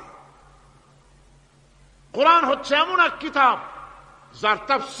যাই। কোরআন হচ্ছে এমন এক কিতাব যার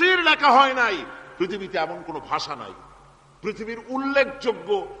তাফসীর লেখা হয় নাই। পৃথিবীতে এমন কোন ভাষা নাই, পৃথিবীর উল্লেখযোগ্য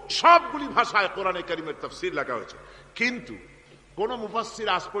সবগুলি ভাষায় কোরআনে কারীমের তাফসীর লেখা হয়েছে, কিন্তু কোন মুফাসসির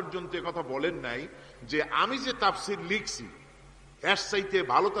আজ পর্যন্ত কথা বলেন নাই যে আমি যে তাফসীর লিখছি এর চাইতে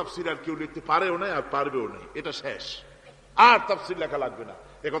ভালো তাফসীর আর কেউ লিখতে পারেও না, আর পারবেও না, এটা শেষ, আর তাফসীর লেখা লাগবে না।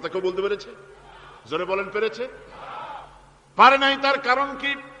 এ কথা কেউ বলতে পেরেছে? জোরে বলেন, পেরেছে? পারে নাই। তার কারণ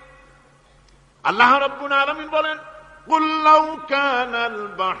কি? আল্লাহ রাব্বুল আলামিন বলেন, কুল লাউ কানাল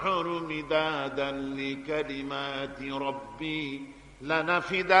বাহরু মিদাদান লিকালিমাতি রাব্বি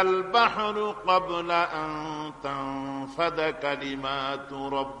লানাফিদাল বাহরু ক্বাবলা আন তানফাদা কালিমাতু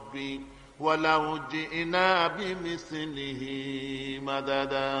রাব্বি ওয়ালাউ জিনা বিমিসলিহি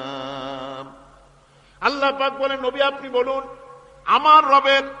মাদাদা। আল্লাহ পাক বলেন, নবী আপনি বলুন, আমার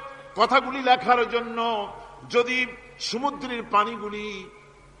রবের কথাগুলি লেখার জন্য যদি সমুদ্রের পানিগুলি,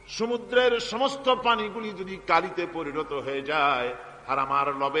 সমুদ্রের সমস্ত পানিগুলি যদি কালিতে পরিণত হয়ে যায়, আর আমার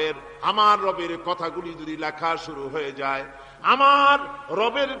রবের কথাগুলি যদি লেখা শুরু হয়ে যায়, আমার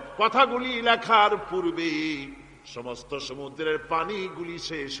রবের কথাগুলি লেখার পূর্বে সমস্ত সমুদ্রের পানিগুলি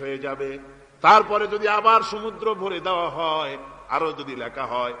শেষ হয়ে যাবে। তারপরে যদি আবার সমুদ্র ভরে দেওয়া হয়, আরো যদি লেখা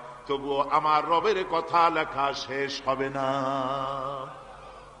হয়, তবুও আমার রবের কথা লেখা শেষ হবে না।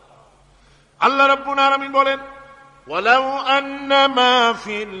 আল্লাহ রাব্বুল আলামিন বলেন, ওয়ালাউ আন্না মা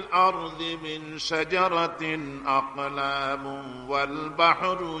ফিল আরদি মিন শাজারাতিন আকলামুন ওয়াল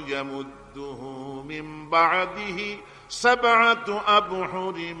বাহরু ইয়ামুদ্দুহু মিন বা'দিহি সাবআতু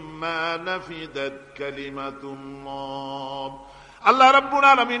আবহুরিন মা নাফিদাত কালিমাতুল্লাহ। আল্লাহ রাব্বুল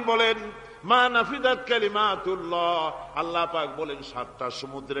আলামিন বলেন, মা নাফিদাত কালিমাতুল্লাহ। আল্লাহ পাক বলেন, 7টা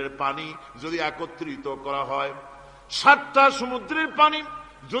সমুদ্রের পানি যদি একত্রিত করা হয়, 7টা সমুদ্রের পানি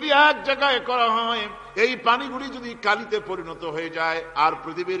যদি এক জায়গায় করা হয়, এই পানিগুলি যদি কালিতে পরিণত হয়ে যায়, আর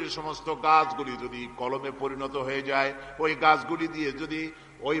পৃথিবীর সমস্ত গাছগুলি যদি কলমে পরিণত হয়ে যায়, ওই গাছগুলি দিয়ে যদি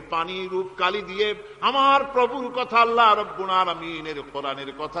ওই পানি রূপ কালি দিয়ে আমার প্রভুর কথা, আল্লাহ রাব্বুল আলামিনের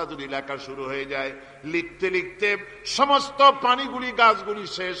কোরআনের কথা যদি লেখা শুরু হয়ে যায়, লিখতে লিখতে সমস্ত পানিগুলি, গাছগুলি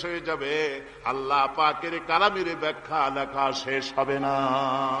শেষ হয়ে যাবে, আল্লাহ পাকের কালামের ব্যাখ্যা লেখা শেষ হবে না।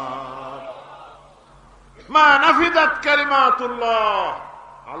 মা নাফিদাত কালিমাতুল্লাহ,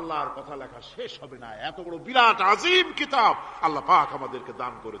 আল্লাহর কথা লেখা শেষ হবে না। এত বড় বিরাট আজিম কিতাব আল্লাহ পাক আমাদেরকে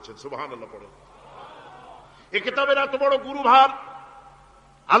দান করেছেন। সুবহানাল্লাহ পড়েন। এই কিতাবের এত বড় গুরুভার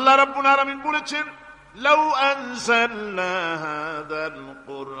আল্লাহ রাব্বুল আলামিন বলেছেন, লাউ আনজালনা হাযাল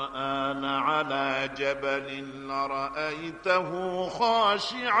কুরআন আলা জাবালিন লারাআইতাহু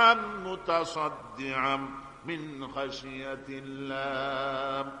খাশিআন মুতাসাদ্দিআন মিন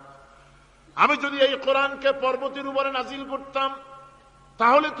খাশিয়াতিল্লাহ। আমি যদি এই কোরআনকে পর্বতের উপরে নাজিল করতাম,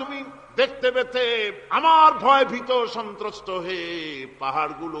 তাহলে তুমি দেখতে পেতে আমার ভয় ভীত সন্ত্রস্ত হয়ে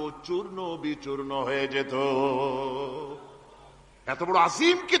পাহাড়গুলো চূর্ণ বিচূর্ণ হয়ে যেত। এত বড়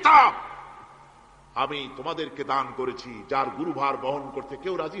আসিম কিতাব আমি তোমাদেরকে দান করেছি, যার গুরুভার বহন করতে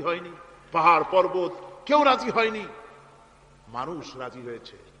কেউ রাজি হয়নি, পাহাড় পর্বত কেউ রাজি হয়নি, মানুষ রাজি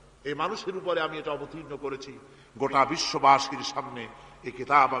হয়েছে। এই মানুষের উপরে আমি এটা অবতীর্ণ করেছি, গোটা বিশ্ববাসীর সামনে এই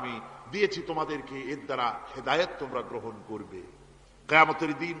কিতাব আমি দিয়েছি তোমাদেরকে, এর দ্বারা হেদায়েত তোমরা গ্রহণ করবে।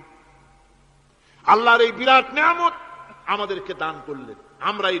 কিয়ামতের দিন আল্লাহর এই বিরাট নিয়ামত আমাদেরকে দান করলেন,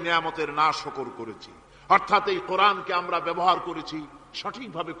 আমরা এই নিয়ামতের নাশকর করেছি, অর্থাৎ এই কোরআনকে আমরা ব্যবহার করেছি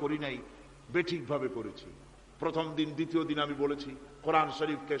সঠিকভাবে করি নাই, বেঠিকভাবে করেছি। প্রথম দিন দ্বিতীয় দিন আমি বলেছি কোরআন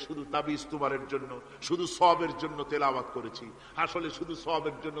শরীফকে শুধু তাবিজ তুমারের জন্য, শুধু সওয়াবের জন্য তেলাওয়াত করেছি। আসলে শুধু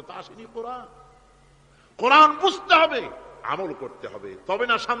সওয়াবের জন্য তা আসেনি। কোরআন কোরআন বুঝতে হবে, আমল করতে হবে, তবে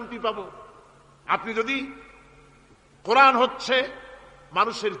না শান্তি পাবো। আপনি যদি কোরআন হচ্ছে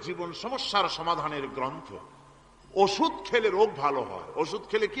মানুষের জীবন সমস্যার সমাধানের গ্রন্থ, ওষুধ খেলে রোগ ভালো হয়। ওষুধ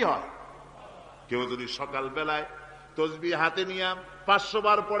খেলে কি হয়? কেউ যদি সকাল বেলায় তসবিহ হাতে নিয়ে 500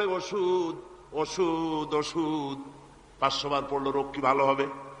 বার পড়ে ওষুধ ওষুধ ওষুধ, 500 বার পড়লো, রোগ কি ভালো হবে?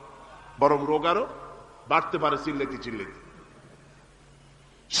 বরং রোগ আরো বাড়তে পারে চিল্লাইতে চিল্লাইতে।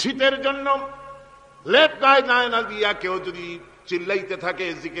 শীতের জন্য লেপ গায়ে যায় না দিয়া কেউ যদি চিল্লাইতে থাকে,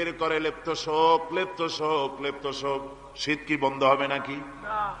 জিকির করে লেপ্ত শোক লেপ্ত শোক লেপ্ত শোক, শীত কি বন্ধ হবে নাকি?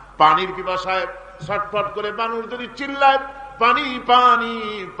 পানির পিপাসায় ছটফট করে মানুষ যদি চিল্লায় পানি পানি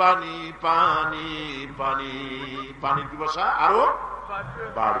পানি পানি পানি, পানির পিপাসা আরো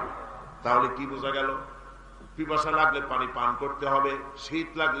বাড়বে। তাহলে কি বোঝা গেল? পিপাসা লাগলে পানি পান করতে হবে, শীত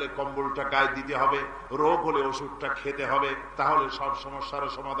লাগলে কম্বলটা গায়ে দিতে হবে, রোগ হলে ওষুধটা খেতে হবে, তাহলে সব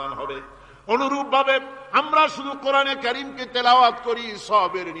সমস্যার সমাধান হবে। অনুরূপ ভাবে আমরা শুধু কোরআনে কারীমকে তেলাওয়াত করি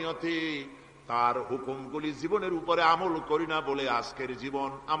সওয়াবের নিয়তে, তার হুকুমগুলি জীবনের উপরে আমল করি না বলে আজকের জীবন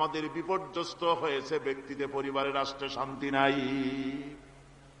আমাদের বিপর্যস্ত হয়েছে। ব্যক্তিতে, পরিবারে, রাষ্ট্রে শান্তি নাই,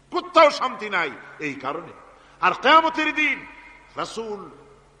 কোথাও শান্তি নাই এই কারণে। আর কিয়ামতের দিন রাসূল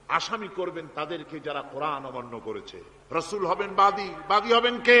আসামি করবেন তাদেরকে যারা কোরআন অমান্য করেছে। রাসূল হবেন বাদী। বাদী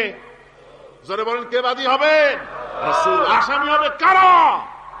হবেন কে? যারা বলেন কে বাদী হবেন? রাসূল। আসামি হবে কারা?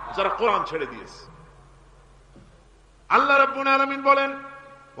 যারা কোরআন ছেড়ে দিয়েছে। আল্লাহ রাব্বুল আলামিন বলেন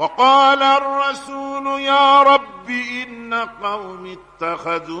وقال الرسول يا رب إن قوم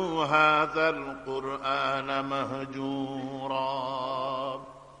اتخذوا هذا القرآن مهجورا।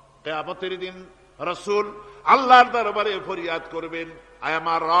 কিয়ামতের দিন রাসূল আল্লাহর দরবারে ফরিয়াদ করবেন, আয়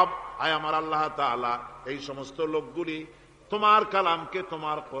আমার রব, আয় আমার আল্লাহ তাআলা, এই সমস্ত লোকগুলি তোমার কালামকে,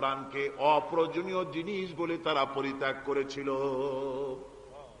 তোমার কোরআনকে অপ্রয়োজনীয় জিনিস বলে তারা পরিত্যাগ করেছিল।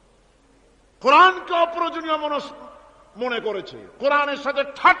 কোরআনকে অপ্রয়োজনীয় মনে করেছে, কোরআনের সাথে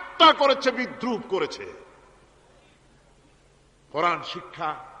ঠাট্টা করেছে, বিদ্রুপ করেছে। কোরআন শিক্ষা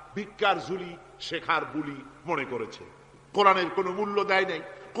ভিক্ষার ঝুলি, শেখার বুলি মনে করেছে। কোরআনের কোনো মূল্য দেয় নাই,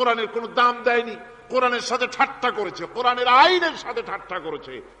 কোরআনের কোনো দাম দেয়নি, কোরআনের সাথে ঠাট্টা করেছে, কোরআনের আইনের সাথে ঠাট্টা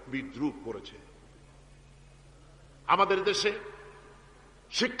করেছে, বিদ্রুপ করেছে। আমাদের দেশে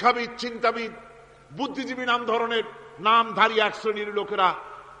শিক্ষাবিদ, চিন্তাবিদ, বুদ্ধিজীবী নাম ধরনের নামধারী এক শ্রেণীর লোকেরা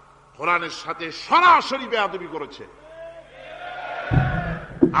কোরআনের সাথে সরাসরি বেয়াদবি করেছে।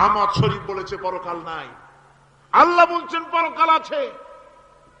 আহমদ শরীফ বলেছে পরকাল নাই, আল্লাহ বলছেন পরকাল আছে।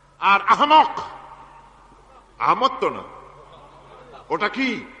 আর আহমক, আহমদ তো না, ওটা কি?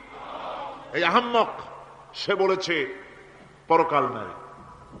 এই আহমক, সে বলেছে পরকাল নাই,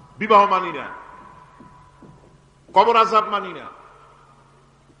 বিবাহ মানি না, কবর আযাব মানি না,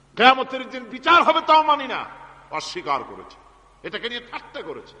 কিয়ামতের দিন বিচার হবে তাও মানি না, অস্বীকার করেছে। এটাকে নিয়ে ঠাট্টা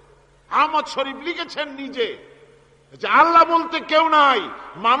করেছে। আহমদ শরীফ লিখেছেন নিজে যে আল্লাহ বলতে কেউ নাই,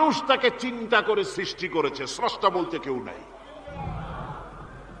 মানুষ তাকে চিন্তা করে সৃষ্টি করেছে, স্রষ্টা বলতে কেউ নাই।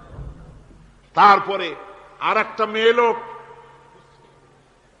 তারপরে আর একটা মেয়ে লোক,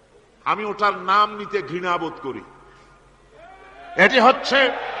 আমি ওটার নাম নিতে ঘৃণাবোধ করি,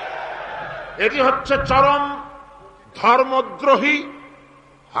 এটি হচ্ছে চরম ধর্মদ্রোহী,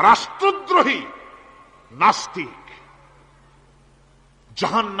 রাষ্ট্রদ্রোহী, নাস্তিক,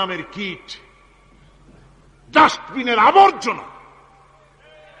 জাহান্নামের কীট, ডাস্টবিনের আবর্জনা।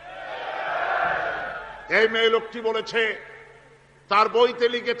 এই মেয়ে লোকটি বলেছে, তার বইতে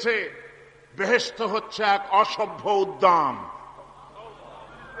লিখেছে, বেহেশত হচ্ছে এক অসভ্য উদ্যান।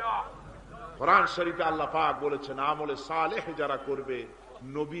 কোরআন শরীফে আল্লাহ পাক বলেছেন আমলে সালেহ যারা করবে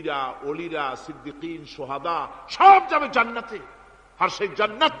নবীরা, অলিরা, সিদ্দিকিন, সোহাদা সব যাবে জান্নাতে। আর সেই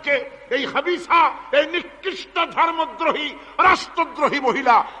জান্নাতকে এই হাবিসা, এই নিকৃষ্ট ধর্মদ্রোহী, রাষ্ট্রদ্রোহী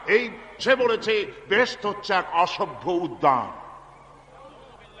মহিলা, এই সে বলেছে বেহেশত হচ্ছে এক অসভ্য উদ্যান।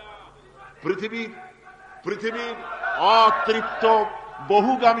 পৃথিবীর অতৃপ্ত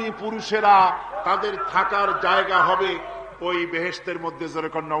বহুগামী পুরুষেরা তাদের থাকার জায়গা হবে ওই বেহেশতের মধ্যে।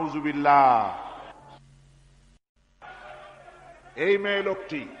 যেরকম নাউজুবিল্লাহ। এই মেয়ে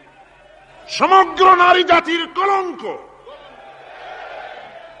লোকটি সমগ্র নারী জাতির কলঙ্ক।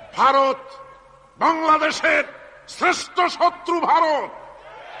 ভারত, বাংলাদেশের শ্রেষ্ঠ শত্রু ভারত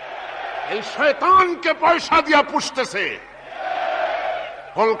এই শয়তানকে পয়সা দিয়া পুষতেছে।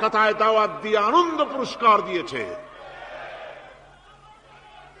 কলকাতায় দাওয়াত দিয়ে আনন্দ পুরস্কার দিয়েছে।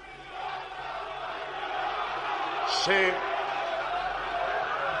 সে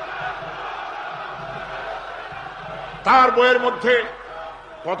তার বইয়ের মধ্যে,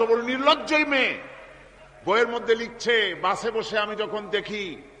 কত বড় নির্লজ্জই মেয়ে, বইয়ের মধ্যে লিখছে, বাসে বসে আমি যখন দেখি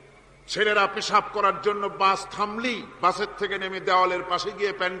ছেলেরা পেশাব করার জন্য বাস থামলি বাসের থেকে নেমে দেওয়ালের পাশে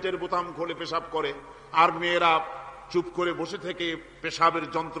গিয়ে প্যান্টের বোতাম খুলে পেশাব করে, আর মেয়েরা চুপ করে বসে থেকে পেশাবের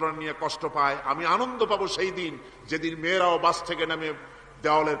যন্ত্রণা নিয়ে কষ্ট পায়, আমি আনন্দ পাবো সেই দিন যেদিন মেয়েরাও বাস থেকে নেমে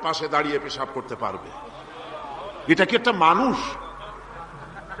দেওয়ালের পাশে দাঁড়িয়ে পেশাব করতে পারবে। এটা কি একটা মানুষ?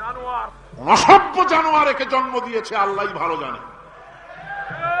 অসভ্য জানোয়ার একে জন্ম দিয়েছে, আল্লাহই ভালো জানে।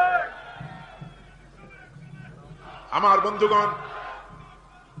 আমার বন্ধুগণ,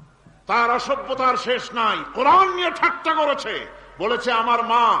 তার অসভ্যতার শেষ নাই। কোরআন নিয়ে ঠাট্টা করেছে, বলেছে আমার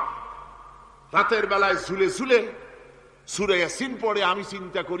মা রাতের বেলায় ঝুলে ঝুলে সূরা ইয়াসিন পড়ে, আমি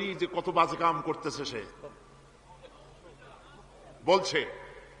চিন্তা করি যে কত বাজে কাম করতেছে সে। বলছে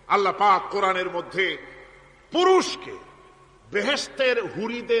আল্লাহ পাক কোরআনের মধ্যে পুরুষকে বেহেশতের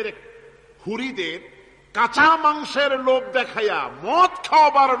হুরিদের কাঁচা মাংসের লোভ দেখাইয়া, মদ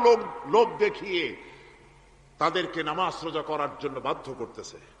খাওয়াবার লোভ দেখিয়ে তাদেরকে নামাজ রোজা করার জন্য বাধ্য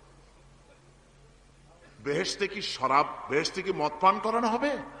করতেছে। বেহেশতে কি শরাব, বেহেশতে কি মদ পান করানো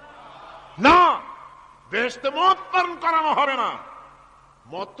হবে? না, বেহেশতে মদ পান করানো হবে না।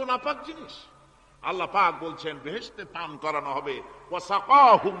 মদ তো নাপাক জিনিস। আল্লাহ পাক বলছেন বেহেশতে পান করানো হবে।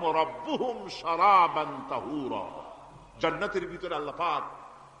 ওয়াসাকাহুম রাব্বুহুম শারাবান তাহুরা। জান্নাতের ভিতরে আল্লাহ পাক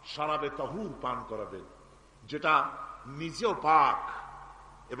শরাবে তাহুর পান করাবেন, যেটা নিজেও পাক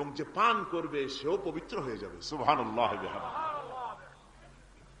এবং যে পান করবে সেও পবিত্র হয়ে যাবে। সুবহানাল্লাহ ওয়া বিহামদিহি।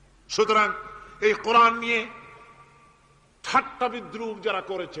 সুতরাং এই কোরআন নিয়ে ঠাট্টা বিদ্রুপ যারা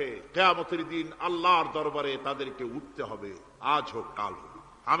করেছে, কিয়ামতের দিন আল্লাহর দরবারে তাদেরকে উঠতে হবে, আজ হোক কাল হোক।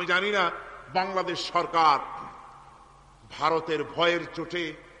 আমি জানি না বাংলাদেশ সরকার ভারতের ভয়ের চোটে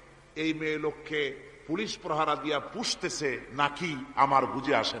এই মেয়ে লোককে পুলিশ প্রহারা দিয়া পুষতেছে নাকি আমার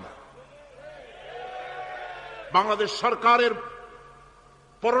বুঝে আসে না। বাংলাদেশ সরকারের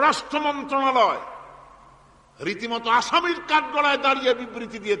পররাষ্ট্র মন্ত্রণালয় রীতিমতো আসামির কাঠগড়ায় দাঁড়িয়ে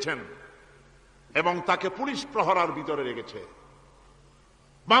বিবৃতি দিয়েছেন এবং তাকে পুলিশ প্রহরার ভিতরে রেখেছে।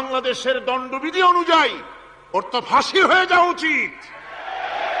 বাংলাদেশের দণ্ডবিধি অনুযায়ী ওর তো ফাঁসি হয়ে যাওয়া উচিত।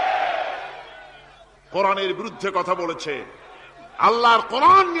 কোরআনের বিরুদ্ধে কথা বলেছে, আল্লাহর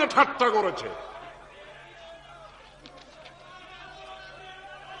কোরআন নিয়ে ঠাট্টা করেছে।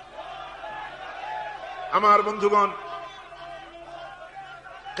 আমার বন্ধুগণ,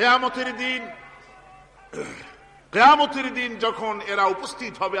 কিয়ামতের দিন যখন এরা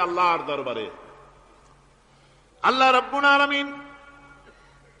উপস্থিত হবে আল্লাহর দরবারে, আল্লাহ রাব্বুল আলামিন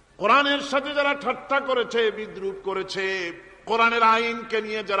কোরআনের সাথে যারা ঠাট্টা করেছে, বিদ্রুপ করেছে, কোরআনের আইনকে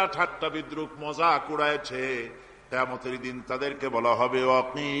নিয়ে যারা ঠাট্টা বিদ্রুপ মজাক উড়াইছে, কিয়ামতের দিন তাদেরকে বলা হবে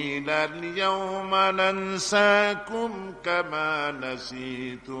ওয়াকিলাল ইয়াউমা নানসাকুম কামা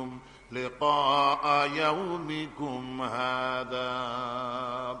নাসিতুম লিকা ইয়াউমিকুম হাদা।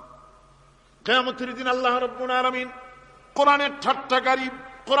 কিয়ামতের দিন আল্লাহ রাব্বুল আলামিন কোরআনের ঠাট্টাকারী,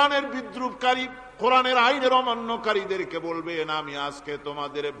 কোরআনের বিদ্রুপকারী, কোরআনের আইনের অমান্যকারীদেরকে বলবেন আমি আজকে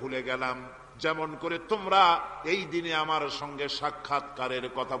তোমাদের ভুলে গেলাম, যেমন করে তোমরা এই দিনে আমার সঙ্গে সাক্ষাৎকারের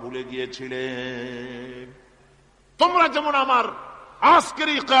কথা ভুলে গিয়েছিলে। তোমরা যেমন আমার আজকের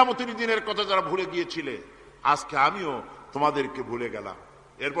এই কিয়ামতের দিনের কথা যারা ভুলে গিয়েছিলে, আজকে আমিও তোমাদেরকে ভুলে গেলাম।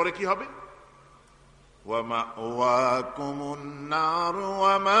 এরপরে কি হবে? ওয়ামাওয়াকুমুন নার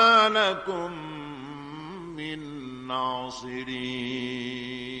ওয়া মা লাকুম মিন নাসিরিন।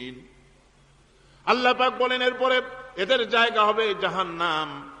 আল্লাহ পাক বলেন এরপরে এদের জায়গা হবে জাহান্নাম,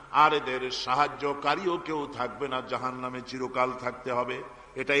 আর এদের সাহায্যকারীও কেউ থাকবে না, জাহান্নামে চিরকাল থাকতে হবে।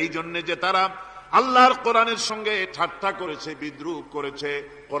 এটা এই জন্য যে তারা আল্লাহর কোরআনের সঙ্গে ঠাট্টা করেছে, বিদ্রুপ করেছে,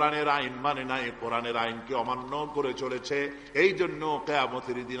 কোরআনের আইন মানে নাই, কোরআনের আইনকে অমান্য করে চলেছে। এই জন্য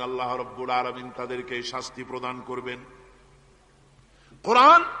কিয়ামতের দিন আল্লাহ রাব্বুল আলামিন তাদেরকে শাস্তি প্রদান করবেন।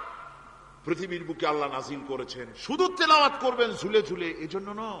 কোরআন পৃথিবীর বুকে আল্লাহ নাজিল করেছেন, শুধু তেলাওয়াত করবেন ঝুলে ঝুলে এজন্য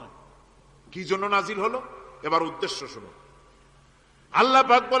নয়। কি জন্য নাজিল হলো? এবার উদ্দেশ্য শুনুন। আল্লাহ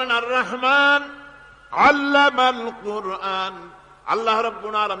পাক বলেন আর রহমান আল্লামাল কুরআন। আল্লাহ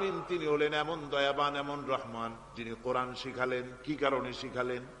রাব্বুল আলামিন তিনি হলেন এমন দয়াবান, এমন রহমান, যিনি কোরআন শিখালেন। কি কারণে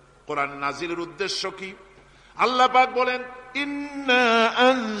শিখালেন? কোরআন নাজিলের উদ্দেশ্য কি? আল্লাহ পাক বলেন ইন্না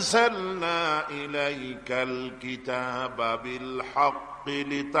আনজালনা ইলাইকাল কিতাবা বিল হাক্কি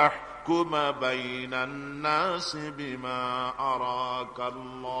লিতাহকুমা বাইনান নাসি বিমা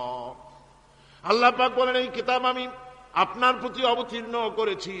আরাকাল্লাহ। আল্লাহ পাক বলেন এই কিতাব আমি আপনার প্রতি অবতীর্ণ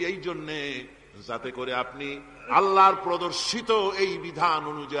করেছি এই জন্যে যাতে করে আপনি আল্লাহর প্রদর্শিত এই বিধান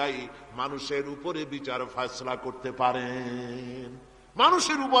অনুযায়ী মানুষের উপরে বিচার ফয়সালা করতে পারেন।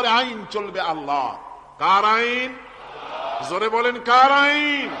 মানুষের উপরে আইন চলবে আল্লাহ। কার আইন? জোরে বলেন কার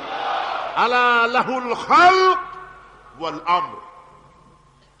আইন? আলা লাহুল খালক ওয়াল আমর।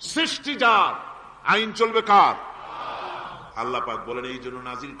 সৃষ্টি যার, আইন চলবে কার? আল্লাহ পাক বলেন এই জন্য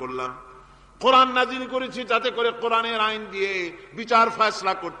নাজিল করলাম, কোরআন নাজিল করেছি যাতে করে কোরআনের আইন দিয়ে বিচার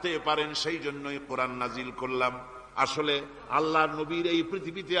ফয়সালা করতে পারেন, সেই জন্যই কোরআন নাজিল করলাম। আসলে আল্লাহর নবীর এই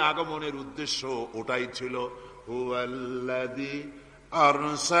পৃথিবীতে আগমনের উদ্দেশ্য ওটাই ছিল। হুয়াল্লাযী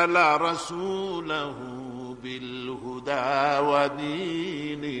আরসালা রাসূলাহু বিল হুদা ওয়া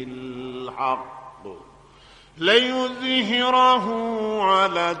দীনিল হক লিইয়ুযহিরাহু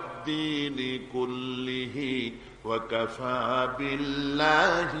আলাদ দীনি কুল্লিহি ওয়া কাফা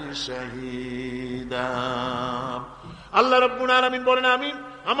বিল্লাহি শাহীদা। আল্লাহ রাব্বুল আলামিন বলেন আমি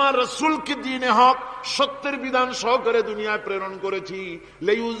আমার রাসূলকে দ্বীনে হক সত্যের বিধান সহকারে দুনিয়ায় প্রেরণ করেছি।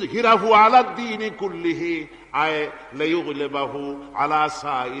 লিইয়ুযহিরাহু আলাদ দীনি কুল্লিহি আয় লিইয়ুগলিবাহু আলা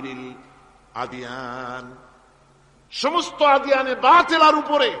সাইরিল আদিয়ান। সমস্ত আদিয়ানে বাতিলের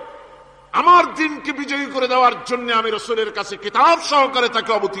উপরে আমার দ্বীনকে বিজয়ী করে দেওয়ার জন্য আমি রাসূলের কাছে কিতাব সহকারে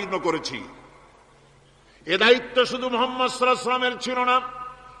তাকে অবতীর্ণ করেছি। এ দায়িত্ব শুধু মুহাম্মদ সাল্লাল্লাহু আলাইহি ওয়াসাল্লামের ছিল না,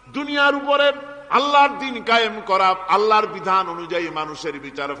 দুনিয়ার উপরে আল্লাহর দ্বীন কায়েম করা, আল্লাহর বিধান অনুযায়ী মানুষের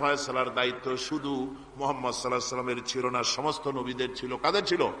বিচার ফয়সালার দায়িত্ব শুধু মুহাম্মদ সাল্লাল্লাহু আলাইহি ওয়াসাল্লামের ছিল না, সমস্ত নবীদের ছিল। কাদের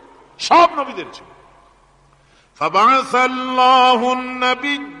ছিল? সব নবীদের ছিল। ফাবা'আসাল্লাহু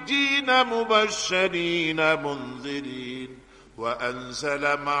আন-নাবিয়্যিনা মুবাশশিরিনা মুনযিরিন ওয়া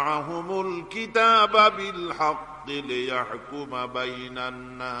আনজালা মা'আহুমুল কিতাবা বিল হাক্কি লিয়াহকুমা বাইনান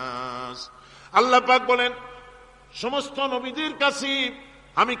নাস। আল্লাহ পাক বলেন সমস্ত নবীদের কাছে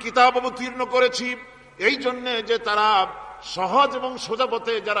আমি কিতাব অবতীর্ণ করেছি এই জন্য যে তারা সহজ এবং সোজা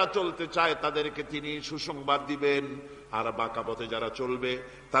পথে যারা চলতে চায় তাদেরকে তিনি সুসংবাদ দিবেন, আর বাঁকা পথে যারা চলবে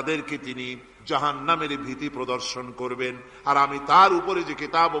তাদেরকে তিনি জাহান্নামের ভীতি প্রদর্শন করবেন। আর আমি তার উপরে যে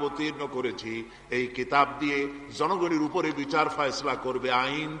কিতাব অবতীর্ণ করেছি এই কিতাব দিয়ে জনগণের উপরে বিচার ফয়সালা করবে,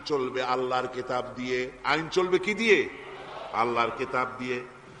 আইন চলবে আল্লাহর কিতাব দিয়ে। আইন চলবে কি দিয়ে? আল্লাহর কিতাব দিয়ে।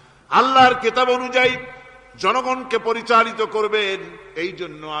 আল্লাহর কিতাব অনুযায়ী জনগণকে পরিচালিত করবেন। এই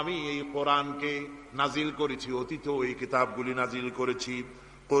জন্য আমি এই কোরআনকে নাজিল করেছি, অতীতেও এই কিতাবগুলি নাজিল করেছি।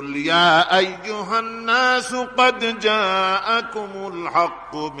 কুল ইয়া আইয়ুহান নাসু ক্বাদ জাআকুমুল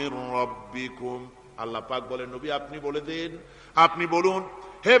হাক্কু মির রাব্বিকুম। আল্লাহ পাক বলেন নবী আপনি বলে দেন, আপনি বলুন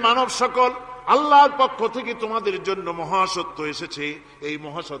হে মানব সকল, আল্লাহর পক্ষ থেকে তোমাদের জন্য মহাসত্য এসেছে, এই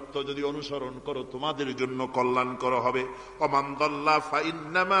মহাসত্য যদি অনুসরণ করো তোমাদের জন্য কল্যাণকর হবে। ওমান দাল্লা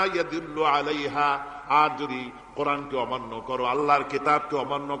ফাইন্নামা ইয়াদুল্লু আলাইহা। আর যদি কোরআনকে অমান্য করো, আল্লাহর কিতাবকে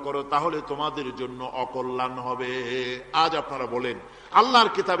অমান্য করো, তাহলে তোমাদের জন্য অকল্যাণ হবে। আজ আপনারা বলেন আল্লাহর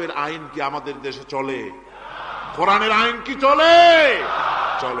কিতাবের আইন কি আমাদের দেশে চলে? কোরআনের আইন কি চলে?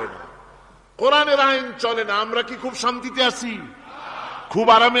 চলে না। কোরআনের আইন চলে না। আমরা কি খুব শান্তিতে আছি? খুব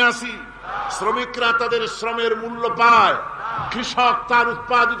আরামে আছি? শ্রমিকরা তাদের শ্রমের মূল্য পায়, কৃষক তার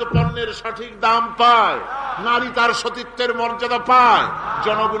উৎপাদিত পণ্যের সঠিক দাম পায়, নারী তার সতীত্বের মর্যাদা পায়,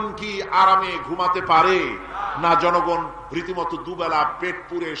 জনগণ কি আরামে ঘুমাতে পারে? না, জনগণ রীতিমতো দুবেলা পেট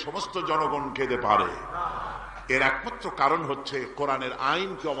পুরে সমস্ত জনগণ খেতে পারে। এর একমাত্র কারণ হচ্ছে কোরআনের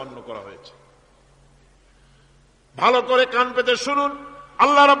আইনকে অমান্য করা হয়েছে। ভালো করে কান পেতে শুনুন,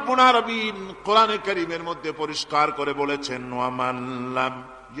 আল্লাহ রাব্বুল আলামিন কোরআনে কারীমের মধ্যে পরিষ্কার করে বলেছেন ওয়ামান লাম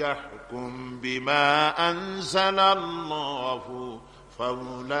ইয়াহকুম বিমা আনজালাল্লাহু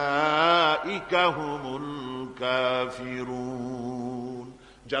ফাউলাইকা হুমুল কাফিরুন।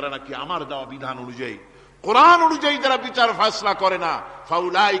 যারা নাকি আমার দেওয়া বিধান অনুযায়ী, কোরআন অনুযায়ী যারা বিচার ফয়সালা করে না,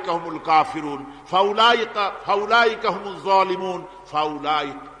 ফাউলাইকা হুমুল কাফিরুন, ফাউলাইকা হুমুজ জালিমুন,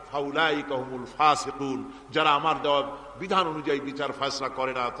 ফাউলাইকা হুমুল ফাসিকুন। যারা আমার দেওয়া বিধান অনুযায়ী বিচার ফয়সালা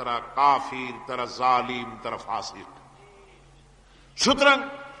করে না তারা কাফির, তারা জালিম, তারা ফাসিক। সুতরাং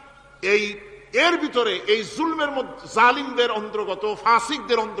এর ভিতরে এই জুলমের মধ্যে জালিমদের অন্তর্গত,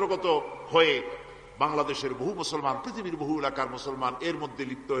 ফাসিকদের অন্তর্গত হয়ে বাংলাদেশের বহু মুসলমান, পৃথিবীর বহু এলাকার মুসলমান এর মধ্যে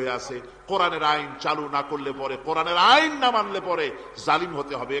লিপ্ত হয়ে আছে। কোরআনের আইন চালু না করলে পরে, কোরআনের আইন না মানলে পরে জালিম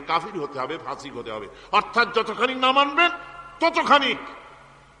হতে হবে, কাফির হতে হবে, ফাসিক হতে হবে। অর্থাৎ যতখানি না মানবেন ততখানি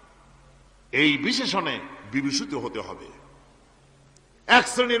এই বিশেষণে বিভূষিত হতে হবে। এক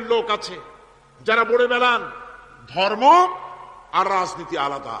শ্রেণীর লোক আছে যারা বলে বেড়ান ধর্ম আর রাজনীতি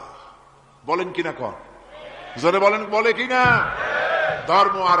আলাদা। বলেন কিনা কন, জোরে বলেন, বলে কিনা?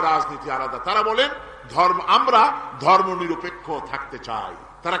 ধর্ম আর রাজনীতি আলাদা। তারা বলেন আমরা ধর্ম নিরপেক্ষ থাকতে চাই।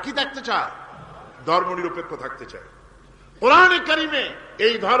 তারা কি থাকতে চায়? ধর্ম নিরপেক্ষ থাকতে চায়। কোরআনে কারিমে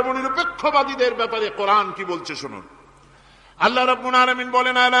এই ধর্ম নিরপেক্ষবাদীদের ব্যাপারে কোরআন কি বলছে শুনুন। আল্লাহ রাব্বুল আলামিন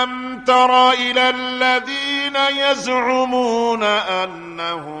বলেন, আলাম তারা ইলাল্লাযীনা ইয়াজউমুনা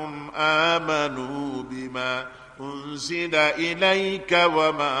আন্নাহুম আমানু বিমা উনজিলা ইলাইকা ওয়া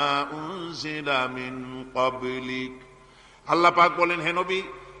মা উনজিলা মিন ক্বাবলিক। আল্লাহ পাক বলেন, হে নবী,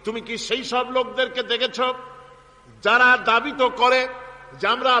 তুমি কি সেই সব লোকদেরকে দেখেছ যারা দাবি তো করে যে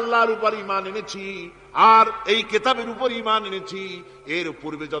আমরা আল্লাহর উপর ঈমান এনেছি আর এই কিতাবের উপর ঈমান এনেছি, এর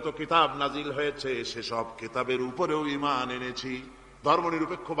পূর্বে যত কিতাব নাজিল হয়েছে সেসব কিতাবের উপরেও ঈমান এনেছি। ধর্ম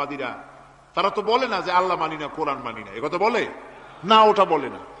নিরপেক্ষবাদীরা তারা তো বলে না যে আল্লাহ মানি না, কোরআন মানি না, একথা বলে না, ওটা বলে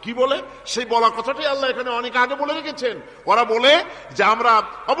না। কি বলে? সেই বলা কথাটাই আল্লাহ এখানে অনেক আগে বলে রেখেছেন। ওরা বলে যে আমরা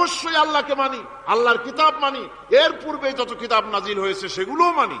অবশ্যই আল্লাহকে মানি, আল্লাহর কিতাব মানি, এর পূর্বে যত কিতাব নাজিল হয়েছে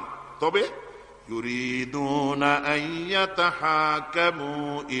সেগুলোও মানি, তবে ইউরিদুনা আইয়াতাহাকামু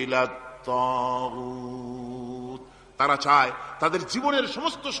ইলাত তাগুত, তারা চায় তাদের জীবনের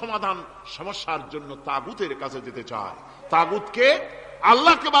সমস্ত সমাধান সমস্যার জন্য তাগুতের কাছে যেতে চায়। তাগুতকে,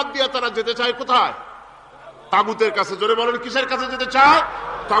 আল্লাহকে বাদ দিয়ে তারা যেতে চায় কোথায়? তাগুতের কাছে। জোরে বলেন, কিসের কাছে যেতে চায়?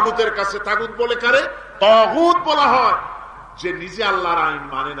 তাগুতের কাছে। তাগুত বলে কারে? তাগুত বলা হয় যে নিজে আল্লাহর আইন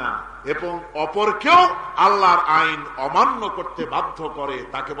মানে না এবং অপরকেও আল্লাহর আইন অমান্য করতে বাধ্য করে,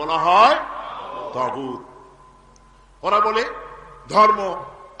 তাকে বলা হয় তাগুত। ওরা বলে ধর্ম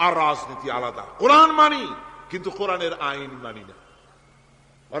আর রাজনীতি আলাদা। কোরআন মানি কিন্তু কোরআনের আইন মানি না।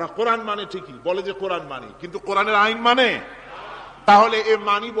 ওরা কোরআন মানে ঠিকই, বলে যে কোরআন মানি, কিন্তু কোরআনের আইন মানে। তাহলে এ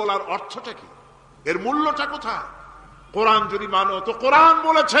মানি বলার অর্থটা কি? এর মূল্যটা কোথায়? কোরআন যদি মানো তো কোরআন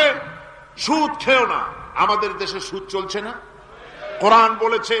বলেছে সুদ খেও না, আমাদের দেশে সুদ চলছে না। কোরআন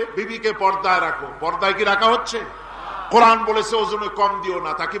বলেছে বিবিকে পর্দায় রাখো, পর্দায় কি রাখা হচ্ছে? কোরআন বলেছে ওজনে কম দিও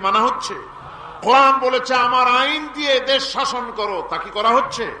না, তা কি মানা হচ্ছে? কোরআন বলেছে আমার আইন দিয়ে দেশ শাসন করো, তা কি করা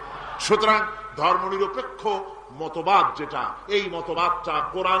হচ্ছে? সুতরাং ধর্ম নিরপেক্ষ মতবাদ যেটা, এই মতবাদটা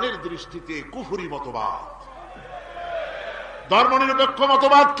কোরআনের দৃষ্টিতে কুফরি মতবাদ। ধর্ম নিরপেক্ষ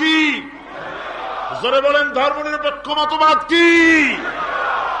মতবাদ কি? জোরে বলেন, ধর্ম নিরপেক্ষ মতবাদ কি?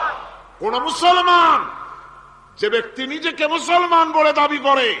 কোন মুসলমান, যে ব্যক্তি নিজেকে মুসলমান বলে দাবি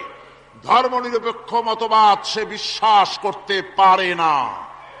করে, ধর্ম নিরপেক্ষ মতবাদ সে বিশ্বাস করতে পারে না।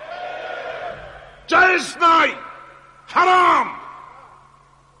 জায়েজ নাই, হারাম।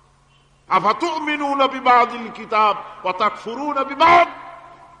 আফাতুমিনুনা বিবাদিল কিতাব ওয়া তাকফুরুনা বিবাদ,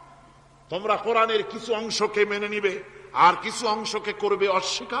 তোমরা কোরআনের কিছু অংশকে মেনে নিবে আর কিছু অংশকে করবে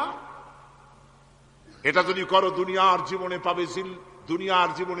অস্বীকার। এটা যদি করো দুনিয়ার জীবনে পাবে দুনিয়ার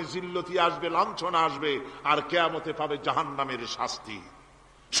জীবনে জিল্লতি আসবে, লাঞ্ছনা আসবে, আর কিয়ামতে পাবে জাহান্নামের শাস্তি।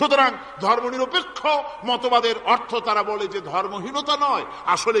 সুতরাং ধর্ম নিরপেক্ষ মতবাদের অর্থ তারা বলে যে ধর্মহীনতা নয়,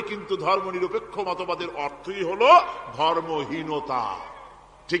 আসলে কিন্তু ধর্ম নিরপেক্ষ মতবাদের অর্থই হলো ধর্মহীনতা।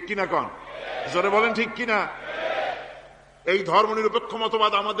 ঠিক কিনা কন? জোরে বলেন ঠিক কিনা? এই ধর্ম নিরপেক্ষ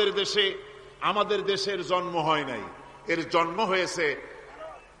মতবাদ আমাদের দেশের জন্ম হয় নাই, এর জন্ম হয়েছে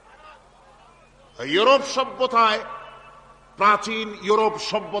ইউরোপ সভ্যতায়। প্রাচীন ইউরোপ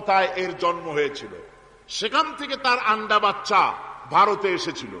সভ্যতায় এর জন্ম হয়েছিল, সেখান থেকে তার আন্ডা বাচ্চা ভারতে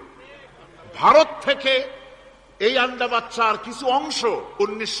এসেছিল। ভারত থেকে এই আন্ডা বাচ্চার কিছু অংশ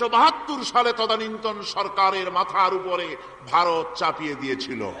 1972 সালে তদানীন্তন সরকারের মাথার উপরে ভারত চাপিয়ে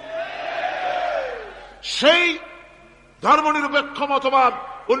দিয়েছিল। সেই ধর্মনিরপেক্ষ মতবাদ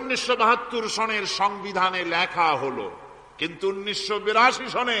 1972 সনের সংবিধানে লেখা হলো, কিন্তু 1982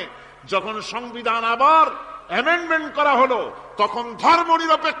 সনে যখন সংবিধান আবার অ্যামেন্ডমেন্ট করা হলো, তখন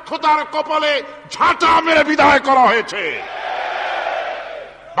ধর্মনিরপেক্ষতার কপালে ঝাঁটা মেরে বিদায় করা হয়েছে।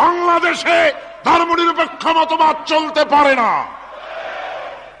 বাংলাদেশে ধর্মনিরপেক্ষ মতবাদ চলতে পারে না।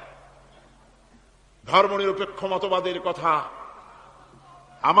 ধর্মনিরপেক্ষ মতবাদের কথা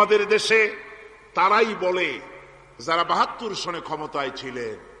আমাদের দেশে তারাই বলে যারা 72 সনে ক্ষমতায়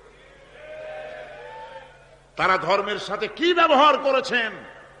ছিলেন। তারা ধর্মের সাথে কি ব্যবহার করেছেন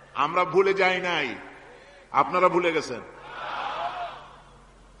আমরা ভুলে যাই নাই, আপনারা ভুলে গেছেন।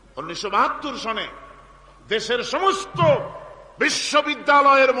 1972 সনে দেশের সমস্ত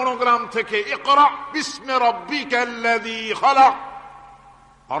বিশ্ববিদ্যালয়ের মনোগ্রাম থেকে ইকরা বিস্মি রাব্বিকাল্লাযী খালাক,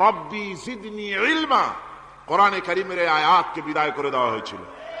 রব্বি জিদনি ইলমা, কোরআনে কারীমের এই আয়াতকে বিদায় করে দেওয়া হয়েছিল।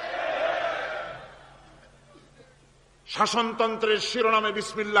 শাসনতন্ত্রের শিরোনামে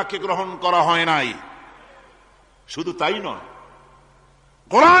বিসমিল্লাহকে গ্রহণ করা হয় নাই। শুধু তাই নয়,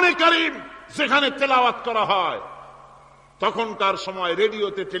 কোরআনে কারীম যেখানে তেলাওয়াত করা হয়, তখনকার সময়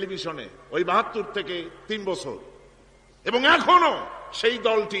রেডিওতে, টেলিভিশনে, ওই 72 থেকে 3 বছর, এবং এখনো সেই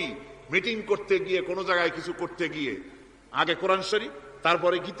দলটি মিটিং করতে গিয়ে, কোন জায়গায় কিছু করতে গিয়ে, আগে কোরআন শরীফ,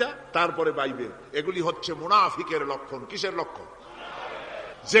 তারপরে গীতা, তারপরে বাইবেল। এগুলি হচ্ছে মুনাফিকের লক্ষণ। কিসের লক্ষণ?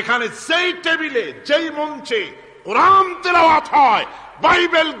 যেখানে যেই টেবিলে, যেই মঞ্চে কোরআন তেলাওয়াত হয়,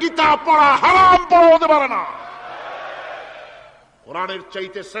 বাইবেল, গীতা পড়া হারাম, পড়া হতে পারে না। কোরআনের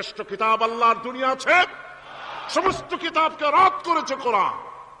চাইতে শ্রেষ্ঠ কিতাব আল্লাহর দুনিয়া আছে? সমস্ত কিতাবকে রদ করেছে কোরআন।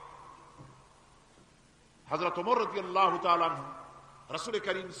 হযরত ওমর রাদিয়াল্লাহু তাআলা রাসূল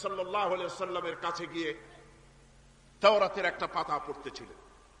করিম সাল্লাল্লাহু আলাইহি ওয়াসাল্লামের কাছে গিয়ে তাওরাতের একটা পাতা পড়তেছিলেন।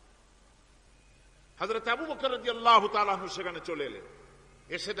 হযরত আবু বকর রাদিয়াল্লাহু তাআলা সেখানে চলে এলেন।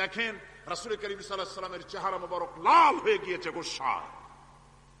 এসে দেখেন রাসূল করিম সাল্লাল্লাহু আলাইহি ওয়াসাল্লামের চেহারা মোবারক লাল হয়ে গিয়েছে গোসায়।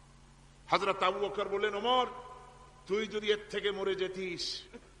 হযরত আবু বকর বললেন, ওমর, তুই যদি এর থেকে মরে যেতিস,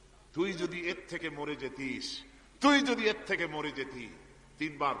 তুই যদি এর থেকে মরে যেতিস, তুই যদি এর থেকে মরে যেতি।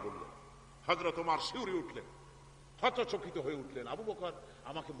 3 বার বললেন। হযরত ওমর শিউরে উঠলেন, হতচকিত হয়ে উঠলেন। আবু বকর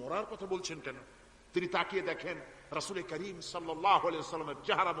আমাকে মরার কথা বলছেন কেন? তিনি তাকিয়ে দেখেন রাসূল করিম সাল্লাল্লাহু আলাইহি ওয়াসাল্লামের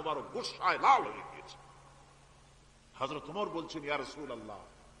চেহারা মোবারক গোসায় লাল হয়ে গিয়েছে। হযরত ওমর বলছেন, ইয়া রাসূলুল্লাহ,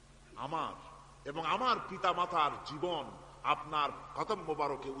 আমার এবং আমার পিতা মাতার জীবন আপনার কদম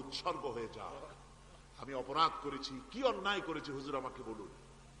মোবারকে উৎসর্গ হয়ে যাক। আমি অপরাধ করেছি, কি অন্যায় করেছি হুজুর, আমাকে বলুন।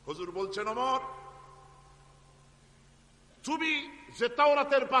 হুজুর বলছেন, ওমর, তুমি যে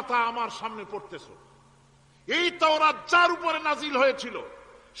তাওরাতের পাতা আমার সামনে পড়তেছো, এই তাওরাত যার উপরে নাজিল হয়েছিল,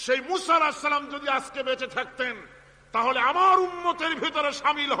 সেই মুসা আলাইহিস সালাম যদি আজকে বেঁচে থাকতেন, তাহলে আমার উম্মতের ভিতরে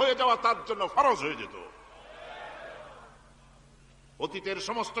শামিল হয়ে যাওয়া তার জন্য ফরজ হয়ে যেত। অতীতের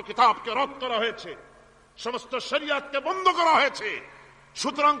সমস্ত কিতাবকে রদ করা হয়েছে, সমস্ত শরিয়াতকে বন্ধ করা হয়েছে।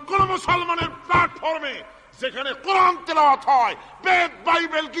 সুতরাং কোন মুসলমানের প্ল্যাটফর্মে যেখানে কোরআন তেলাওয়াত হয়, বেদ,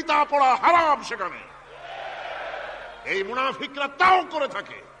 বাইবেল, গীতা পড়া হারাম। সেখানে এই মুনাফিকরা তাও করে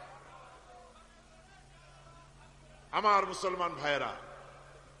থাকে। আমার মুসলমান ভাইয়েরা,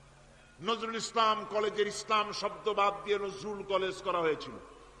 নজরুল ইসলাম কলেজের ইসলাম শব্দ বাদ দিয়ে নজরুল কলেজ করা হয়েছিল।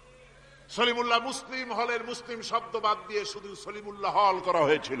 সলিমুল্লাহ মুসলিম হলের মুসলিম শব্দ বাদ দিয়ে শুধু সলিমুল্লাহ হল করা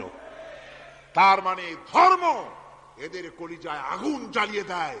হয়েছিল। তার মানে ধর্ম এদের কলিজায় আগুন জ্বালিয়ে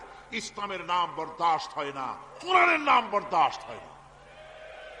দেয়। ইসলামের নাম বরদাস্ত হয় না, কোরআনের নাম বরদাস্ত হয় না।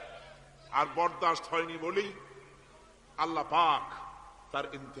 আর বরদাস্ত হয়নি বলেই আল্লাহ পাক তার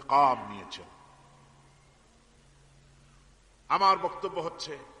ইন্তেকাম নিয়েছেন। আমার বক্তব্য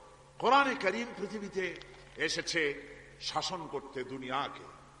হচ্ছে, কোরআনে কারীম পৃথিবীতে এসেছে শাসন করতে দুনিয়াকে।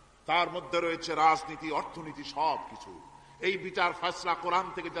 তার মধ্যে রয়েছে রাজনীতি, অর্থনীতি, সবকিছু। এই বিচার ফয়সালা কোরআন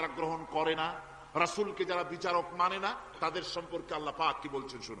থেকে যারা গ্রহণ করে না, রাসূলকে যারা বিচারক মানে না, তাদের সম্পর্কে আল্লাহ পাক কি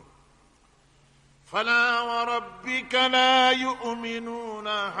বলছেন শুনুন। ফালা ওয়া রাব্বিকা লা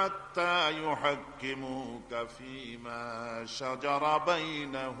ইউমিনুনা হাত্তা ইউহাক্কিমুকা ফীমা শাজারা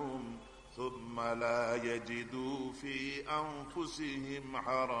বাইনাহুম সুম্মা লা ইয়াজিদু ফী আনফুসিহিম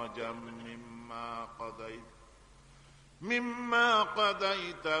হারাজাম মিম্মা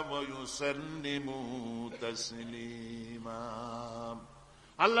কাদাইতা ওয়া ইউসাল্লিমু তাসলিমা।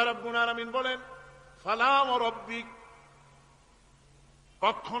 আল্লাহ রাব্বুল আলামিন বলেন, ফালা ওয়া রাব্বিক,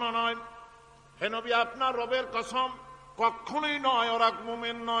 কখনো নয় হে নবী, আপনার রবের কসম, কখনোই নয়। ওরা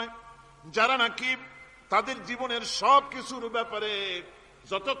মুমিন নয় যারা নাকি তাদের জীবনের সব কিছুর ব্যাপারে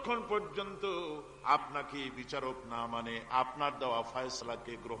যতক্ষণ পর্যন্ত আপনাকে বিচারক না মানে, আপনার দেওয়া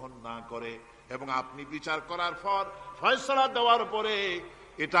ফয়সালাকে গ্রহণ না করে, এবং আপনি বিচার করার পর ফয়সালা দেওয়ার পরে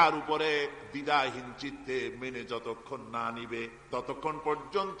এটার উপরে দ্বিধাহীন চিত্তে মেনে যতক্ষণ না নিবে, ততক্ষণ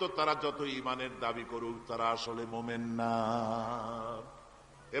পর্যন্ত তারা যত ঈমানের দাবি করুক, তারা আসলে মুমিন না।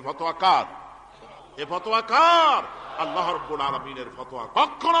 এ ফতোয়া কার? এ ফতোয়া কার? আল্লাহ রাব্বুল আলামিনের ফতোয়া।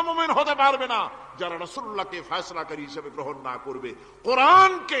 কখনো মুমিন হতে পারবে না যারা রাসূলুল্লাহকে ফয়সালাকারী হিসেবে গ্রহণ না করবে,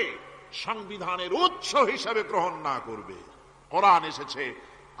 কোরআনকে সংবিধানের উৎস হিসেবে গ্রহণ না করবে। কোরআন এসেছে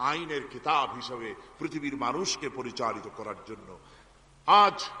আইনের কিতাব হিসেবে পৃথিবীর মানুষকে পরিচালিত করার জন্য।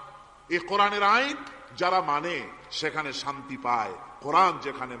 আজ এই কোরআনের আইন যারা মানে সেখানে শান্তি পায়, কোরআন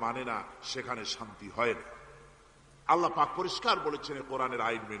যেখানে মানে না সেখানে শান্তি হয় না। আল্লাহ পাক পরিষ্কার বলেছেন, কোরআনের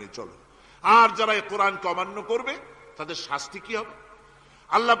আইন মেনে চলো। আর যারা এই কোরআনকে অমান্য করবে তাদের শাস্তি কি হবে?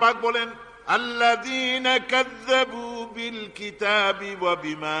 আল্লাহ পাক বলেন, আল্লাযীনা কাযযাবু বিল কিতাবি ওয়া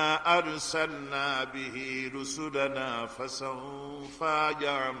বিমা আরসালনা বিহি রুসুলানা ফাসাউফা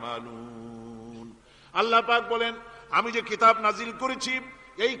ইয়ামালুন। আল্লাহ পাক বলেন, আমি যে কিতাব নাজিল করেছি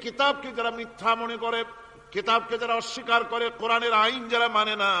এই কিতাবকে যারা মিথ্যা মনে করে, কিতাবকে যারা অস্বীকার করে, কোরআনের আইন যারা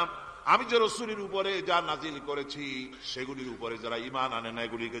মানে না, আমি যে রসুলের উপরে যা নাজিল করেছি সেগুলির উপরে যারা ঈমান আনে না,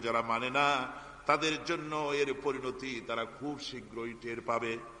 এগুলিকে যারা মানে না, তাদের জন্য এর পরিণতি তারা খুব শীঘ্রই টের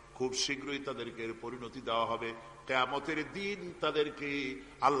পাবে। খুব শীঘ্রই তাদেরকে এর পরিণতি দেওয়া হবে। কিয়ামতের দিন তাদেরকে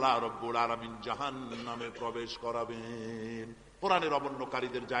আল্লাহ রব্বুল আলামিন জাহান্নামে প্রবেশ করাবেন। কোরআনের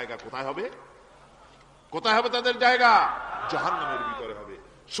অবমাননাকারীদের জায়গা কোথায় হবে? কোথায় হবে তাদের জায়গা? জাহান্নামের ভিতরে হবে।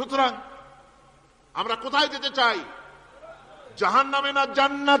 সুতরাং আমরা কোথায় যেতে চাই? জাহান্নামে না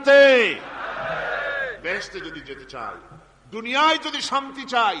জান্নাতে? বেহেশতে যদি যেতে চাই, দুনিয়ায় যদি শান্তি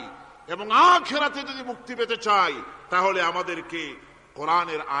চাই এবং আখিরাতে যদি মুক্তি পেতে চাই, তাহলে আমাদেরকে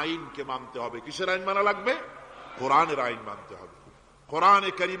কোরআনের আইনকে মানতে হবে। কিসের আইন মানা লাগবে? কোরআনের আইন মানতে হবে। কোরআনে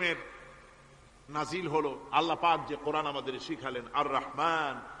কারীমের নাজিল হলো, আল্লাহ পাক যে কোরআন আমাদের শিখালেন, আর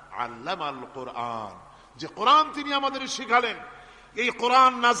রহমান আল্লামাল কোরআন, যে কোরআন তিনি আমাদের শিখালেন। এই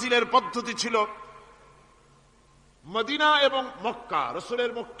কোরআন নাজিলের পদ্ধতি ছিল মদিনা এবং মক্কা।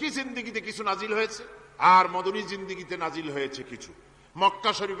 রাসূলের মক্কি জিন্দেগিতে কিছু নাজিল হয়েছে, আর মদনী জিন্দেগিতে নাজিল হয়েছে কিছু।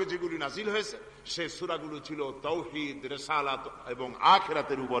 মক্কা শরীফে যেগুলি নাজিল হয়েছে সে সূরাগুলো ছিল তাওহীদ, রিসালাত এবং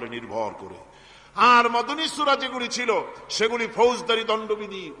আখিরাতের উপরে নির্ভর করে। আর মদনী সূরা যেগুলি ছিল সেগুলি ফৌজদারি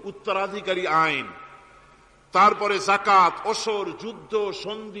দণ্ডবিধি, উত্তরাধিকারী আইন, তারপরে যাকাত, ওসর, যুদ্ধ,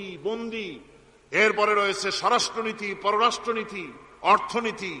 সন্ধি, বন্দী, এরপরে রয়েছে স্বরাষ্ট্রনীতি, পররাষ্ট্রনীতি,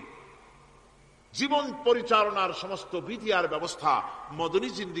 অর্থনীতি, জীবন পরিচালনার সমস্ত বিধি আর ব্যবস্থা মদনী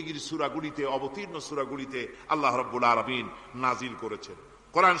জিন্দেগীর সূরাগুলিতে, অবতীর্ণ সূরাগুলিতে আল্লাহ রাব্বুল আলামিন নাজিল করেছেন।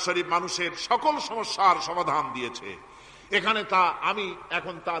 কোরআন শরীফ মানুষের সকল সমস্যার সমাধান দিয়েছে। এখানে আমি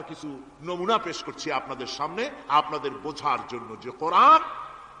এখন তার কিছু নমুনা পেশ করছি আপনাদের সামনে, আপনাদের বোঝার জন্য যে কোরআন।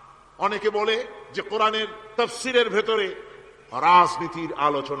 অনেকে বলে যে কোরআনের তাফসীরের ভেতরে রাজনীতির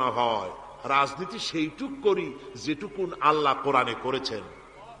আলোচনা হয়। রাজনীতি সেইটুক করি যেটুকুন আল্লাহ কোরআনে করেছেন।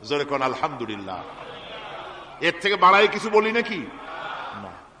 জোরে কোন আলহামদুলিল্লাহ। এর থেকে বাড়াই কিছু বলি নাকি?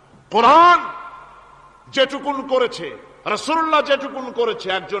 না। কোরআন যেটুকুন করেছে, রাসূলুল্লাহ যেটুকুন করেছে,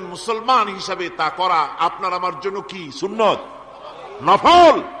 একজন মুসলমান হিসাবে তা করা আপনার আমার জন্য কি? সুন্নত,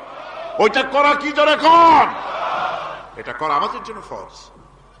 নফল। ওইটা করা কি? জোরে কোন। এটা করা আমাদের জন্য ফরজ।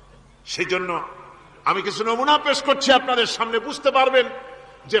 সেই জন্য আমি কিছু নমুনা পেশ করছি আপনাদের সামনে, বুঝতে পারবেন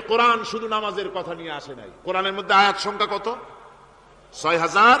যে কোরআন শুধু নামাজের কথা নিয়ে আসে নাই। কোরআনের মধ্যে আয়াত সংখ্যা কত?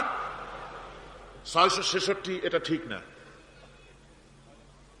 ৬,৬৬৬। এটা ঠিক না,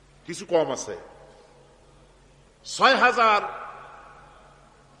 কিছু কম আছে। ৬,০০০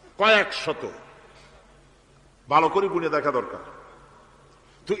 কয়েক শত, ভালো করে গুনে দেখা দরকার।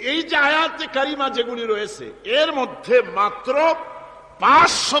 তো এই যে আয়াতে কারিমা যেগুলি রয়েছে, এর মধ্যে মাত্র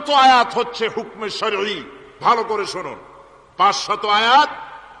 ৫০০ আয়াত হচ্ছে হুকমে শরঈ। ভালো করে শুনুন, ৫০০ আয়াত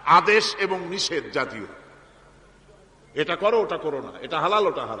আদেশ এবং নিষেধ জাতীয়। এটা করো, ওটা করো না, এটা হালাল,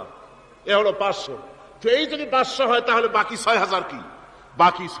 ওটা হারাম। এ হলো ৫০০। তো এই যদি ৫০০ হয় তাহলে বাকি ৬,০০০ কি?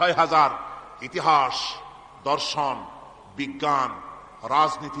 বাকি ৬,০০০ ইতিহাস, দর্শন, বিজ্ঞান,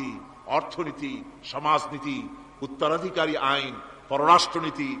 রাজনীতি, অর্থনীতি, সমাজনীতি, উত্তরাধিকারী আইন,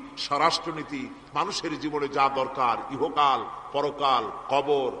 পররাষ্ট্রনীতি, স্বরাষ্ট্রনীতি, মানুষের জীবনে যা দরকার, ইহকাল, পরকাল,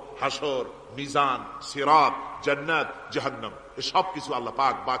 কবর, হাসর, মিজান, সিরাত, জান্নাত, জাহান্নাম, এসব কিছু আল্লাহ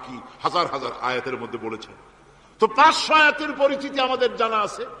পাক বাকি হাজার হাজার আয়াতের মধ্যে বলেছেন। তো ৫০০ আয়াতের পরিচিতি আমাদের জানা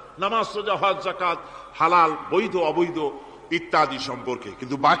আছে, নামাজ, রোজা, হজ, যাকাত, হালাল, বৈধ, অবৈধ ইত্যাদি সম্পর্কে।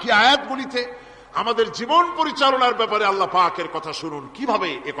 কিন্তু বাকি আয়াতগুলিতে আমাদের জীবন পরিচালনার ব্যাপারে আল্লাহ পাকের কথা শুনুন, কিভাবে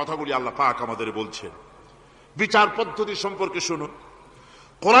এ কথাগুলি আল্লাহ পাক আমাদের বলছেন। বিচার পদ্ধতি সম্পর্কে শুনুন।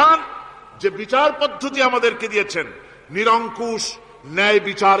 কোরআন যে বিচার পদ্ধতি আমাদেরকে দিয়েছেন, নিরঙ্কুশ ন্যায়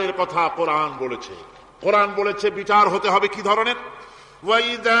বিচারের কথা কোরআন বলেছে। কোরআন বলেছে বিচার হতে হবে কি ধরনের?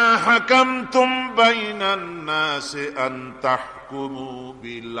 وَإِذَا حَكَمْتُمْ بَيْنَ النَّاسِ أَن تَحْكُمُوا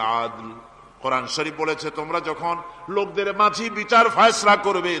بِالْعَدْلِ। কোরআন শরীফ বলেছে তোমরা যখন লোকদের মাঝে বিচার ফয়সালা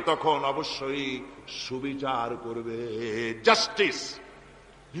করবে তখন অবশ্যই সুবিচার করবে, জাস্টিস,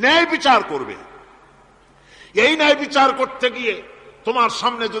 ন্যায় বিচার করবে। এই ন্যায় বিচার করতে গিয়ে তোমার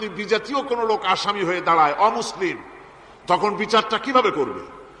সামনে যদি বিজাতীয় কোনো লোক আসামি হয়ে দাঁড়ায়, অমুসলিম, তখন বিচারটা কিভাবে করবে?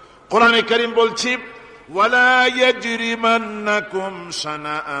 কোরআনে কারীম বলছি, وَلَا يَجْرِمَنَّكُمْ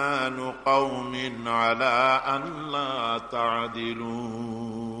شَنَآنُ قَوْمٍ عَلَىٰ أَن لَّا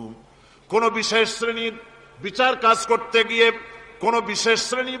تَعْدِلُوا। কোন বিশেষ শ্রেণীর বিচার কাজ করতে গিয়ে, কোন বিশেষ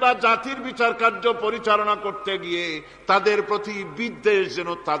শ্রেণী বা জাতির বিচার কার্য পরিচালনা করতে গিয়ে তাদের প্রতি বিদ্বেষ যেন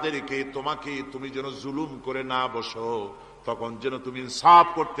তাদেরকে, তুমি যেন জুলুম করে না বসো, তখন যেন তুমি ইনসাফ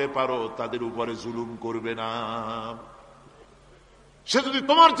করতে পারো, তাদের উপরে জুলুম করবে না। সে যদি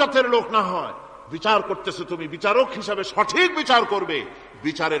তোমার জাতের লোক না হয়, বিচার করতেছে তুমি, বিচারক হিসাবে সঠিক বিচার করবে,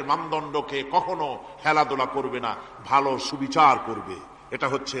 বিচারের মানদণ্ডকে কখনো হেলাদোলা করবে না, ভালো সুবিচার করবে। এটা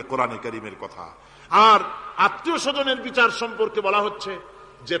হচ্ছে কোরআনে কারীমের কথা। আর আত্মীয় স্বজনের বিচার সম্পর্কে বলা হচ্ছে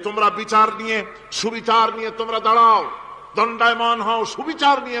যে তোমরা বিচার নিয়ে, সুবিচার নিয়ে তোমরা দাঁড়াও, দণ্ডায়মান হও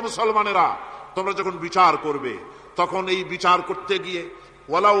সুবিচার নিয়ে। মুসলমানেরা তোমরা যখন বিচার করবে তখন এই বিচার করতে গিয়ে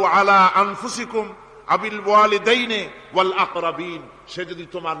ওয়ালাউ আলা আনফুসিকুম আবিল ওয়ালিদাইনে ওয়াল আকরাবিন, সে যদি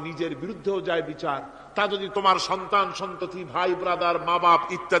তোমার নিজের বিরুদ্ধেও যায় বিচার, তা যদি তোমার সন্তান সন্ততি ভাই ব্রাদার মা বাপ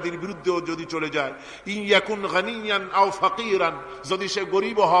ইত্যাদির বিরুদ্ধেও যদি চলে যায়, ইয়াকুন গানিয়ান আও ফাকিরান, যদি সে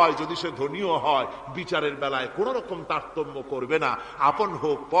গরিব হয় যদি সে ধনীও হয়, বিচারের বেলায় কোন রকম তারতম্য করবে না, আপন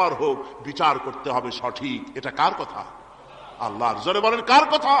হোক পর হোক বিচার করতে হবে সঠিক। এটা কার কথা? আল্লাহর। জোরে বলেন কার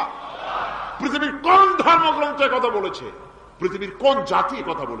কথা? পৃথিবীর কোন ধর্মগ্রন্থে কথা বলেছে? পৃথিবীর কোন জাতি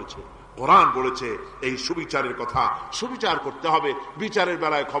কথা বলেছে? কোরআন বলেছে এই সুবিচারের কথা। সুবিচার করতে হবে, বিচারের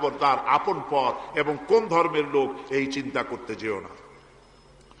বেলায় খবরদার আপন পর এবং কোন ধর্মের লোক এই চিন্তা করতে যেও না।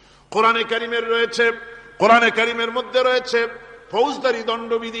 কোরআনে কারীমের রয়েছে, কোরআনে কারীমের মধ্যে রয়েছে ফৌজদারি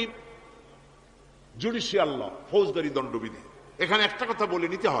দণ্ডবিধি, জুডিশিয়াল ল, ফৌজদারি দণ্ডবিধি। এখানে একটা কথা বলে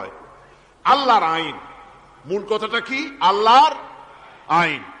নিতে হয়, আল্লাহর আইন, মূল কথাটা কি? আল্লাহর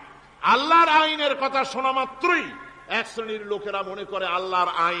আইন। আল্লাহর আইনের কথা শোনা মাত্রই এক শ্রেণীর লোকেরা মনে করে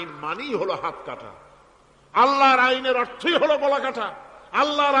আল্লাহর আইন মানেই হলো হাত কাটা, আল্লাহর আইনের অর্থই হলো গলা কাটা,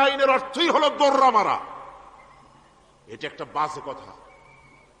 আল্লাহর আইনের অর্থই হলো দৌড়া মারা। এটা একটা বাজে কথা।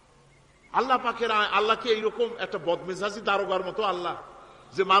 আল্লাহ পাকের আল্লাহ কি এইরকম একটা বদমেজাজি দারোগার মতো আল্লাহ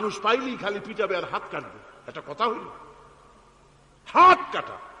যে মানুষ পাইলেই খালি পিটাবে আর হাত কাটবে? এটা কথা হইল? হাত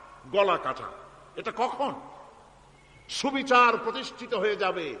কাটা গলা কাটা এটা কখন? সুবিচার প্রতিষ্ঠিত হয়ে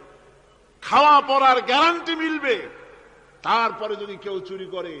যাবে, খাওয়া পড়ার গ্যারান্টি মিলবে, তারপরে যদি কেউ চুরি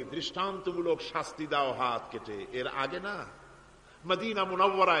করে দৃষ্টান্তমূলক শাস্তি দাও হাত কেটে। এর আগে না। মদিনা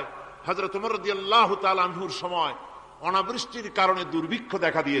মুনাওয়ারায় হযরত ওমর রাদিয়াল্লাহু তাআলা আনহুর সময় অনাবৃষ্টির কারণে দুর্ভিক্ষ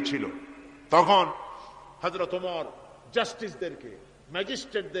দেখা দিয়েছিল। তখন হযরত ওমর জাস্টিসদেরকে,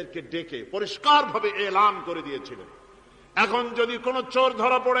 ম্যাজিস্ট্রেটদেরকে ডেকে পরিষ্কারভাবে এলান করে দিয়েছিলেন, এখন যদি কোনো চোর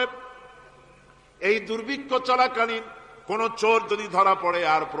ধরা পড়ে, এই দুর্ভিক্ষ চলাকালীন কোন চোর যদি ধরা পড়ে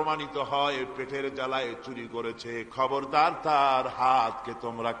আর প্রমাণিত হয় পেটের জ্বালায় চুরি করেছে, খবরদার তার হাতকে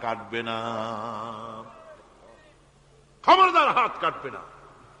তোমরা কাটবে না, খবরদার হাত কাটবে না।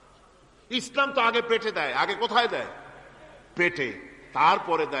 ইসলাম তো আগে পেটে দেয়। আগে কোথায় দেয়? পেটে,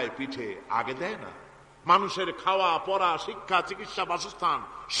 তারপরে দেয় পিঠে, আগে দেয় না। মানুষের খাওয়া পড়া শিক্ষা চিকিৎসা বাসস্থান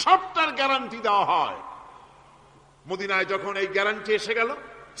সবটার গ্যারান্টি দেওয়া হয়। মদিনায় যখন এই গ্যারান্টি এসে গেল,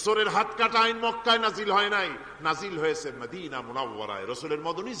 চোরের হাত কাটা আইন মক্কায় নাজিল হয় নাই, নাজিল হয়েছে মদিনা মুনাওয়ারায় রাসূলের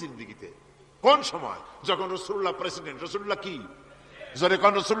মদনী জিন্দেগিতে। কোন সময়? যখন রাসূলুল্লাহ প্রেসিডেন্ট। রাসূলুল্লাহ কি? জোরে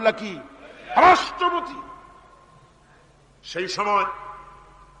কোন? রাসূলুল্লাহ কি? রাষ্ট্রপতি। সেই সময়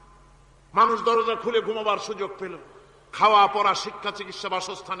মানুষ দরজা খুলে ঘুমাবার সুযোগ পেল, খাওয়া পড়া শিক্ষা চিকিৎসা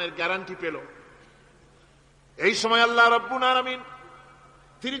বাসস্থানের গ্যারান্টি পেল। এই সময় আল্লাহ রাব্বুল আলামিন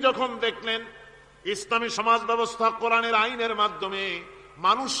তিনি যখন দেখলেন ইসলামী সমাজ ব্যবস্থা কোরআনের আইনের মাধ্যমে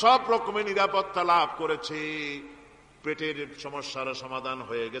মানুষ সব রকমের নিরাপত্তা লাভ করেছে, পেটের সমস্যার সমাধান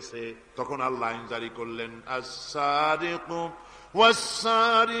হয়ে গেছে, তখন আল্লাহ আইন জারি করলেন, আস-সারিকু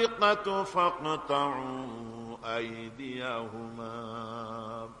ওয়াস-সারিকাতু ফাকতাউ আইদিয়াহুমা।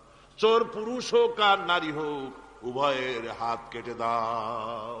 চোর পুরুষ হোক আর নারী হোক উভয়ের হাত কেটে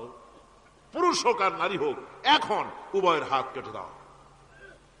দাও। পুরুষ হোক আর নারী হোক এখন উভয়ের হাত কেটে দাও।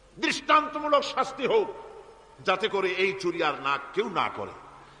 দৃষ্টান্তমূলক শাস্তি হোক, যাতে করে এই চুরি আর না কেউ না করে।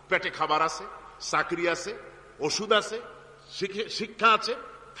 পেটে খাবার আছে, চাকরি আছে, ওষুধ আছে, শিক্ষা আছে,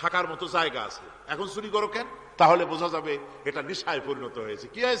 থাকার মতো জায়গা আছে, এখন চুরি করো কেন? তাহলে বোঝা যাবে এটা নেশায় পরিণত হয়েছে।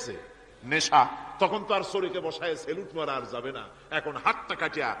 কি হয়েছে? নেশা। তখন তো আর চোরকে বসায় সেলুট মারা আর যাবে না, এখন হাতটা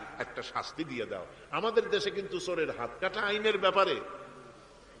কাটিয়া একটা শাস্তি দিয়ে দাও। আমাদের দেশে কিন্তু চোরের হাত কাটা আইনের ব্যাপারে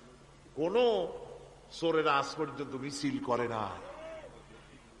কোন চোরেরা আজ পর্যন্ত মিছিল করে না।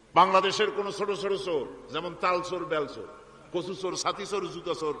 বাংলাদেশের কোন ছোট ছোট চোর, যেমন তাল চোর, বেল চোর, কচু চোর, ছাতি চোর,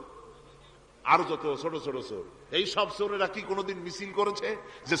 জুতা চোর, আরো যত ছোট ছোট চোর, এই সব চোরেরা কি কোনোদিন মিছিল করেছে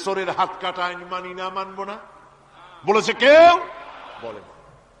যে চোরের হাত কাটা আইন মানি না, মানবো না? বলেছে কেউ? বলে না।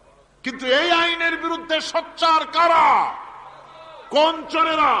 কিন্তু এই আইনের বিরুদ্ধে সোচ্চার কারা? কোন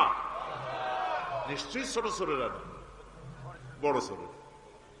চোরেরা? নিশ্চয়ই ছোট চোরেরা না, বড় চোরেরা।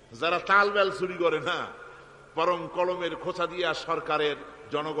 যারা তাল বেল চুরি করে না, বরং কলমের খোঁচা দিয়া সরকারের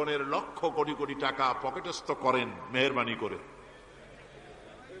জনগণের লক্ষ কোটি কোটি টাকা পকেটস্থ করেন মেহেরবানি করে,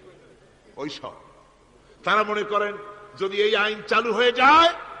 ওইসব তারা মনে করেন যদি এই আইন চালু হয়ে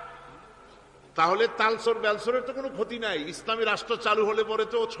যায় তাহলে তালচোর বেলচোরের তো কোনো ক্ষতি নাই, ইসলামী রাষ্ট্র চালু হলে পরে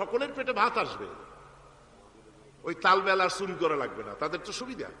তো সকলের পেটে ভাত আসবে, ওই তাল বেল আর চুরি করা লাগবে না, তাদের তো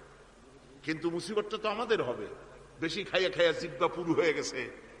সুবিধা। কিন্তু মুসিবতটা তো আমাদের হবে, বেশি খাইয়া খাইয়া জিব্বা পুরু হয়ে গেছে,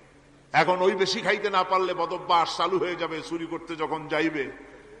 এখন ওই বেশি খাইতে না পারলে বদভ্যাস চালু হয়ে যাবে, চুরি করতে যখন যাইবে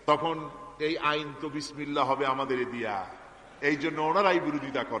তখন এই আইন তো বিসমিল্লাহ হবে আমাদের দিয়া। এই জন্য ওনারাই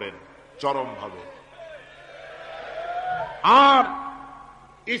বিরোধিতা করেন চরম ভাবে। আর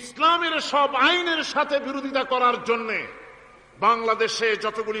ইসলামের সব আইনের সাথে বিরোধিতা করার জন্য বাংলাদেশে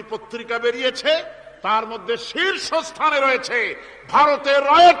যতগুলি পত্রিকা বেরিয়েছে তার মধ্যে শীর্ষস্থানে রয়েছে ভারতের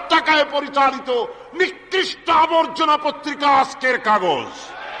রয়ের টাকায় পরিচালিত নিকৃষ্ট আবর্জনা পত্রিকা আজকের কাগজ।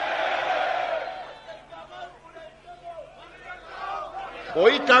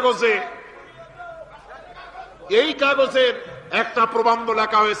 এই কাগজের একটা প্রবন্ধ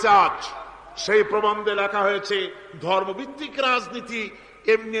লেখা হয়েছে আজ। সেই প্রবন্ধে লেখা হয়েছে ধর্মভিত্তিক রাজনীতি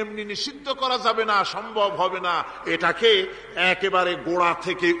এমনি এমনি নিষিদ্ধ করা যাবে না, সম্ভব হবে না, এটাকে একেবারে গোড়া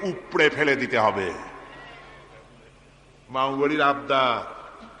থেকে উপড়ে ফেলে দিতে হবে। মাওবাড়ির আবদার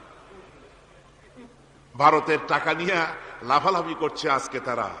ভারতের টাকা নিয়ে লাফালাফি করছে আজকে।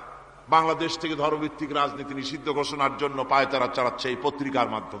 তারা বাংলাদেশ থেকে ধর্মভিত্তিক রাজনীতি নিষিদ্ধ ঘোষণার জন্য পায়তারা চালাচ্ছে এই পত্রিকার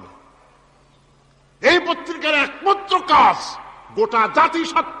মাধ্যমে। এই পত্রিকার একমাত্র কাজ গোটা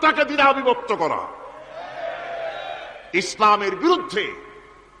জাতিসত্তাকে দ্বিধা বিভক্ত করা, ইসলামের বিরুদ্ধে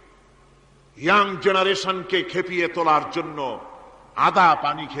ইয়াং জেনারেশনকে খেপিয়ে তোলার জন্য আদা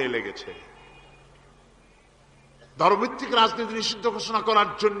পানি খেয়ে লেগেছে। ধর্মভিত্তিক রাজনীতি নিষিদ্ধ ঘোষণা করার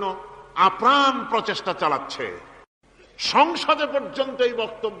জন্য আপ্রাণ প্রচেষ্টা চালাচ্ছে। সংসদে পর্যন্ত এই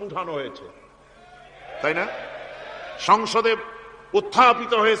বক্তব্য উঠানো হয়েছে, তাই না? সংসদে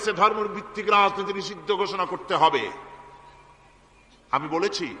উত্থাপিত হয়েছে ধর্মভিত্তিক রাজনীতি নিষিদ্ধ ঘোষণা করতে হবে। আমি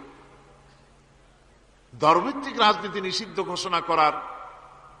বলেছি ধর্মভিত্তিক রাজনীতি নিষিদ্ধ ঘোষণা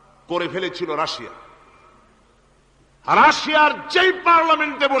করে ফেলেছিল রাশিয়া। রাশিয়ার যেই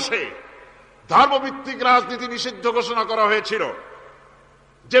পার্লামেন্টে বসে ধর্মভিত্তিক রাজনীতি নিষিদ্ধ ঘোষণা করা হয়েছিল,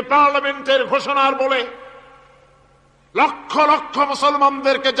 যে পার্লামেন্টের ঘোষণার বলে লক্ষ লক্ষ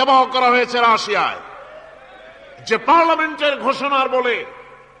মুসলমানদেরকে জবাহ করা হয়েছে রাশিয়ায়, যে পার্লামেন্টের ঘোষণার বলে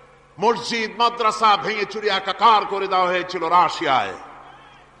মসজিদ মাদ্রাসা ভেঙে চুরি একাকার করে দেওয়া হয়েছিল রাশিয়ায়,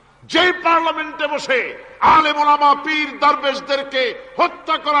 যে পার্লামেন্টে বসে আলেম ওলামা পীর দরবেশদেরকে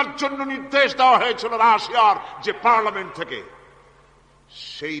হত্যা করার জন্য নির্দেশ দেওয়া হয়েছিল রাশিয়ার যে পার্লামেন্ট থেকে,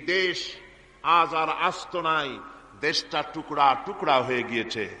 সেই দেশ আজ আর আস্ত নাই, দেশটা টুকরা টুকরা হয়ে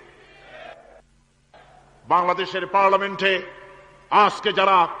গিয়েছে। বাংলাদেশের পার্লামেন্টে আজকে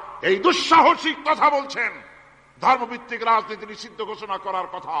যারা এই দুঃসাহসিক কথা বলছেন, ধর্মভিত্তিক রাজনীতি নিষিদ্ধ ঘোষণা করার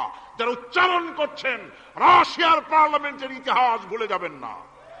কথা যারা উচ্চারণ করছেন, রাশিয়ার পার্লামেন্টের ইতিহাস ভুলে যাবেন না।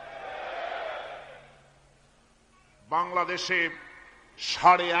 বাংলাদেশে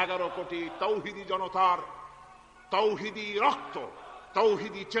 11.5 কোটি তৌহিদি জনতার তৌহিদি রক্ত,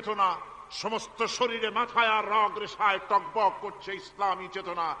 তৌহিদি চেতনা সমস্ত শরীরে মাথায় আর রগ রেশায় টকবক করছে। ইসলামী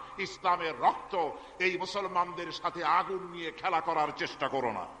চেতনা, ইসলামের রক্ত। এই মুসলমানদের সাথে আগুন নিয়ে খেলা করার চেষ্টা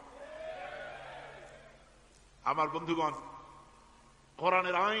করো না। আমার বন্ধুগণ,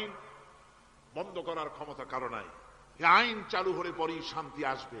 কোরআনের আইন বন্ধ করার ক্ষমতা কারো নাই। এই আইন চালু হলে পরেই শান্তি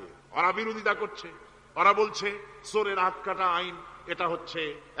আসবে। ওরা বিরোধিতা করছে, ওরা বলছে চোরের হাত কাটা আইন, এটা হচ্ছে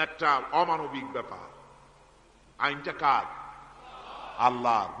একটা অমানবিক ব্যাপার। আইনটা কার?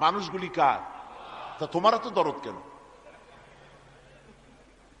 আল্লাহর। মানুষগুলি কার? তা তোমারা তো দরদ কেন?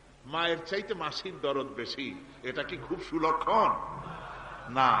 মায়ের চাইতে মাসির দরদ বেশি, এটা কি খুব সুলক্ষণ?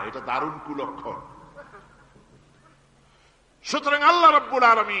 না, এটা দারুণ কুলক্ষণ। সুতরাং আল্লাহ রাব্বুল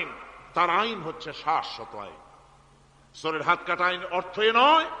আলামিন তার আইন হচ্ছে শাশ্বত আইন। চোরের হাত কাটা আইন অর্থ এ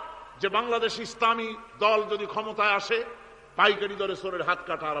নয় যে বাংলাদেশ ইসলামী দল যদি ক্ষমতায় আসে পাইকারি দরে চোরের হাত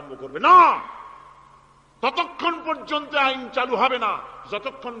কাটা আরম্ভ করবে না। ততক্ষণ পর্যন্ত আইন চালু হবে না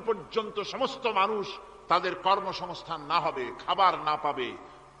যতক্ষণ পর্যন্ত সমস্ত মানুষ তাদের কর্মসংস্থান না হবে, খাবার না পাবে,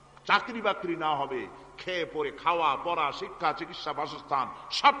 চাকরি বাকরি না হবে, খেয়ে পরে খাওয়া পড়া শিক্ষা চিকিৎসা বাসস্থান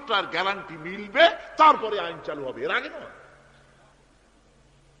সবটার গ্যারান্টি মিলবে, তারপরে আইন চালু হবে, এর আগে নয়।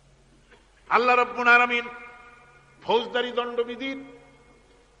 আল্লাহ রাব্বুল আলামিন ফৌজদারি দণ্ডবিধির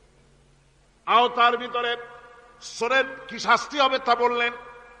আওতার ভিতরে চোরের কি শাস্তি হবে তা বললেন,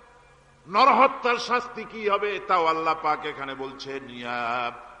 নরহত্যার শাস্তি কি হবে তাও আল্লাহ পাক এখানে বলছেন, ইয়া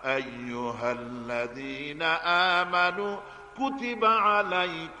আইয়ুহাল্লাযীনা আমানু কুতিবা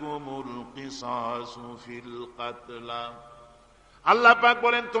আলাইকুমুল কিসাসু ফিল কাতলা। আল্লাহ পাক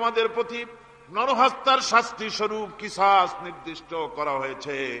বলেন তোমাদের প্রতি নরহত্যার শাস্তি স্বরূপ কিসাস নির্দিষ্ট করা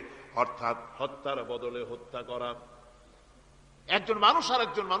হয়েছে, অর্থাৎ হত্যার বদলে হত্যা করা। একজন মানুষ আর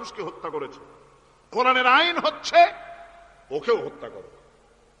একজন মানুষকে হত্যা করেছে, কোরআনের আইন হচ্ছে ওকেও হত্যা করো।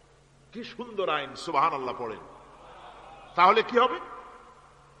 কি সুন্দর আইন, সুবহানাল্লাহ পড়েন। তাহলে কি হবে?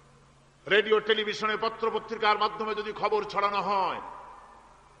 রেডিও টেলিভিশনে পত্র পত্রিকার মাধ্যমে যদি খবর ছড়ানো হয়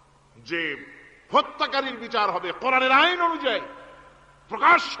যে হত্যাকারীর বিচার হবে কোরআনের আইন অনুযায়ী,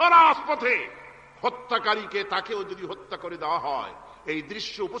 প্রকাশ্য রাজপথে হত্যাকারীকে তাকেও যদি হত্যা করে দেওয়া হয়, এই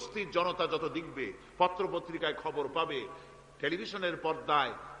দৃশ্য উপস্থিত জনতা যত দেখবে, পত্রপত্রিকায় খবর পাবে, টেলিভিশনের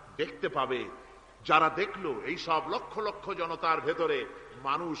পর্দায় দেখতে পাবে, যারা দেখলো এই সব লক্ষ লক্ষ জনতার ভেতরে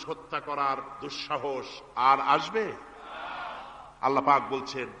মানুষ হত্যা করার দুঃসাহস আর আসবে? আল্লাহ পাক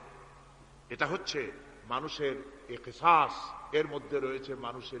বলছেন এটা হচ্ছে মানুষের কিসাস, এর মধ্যে রয়েছে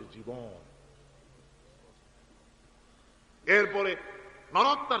মানুষের জীবন। এরপরে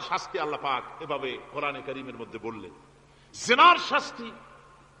নরহত্যার শাস্তি আল্লাহ পাক এভাবে কোরআনে কারীমের মধ্যে বললেন। জিনার শাস্তি,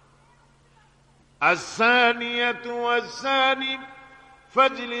 আয-যানিয়াতু ওয়াজ-যানি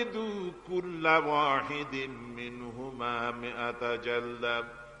ফাজলিদু কুল্লা ওয়াহিদিন মিনহুমা মিআতা জালদা।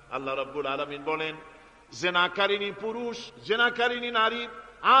 আল্লাহ রাব্বুল আলামিন বলেন, জিনাকারিনী পুরুষ, জিনাকারিনী নারী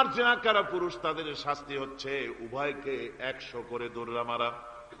আর জিনাকারা পুরুষ, তাদের শাস্তি হচ্ছে উভয়কে 100 করে দৌড়া মারা,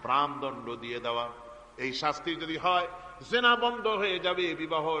 প্রাণদণ্ড দিয়ে দেওয়া। এই শাস্তি যদি হয়, জিনা বন্ধ হয়ে যাবে,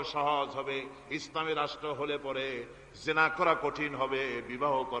 বিবাহ সহজ হবে। ইসলামী রাষ্ট্র হলে পরে জিনা করা কঠিন হবে,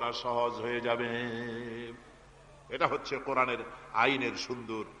 বিবাহ করা সহজ হয়ে যাবে। এটা হচ্ছে কোরআনের আইনের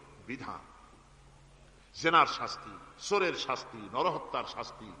সুন্দর বিধান। জিনার শাস্তি, চোরের শাস্তি, নরহত্যার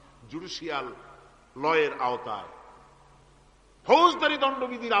শাস্তি জুডিশিয়াল লয়ের আওতায়, ফৌজদারি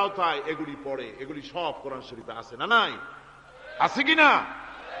দণ্ডবিধির আওতায় এগুলি পড়ে। এগুলি সব কোরআন শরীফে আছে না নাই? আছে কিনা?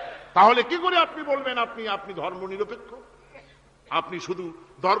 তাহলে কি করে আপনি বলবেন আপনি ধর্ম নিরপেক্ষ? আপনি শুধু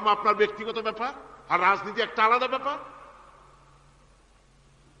ধর্ম আপনার ব্যক্তিগত ব্যাপার আর রাজনীতি একটা আলাদা ব্যাপার।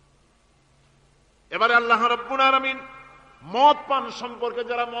 এবারে আল্লাহ রাব্বুল আলামিন মদ পান সম্পর্কে,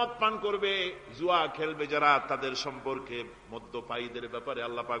 যারা মদ পান করবে, জুয়া খেলবে যারা, তাদের সম্পর্কে, মদ্যপায়ীদের ব্যাপারে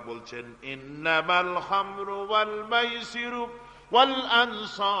আল্লাহ পাক বলছেন, ইন্নামাল খামরু ওয়াল মাইসিরু ওয়াল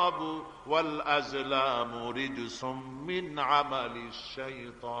আনসাবু ওয়াল আজলামু রিজসুম মিন আমালিশ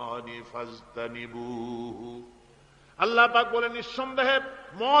শাইতানি ফাজতানিবুহু। আল্লাহ পাক বলেন, নিঃসন্দেহে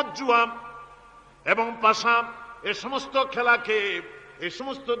মদ, জুয়া এবং পাশা, এ সমস্ত খেলাকে, এই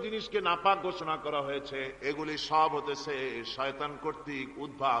সমস্ত জিনিসকে নাপাক ঘোষণা করা হয়েছে। এগুলি সব হতেছে শয়তান কর্তৃক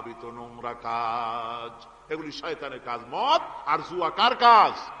উদ্ভাবিত নোংরা কাজ। এগুলি শয়তানের কাজ। মদ আর জুয়া কার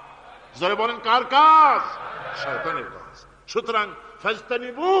কাজ? জোরে বলেন, কার কাজ? শয়তানের কাজ। সুতরাং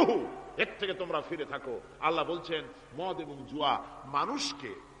ফাজতানিবুহু, এর থেকে তোমরা ফিরে থাকো। আল্লাহ বলছেন মদ এবং জুয়া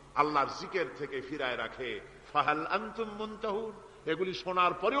মানুষকে আল্লাহর জিকির থেকে ফিরায় রাখে। ফাহাল আনতুম মুনতাহুন, এগুলি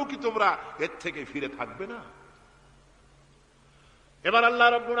শোনার পরেও কি তোমরা এর থেকে ফিরে থাকবে না? এবার আল্লাহ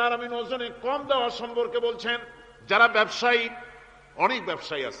রাব্বুল আলামিন ওজনে কম দেওয়া সম্পর্কে বলছেন। যারা ব্যবসায়ী, অনেক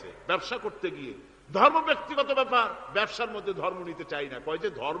ব্যবসায়ী আছে, ব্যবসা করতে গিয়ে ধর্ম ব্যক্তিগত ব্যাপার, ব্যবসার মধ্যে ধর্ম নিতে চাই না। কয় যে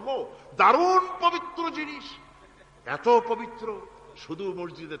ধর্ম দারুণ পবিত্র জিনিস, এত পবিত্র, শুধু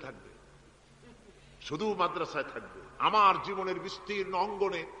মসজিদে থাকবে, শুধু মাদ্রাসায় থাকবে, আমার জীবনের বিস্তীর্ণ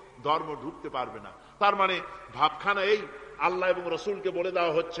অঙ্গনে ধর্ম ঢুকতে পারবে না। তার মানে ভাবখানা এই, আল্লাহ এবং রসুলকে বলে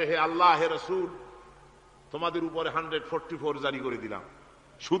দেওয়া হচ্ছে, হে আল্লাহ, হে রসুল, তোমাদের উপরে 144 জারি করে দিলাম,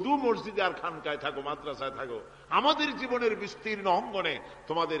 শুধু মসজিদে আর খানকায় থাকো, মাদ্রাসায় থাকো, আমাদের জীবনের বিস্তীর্ণ অঙ্গনে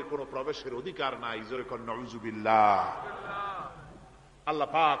তোমাদের কোনো প্রবেশের অধিকার নাই। জোরে কর নাউজুবিল্লাহ। আল্লাহ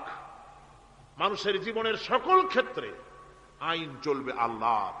পাক মানুষের জীবনের সকল ক্ষেত্রে আইন চলবে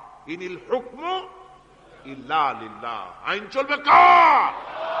আল্লাহ। ইনিল হুকমু ইল্লা লিল্লাহ, আইন চলবে কার?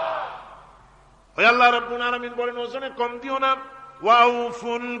 ওই আল্লাহ রাব্বুল আলামিন বলেন, ওজনে কম দিও না।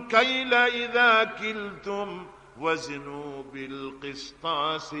 ওয়াউফুল কাইলা ইযা কিলতুম ওয়াজনু বিল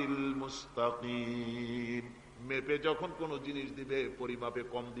কিসতাসিল মুস্তাকিম। মেপে যখন কোন জিনিস দিবে, পরিমাপে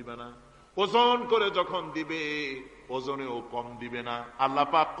কম দিবে না। ওজন করে যখন দিবে, ওজনেও কম দিবে না। আল্লাহ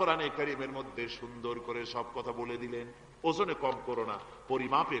পাক কোরআনে কারীমের মধ্যে সুন্দর করে সব কথা বলে দিলেন। ওজনে কম করো না,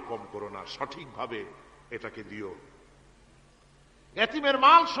 পরিমাপে কম করো না, সঠিকভাবে এটাকে দিও। এতিমের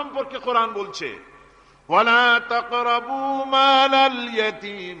মাল সম্পর্কে কোরআন বলছে, ওয়ালা তাকরাবু মালাল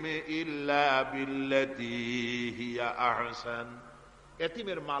ইয়াতীম ইল্লা বিল্লাতী হিয়া আহসান।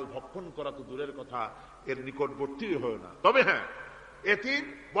 এতিমের মাল ভক্ষণ করা তো দূরের কথা, এর নিকটবর্তী হয় না। তবে হ্যাঁ, এতিম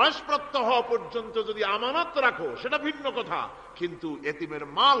বয়সপ্রাপ্ত হওয়া পর্যন্ত যদি আমানত রাখো, সেটা ভিন্ন কথা, কিন্তু এতিমের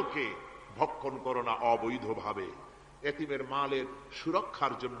মালকে ভক্ষণ করো না অবৈধভাবে। এতিমের মালের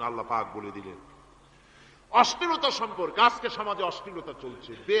সুরক্ষার জন্য আল্লাহ পাক বলে দিলেন। অশ্লীলতা সম্পর্কে, আজকে সমাজে অশ্লীলতা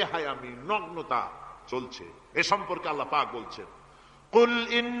চলছে, বেহায়ামি, নগ্নতা চলছে, এ সম্পর্কে আল্লাহ পাক বলছেন, কুল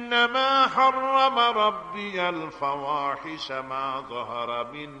ইন্নামা হাররামা রাব্বিয়াল ফাওয়াহিশা মা যাহারা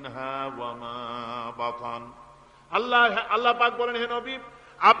মিনহা ওয়া মা বাতান। আল্লাহ পাক বলেন, হে নবী,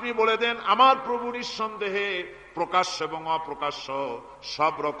 আপনি বলে দেন, আমার প্রভু নিঃসন্দেহে প্রকাশ্য এবং অপ্রকাশ্য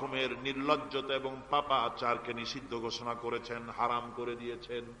সব রকমের নির্লজ্জতা এবং পাপাচারকে নিষিদ্ধ ঘোষণা করেছেন, হারাম করে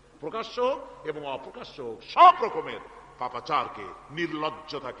দিয়েছেন। প্রকাশ্য এবং অপ্রকাশ্য সব রকমের পাপাচারকে,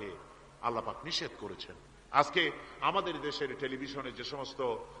 নির্লজ্জতাকে আল্লাহ পাক নিষেধ করেছেন। আজকে আমাদের দেশের টেলিভিশনে যে সমস্ত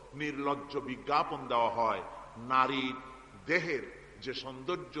নির্লজ্জ বিজ্ঞাপন দেওয়া হয়, নারীর দেহের যে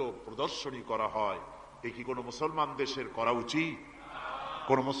সৌন্দর্য প্রদর্শনী করা হয়, এ কি কোনো মুসলমান দেশের করা উচিত?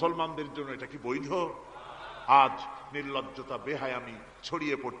 কোন মুসলমানদের জন্য এটা কি বৈধ? আজ নির্লজ্জতা, বেহায়ামি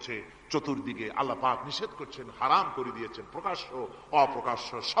ছড়িয়ে পড়ছে চতুর্দিকে। আল্লাহ পাক নিষেধ করছেন, হারাম করে দিয়েছেন। প্রকাশ্য অপ্রকাশ্য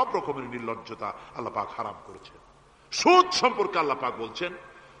সব রকমের নির্লজ্জতা আল্লাহ পাক হারাম করেছেন। সুদ সম্পর্কে আল্লাহ পাক বলছেন,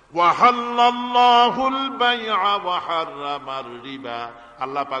 ওয়াহাল্লাল্লাহুল বাই'a ওয়া হাররামার রিবা।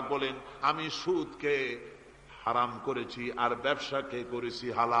 আল্লাহ পাক বলেন, আমি সুদকে হারাম করেছি আর ব্যবসাকে করেছি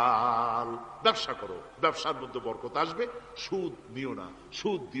হালাল। ব্যবসা করো, ব্যবসার মধ্যে বরকত আসবে। সুদ নিও না,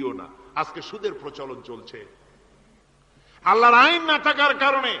 সুদ দিও না। আজকে সুদের প্রচলন চলছে। আল্লাহর আইন না থাকার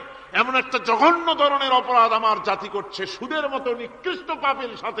কারণে এমন একটা জঘন্য ধরনের অপরাধ আমার জাতি করছে, সুদের মতো নিকৃষ্ট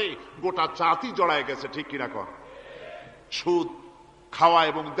পাপের সাথে গোটা জাতি জড়ায় গেছে। ঠিক কিনা কর? সুদ খাওয়া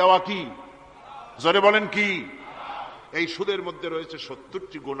এবং দেওয়া কি? জোরে বলেন কি? এই সুদের মধ্যে রয়েছে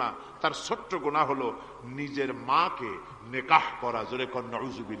 70টি গুনাহ। তার ছোট্ট গুনাহ হলো নিজের মাকে নেকাহ করা। জোরে কর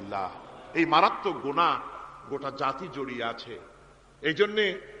নাউযুবিল্লাহ। এই মারাত্মক গুনাহ গোটা জাতি জড়িয়ে আছে। এই জন্যে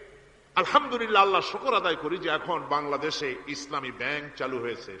আলহামদুলিল্লাহ, আল্লাহ শুকর আদায় করি যে এখন বাংলাদেশে ইসলামী ব্যাংক চালু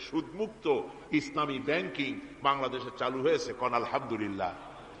হয়েছে। সুদমুক্ত ইসলামী ব্যাংকিং বাংলাদেশে চালু হয়েছে। কোন আলহামদুলিল্লাহ।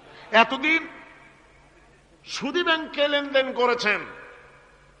 এতদিন সুদী ব্যাংকে লেনদেন করেছেন,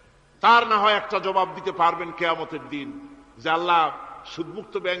 তার না হয় একটা জবাব দিতে পারবেন কিয়ামতের দিন যে আল্লাহ,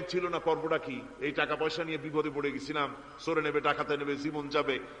 সুদমুক্ত ব্যাংক ছিল না, পর্বটা কি? এই টাকা পয়সা নিয়ে বিপদে পড়ে গেছিলাম, চোরে নেবে, ডাকাতে নেবে, জীবন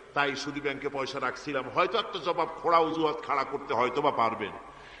যাবে, তাই সুদী ব্যাংকে পয়সা রাখছিলাম। হয়তো একটা জবাব, খোড়া অজুহাত খাড়া করতে হয়তো বা পারবেন।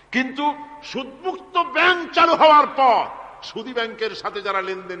 কিন্তু সুদমুক্ত ব্যাংক চালু হওয়ার পর সুদী ব্যাংকের সাথে যারা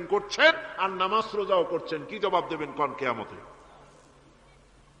লেনদেন করছেন আর নামাজ রোজাও করছেন, কি জবাব দেবেন কোন কিয়ামতে?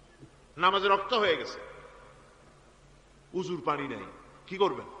 নামাজে রক্ত হয়ে গেছে, উজুর পানি নেই, কি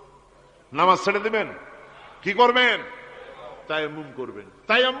করবেন? নামাজ ছেড়ে দেবেন? কি করবেন? তায়াম্মুম করবেন।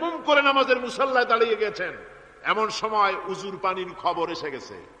 তায়াম্মুম করে নামাজের মুসাল্লায় দাঁড়িয়ে গেছেন, এমন সময় উজুর পানির খবর এসে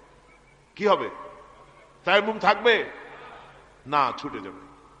গেছে, কি হবে? তায়াম্মুম থাকবে না, ছুটে যাবে।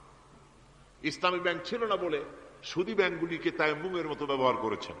 ইসলামী ব্যাংক ছিল না বলে সুদী ব্যাংকগুলিকে তায়াম্মুমের মতো ব্যবহার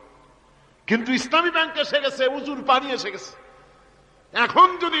করেছেন, কিন্তু ইসলামী ব্যাংক এসে গেছে, উজুর পানি এসে গেছে। এখন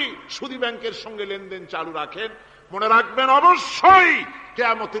যদি সুদী ব্যাংকের সঙ্গে লেনদেন চালু রাখেন, মনে রাখবেন অবশ্যই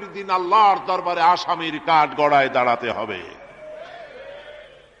কিয়ামতের দিন আল্লাহর দরবারে আসামির কাঠ গড়ায় দাঁড়াতে হবে।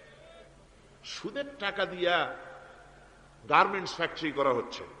 সুদের টাকা দিয়া গার্মেন্টস ফ্যাক্টরি করা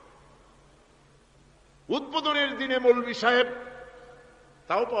হচ্ছে। উদ্বোধনের দিনে মৌলভী সাহেব,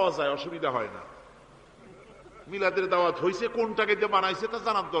 তাও পাওয়া যায়, অসুবিধা হয় না। মিলাদের দাওয়াত হয়েছে, কোন টাকা দিয়ে বানাইছে তা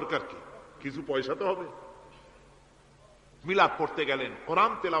জানার দরকার কি? কিছু পয়সা তো হবে। মিলাদ পড়তে গেলেন,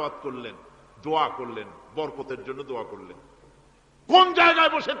 কোরআন তেলাওয়াত করলেন, দোয়া করলেন, বরকতের জন্য দোয়া করলেন। কোন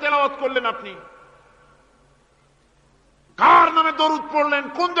জায়গায় বসে তেলাওয়াত করলেন আপনি? কার নামে দরুদ পড়লেন?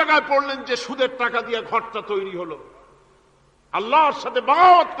 কোন জায়গায় পড়লেন যে সুদের টাকা দিয়ে ঘরটা তৈরি হলো, আল্লাহর সাথে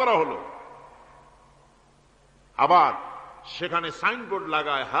বাগাওয়াত করা হলো? আবার সেখানে সাইনবোর্ড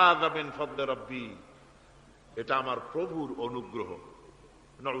লাগায়, হাযা মিন ফাদলি রাব্বি, এটা আমার প্রভুর অনুগ্রহ।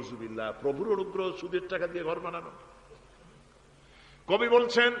 নাউযুবিল্লাহ, প্রভুর অনুগ্রহ সুদের টাকা দিয়ে ঘর বানানো। কবি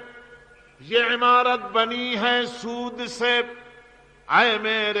বলছেন, ये इमारत बनी है सूद से आए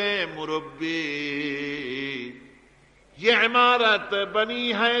मेरे मुरब्बी, ये इमारत बनी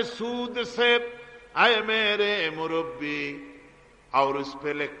है सूद से आए मेरे मुरब्बी, और उस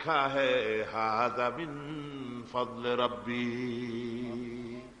पे लिखा है हाज़ा मिन फज़ल रब्बी।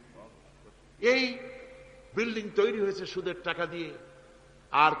 এই বিল্ডিং তৈরি হয়েছে সুদের টাকা দিয়ে।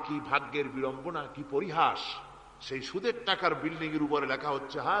 আর কি ভাগ্যের বিড়ম্বনা, কি পরিহাস! সেই সুদের টাকার বিল্ডিং এর উপরে লেখা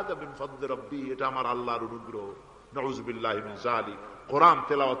হচ্ছে হাযা মিন ফাদলি রাব্বি, এটা আমার আল্লাহর অনুগ্রহ। নাউযুবিল্লাহি মিন যালিক। কোরআন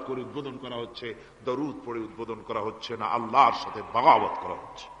তেলাওয়াত করে উদ্বোধন করা হচ্ছে, দরুদ পড়ে উদ্বোধন করা হচ্ছে না, আল্লাহর সাথে বাগাওয়াত করা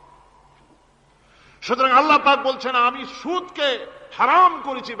হচ্ছে। সুতরাং আল্লাহ পাক বলছেন, আমি সুদকে হারাম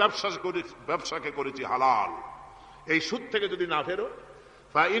করেছি, ব্যবসাকে করেছি হালাল। এই সুদ থেকে যদি না ফেরো,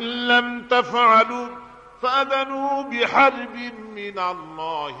 ফাইন লাম তাফআলু ফাযানু বিহারবিন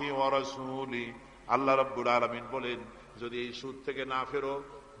মিনাল্লাহি ওয়া রাসূলি। আল্লাহ রাব্বুল আলামিন বলেন, যদি এই সুদ থেকে না ফেরো,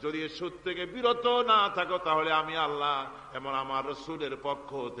 যদি এই সুদ থেকে বিরত না থাকো, তাহলে আমি আল্লাহ এবং আমার রাসূলের পক্ষ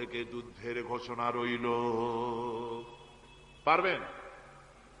থেকে যুদ্ধের ঘোষণা রইল। পারবেন?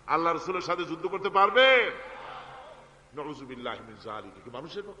 আল্লাহ রাসূলের সাথে যুদ্ধ করতে পারবে? নাউযুবিল্লাহি মিন যালিক। কি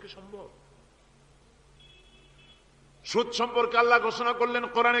মানুষের পক্ষে সম্ভব? সুদ সম্পর্কে আল্লাহ ঘোষণা করলেন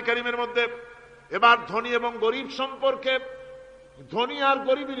কোরআনে কারীমের মধ্যে। এবার ধনী এবং গরিব সম্পর্কে, ধনী আর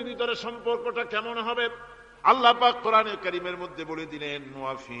গরিবের ভিতরে সম্পর্কটা কেমন হবে আল্লাহ পাক কোরআনে কারীমের মধ্যে বলে দিলেন,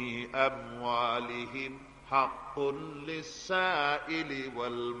 ওয়া ফি আমওয়ালিহিম হাক্কুন লিসাইলি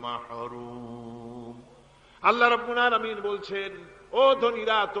ওয়াল মাহরুম। আল্লাহ রাব্বুল আলামিন বলছেন, ও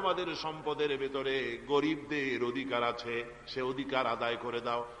ধনীরা, তোমাদের সম্পদের ভেতরে গরিবদের অধিকার আছে, সে অধিকার আদায় করে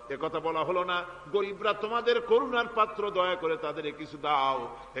দাও। একথা বলা হলো না গরিবরা তোমাদের করুণার পাত্র, দয়া করে তাদের কিছু দাও,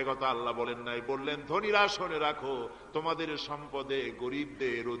 একথা আল্লাহ বলেন নাই। বললেন, ধনীরা শুনে রাখো, তোমাদের সম্পদে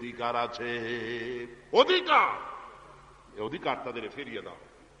গরিবদের অধিকার আছে, অধিকার, এই অধিকার তাদের ফিরিয়ে দাও।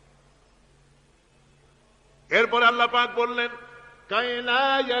 এরপরে আল্লাহ পাক বললেন, কাইলা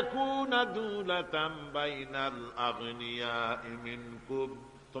ইয়াকুনা দুলাতাম বাইনাল আগনিয়াই মিনকুম,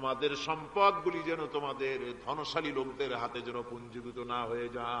 তোমাদের সম্পদগুলি যেন তোমাদের ধনশালী লোকদের হাতে যেন পুঞ্জীভূত না হয়ে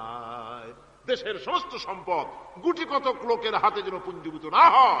যায়। দেশের সমস্ত সম্পদ গুটি কতক লোকের হাতে যেন পুঞ্জীভূত না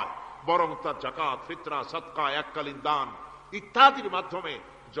হয়, বরং তার যাকাত, ফিতরা, সাদকা, এককালীন দান ইত্যাদির মাধ্যমে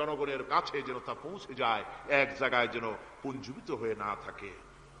জনগণের কাছে যেন তা পৌঁছে যায়, এক জায়গায় যেন পুঞ্জীভূত হয়ে না থাকে।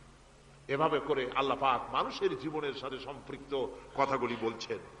 এভাবে করে আল্লাহ পাক মানুষের জীবনের সাথে সম্পৃক্ত কথাগুলি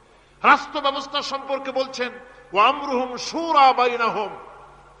বলছেন। রাষ্ট্র ব্যবস্থা সম্পর্কে বলছেন, ওয়া আমরুহুম শুরা বাইনাহুম,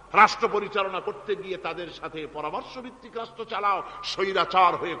 রাষ্ট্র পরিচালনা করতে গিয়ে তাদের সাথে পরামর্শ ভিত্তিক রাষ্ট্র চালাও,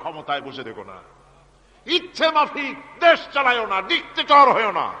 স্বৈরাচার হয়ে ক্ষমতায় বসে দেখো না, ইচ্ছে মাফিক দেশ চালায়ও না, ডিক্টেটর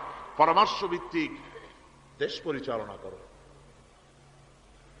হয়েও না, পরামর্শ ভিত্তিক দেশ পরিচালনা করো।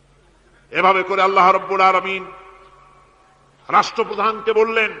 এভাবে করে আল্লাহ রাব্বুল আলামিন রাষ্ট্রপ্রধানকে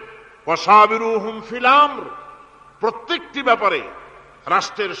বললেন, ওয়াসাবিরুহুম ফিল আমর, প্রত্যেকটি ব্যাপারে,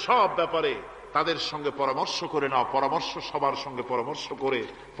 রাষ্ট্রের সব ব্যাপারে তাদের সঙ্গে পরামর্শ করে নাও, পরামর্শ সবার সঙ্গে পরামর্শ করে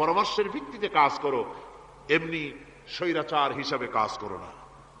পরামর্শের ভিত্তিতে কাজ করো, এমনি স্বৈরাচার হিসাবে কাজ করো না।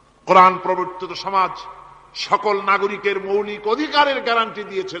 কোরআন প্রবর্তিত সমাজ সকল নাগরিকের মৌলিক অধিকারের গ্যারান্টি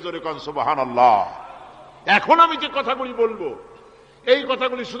দিয়েছে, জোরে কোন সুবহানাল্লাহ। এখন আমি যে কথাগুলি বলবো, এই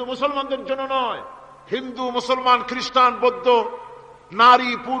কথাগুলি শুধু মুসলমানদের জন্য নয়, হিন্দু, মুসলমান, খ্রিস্টান, বৌদ্ধ,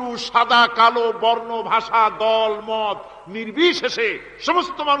 নারী, পুরুষ, সাদা, কালো, বর্ণ, ভাষা, দল, মত নির্বিশেষে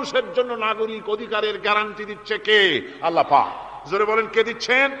সমস্ত মানুষের জন্য নাগরিক অধিকারের গ্যারান্টি দিচ্ছে কে? আল্লাহ পাক। জোরে বলেন, কে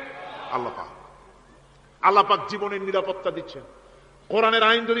দিচ্ছেন? আল্লাহ পাক। আল্লাহ পাক জীবনের নিরাপত্তা দিচ্ছেন। কোরআনের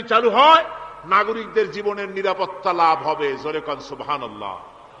আইন যদি চালু হয়, নাগরিকদের জীবনের নিরাপত্তা লাভ হবে। জোরে কোন সুবহানাল্লাহ।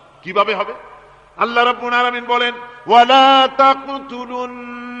 কিভাবে হবে? আল্লাহ রাব্বুল আলামিন বলেন, ওয়ালা তাকতুলুন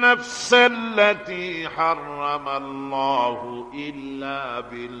নাফসাল্লাতী হারামাল্লাহু ইল্লা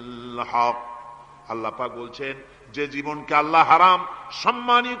বিল হক। আল্লাহ পাক বলছেন, যে জীবনকে আল্লাহ হারাম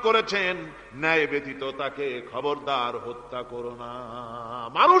সম্মানী করেছেন, ন্যায় ব্যতীত তাকে খবরদার হত্যা করো না।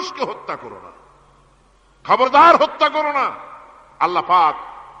 মানুষকে হত্যা করো না, খবরদার হত্যা করো না। আল্লাহ পাক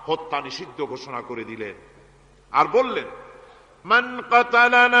হত্যা নিষিদ্ধ ঘোষণা করে দিলেন। আর বললেন, মান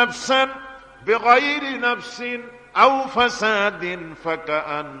কাতালা নাফসান বিগাইরি নাফসিন আও ফাসাদিন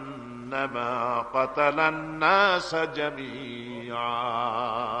ফাকান্নামা কাতালান নাস জামিআ।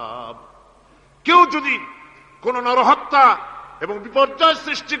 কেউ যদি কোন নরহত্যা এবং বিপর্যয়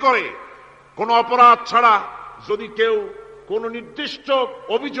সৃষ্টি করে, কোন অপরাধ ছাড়া যদি কেউ কোন নির্দিষ্ট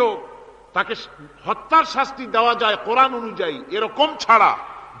অভিযোগ, তাকে হত্যার শাস্তি দেওয়া যায় কোরআন অনুযায়ী, এরকম ছাড়া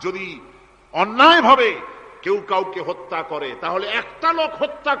যদি অন্যায়ভাবে কেউ কাউকে হত্যা করে, তাহলে একটা লোক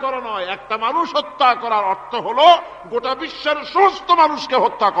হত্যা করা নয়, একটা মানুষ হত্যা করার অর্থ হলো গোটা বিশ্বের সমস্ত মানুষকে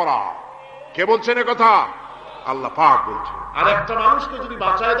হত্যা করা। কে বলছেন এ কথা? আল্লাহ পাক বলছেন। আর একটা মানুষকে যদি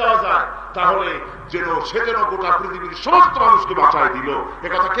বাঁচায় দেওয়া যায়, তাহলে সে যেন গোটা পৃথিবীর সমস্ত মানুষকে বাঁচায় দিল। এ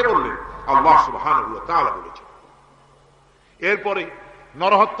কথা কে বললেন? আল্লাহ সুবহানাহু ওয়া তাআলা বলেছেন। এরপরে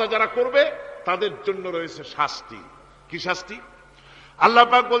নরহত্যা যারা করবে তাদের জন্য রয়েছে শাস্তি। কি শাস্তি? আল্লাহ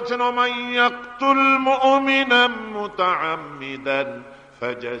পাক বলছেন, ওমান ইয়াকতুল মুমিনান মুতাআম্মিদান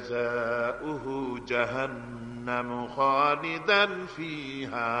ফাজাযাউহু জাহান্নাম খালিদান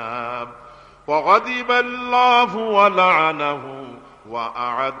ফিহা ওয়া গাদিবাল্লাহু ওয়া লা'নাহু ওয়া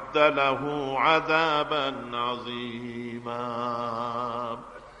আ'আদ্দা লাহু আযাবান আযীমা।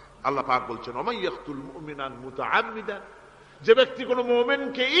 আল্লাহ পাক বলছেন, ওমান ইয়াকতুল মুমিনান মুতাআম্মিদান, যে ব্যক্তি কোন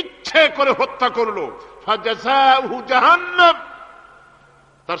মুমিনকে ইচ্ছে করে হত্যা করলো, ফাজাযাউহু জাহান্নাম,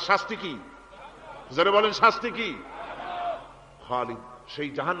 তার শাস্তি কি? যারা বলেন শাস্তি কি? খালিদ, সেই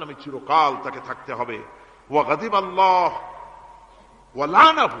জাহান্নামে চিরকাল তাকে থাকতে হবে। ওয়া গাদিবাল্লাহ ওয়া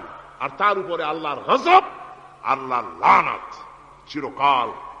লা'নাহু, আর তার উপরে আল্লাহর গজব, আল্লাহর লানত, চিরকাল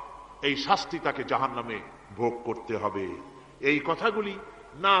এই শাস্তি তাকে জাহান্নামে ভোগ করতে হবে। এই কথাগুলি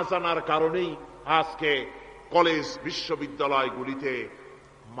না জানার কারণেই আজকে কলেজ, বিশ্ববিদ্যালয়গুলিতে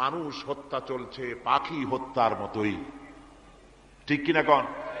মানুষ হত্যা চলছে পাখি হত্যার মতোই। ঠিক কিনা কোন?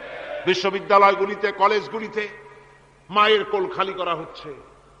 বিশ্ববিদ্যালয়গুলিতে, কলেজগুলিতে মায়ের কোল খালি করা হচ্ছে,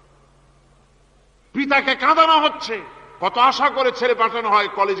 পিতাকে কাঁদানো হচ্ছে। কত আশা করে ছেলে পাঠানো হয়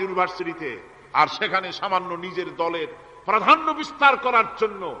কলেজ, ইউনিভার্সিটিতে, আর সেখানে সামান্য নিজের দলের প্রাধান্য বিস্তার করার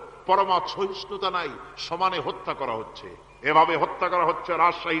জন্য পরমা সহিষ্ণুতা নাই, সমানে হত্যা করা হচ্ছে। এভাবে হত্যা করা হচ্ছে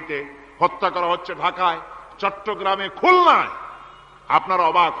রাজশাহীতে, হত্যা করা হচ্ছে ঢাকায়, চট্টগ্রামে, খুলনায়, আপনারা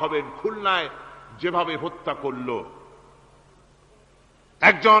অবাক হবেন, খুলনায় যেভাবে হত্যা করল,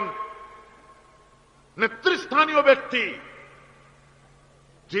 একজন নেতৃস্থানীয় ব্যক্তি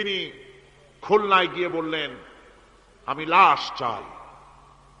যিনি খুলনায় গিয়ে বললেন, আমি লাশ চাই,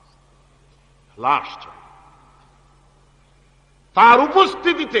 লাশ চাই। তার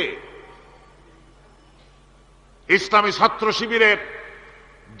উপস্থিতিতে ইসলামী ছাত্র শিবিরের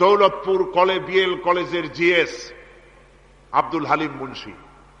দৌলতপুর বিএল কলেজের জিএস আব্দুল হালিম মুন্সি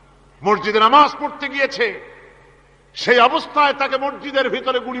মসজিদে নামাজ পড়তে গিয়েছে, সেই অবস্থায় তাকে মসজিদের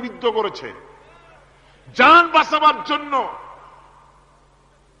ভিতরে গুলিবিদ্ধ করেছে। জান বাঁচাবার জন্য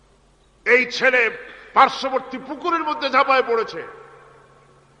এই ছেলে পার্শ্ববর্তী পুকুরের মধ্যে ঝাঁপায় পড়েছে,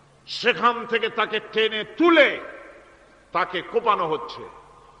 সেখান থেকে তাকে টেনে তুলে তাকে কোপানো হচ্ছে,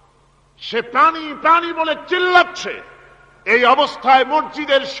 সে প্রাণী প্রাণী বলে চিল্লাচ্ছে। এই অবস্থায়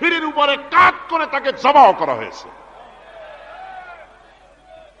মসজিদের সিঁড়ির উপরে কাট করে তাকে জবাহ করা হয়েছে।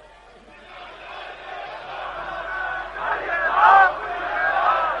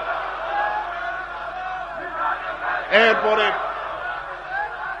 এরপরে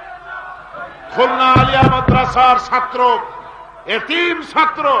খুলনা আলিয়া মাদ্রাসার ছাত্র, এতিম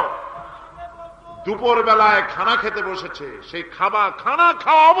ছাত্র, দুপুর বেলায় খানা খেতে বসেছে, সেই খানা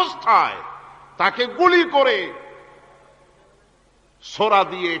খাওয়া অবস্থায় তাকে গুলি করে ছোরা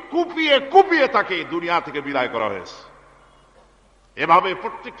দিয়ে কুপিয়ে কুপিয়ে তাকে দুনিয়া থেকে বিদায় করা হয়েছে। এভাবে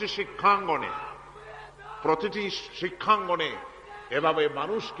প্রত্যেকটি শিক্ষাঙ্গনে এভাবে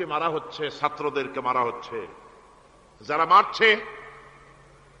মানুষকে মারা হচ্ছে, ছাত্রদেরকে মারা হচ্ছে। যারা মারছে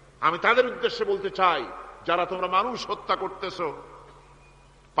আমি তাদের উদ্দেশ্যে বলতে চাই, যারা তোমরা মানুষ হত্যা করতেছ,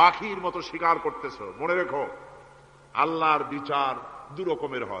 পাখির মতো শিকার করতেছ, মনে রেখো আল্লাহর বিচার দু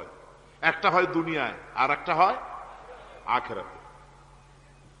রকমের হয়, একটা হয় দুনিয়ায় আর একটা হয় আখিরাতে।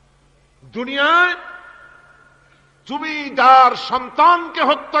 দুনিয়ায় তুমি যার সন্তানকে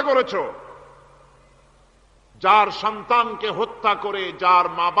হত্যা করেছ, যার সন্তানকে হত্যা করে যার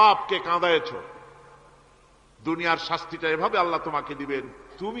মা বাপকে কাঁদায়েছ, দুনিয়ার শাস্তিটা এভাবে আল্লাহ তোমাকে দিবেন,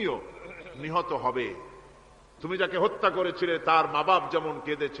 তুমিও নিহত হবে। তুমি যাকে হত্যা করেছিলে তার মা বাপ যেমন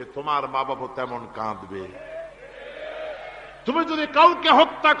কেঁদেছে, তোমার মা বাপও তেমন কাঁদবে। তুমি যদি কাউকে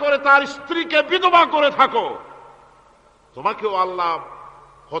হত্যা করে তার স্ত্রীকে বিধবা করে থাকো, তোমাকেও আল্লাহ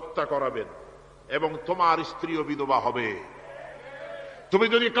হত্যা করাবেন এবং তোমার স্ত্রীও বিধবা হবে। তুমি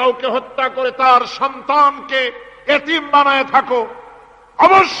যদি কাউকে হত্যা করে তার সন্তানকে এতিম বানায় থাকো,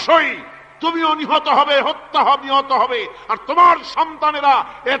 অবশ্যই তুমিও নিহত হবে, নিহত হবে, আর তোমার সন্তানেরা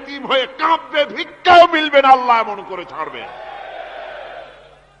এতিম হয়ে কাঁদবে, ভিক্ষাও মিলবে না, আল্লাহ এমন করে ছাড়বে।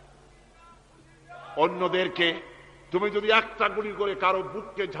 অন্যদেরকে তুমি যদি একটা গুলি করে কারো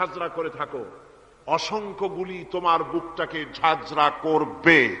বুককে ঝাঁঝরা করে থাকো, অসংখ্য গুলি তোমার বুকটাকে ঝাঁঝরা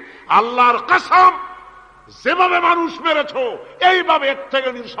করবে। আল্লাহর কসম, যেভাবে মানুষ মেরেছ এইভাবে এর থেকে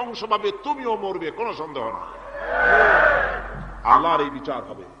নৃশংসভাবে তুমিও মরবে, কোনো সন্দেহ না। আল্লাহর এই বিচার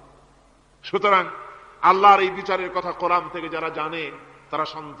হবে। সুতরাং আল্লাহর এই বিচারের কথা কোরআন থেকে যারা জানে তারা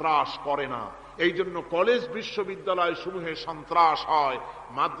সন্ত্রাস করে না। এই জন্য কলেজ বিশ্ববিদ্যালয় সমূহে সন্ত্রাস হয়,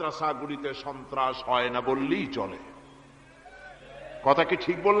 মাদ্রাসাগুলিতে সন্ত্রাস হয় না বললেই চলে। কথা কি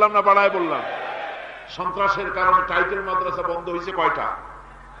ঠিক বললাম না বাড়ায় বললাম? সন্ত্রাসের কারণে টাইটেল মাদ্রাসা বন্ধ হয়েছে কয়টা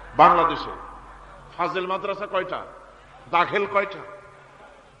বাংলাদেশে? ফাজেল মাদ্রাসা কয়টা? দাখিল কয়টা?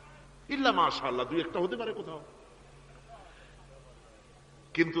 ইল্লা মাশাআল্লাহ দুই একটা হতে পারে কোথাও,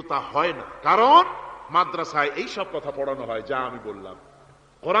 কিন্তু তা হয় না। কারণ মাদ্রাসায় এই সব কথা পড়ানো হয় যা আমি বললাম।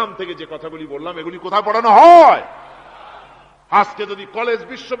 কোরআন থেকে যে কথাগুলি বললাম এগুলি কোথায় পড়ানো হয়? আজকে যদি কলেজ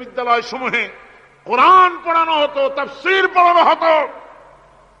বিশ্ববিদ্যালয় সমূহে কোরআন পড়ানো হতো, তাফসীর পড়ানো হতো,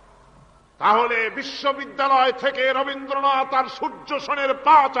 তাহলে বিশ্ববিদ্যালয় থেকে রবীন্দ্রনাথ আর সূর্য সেনের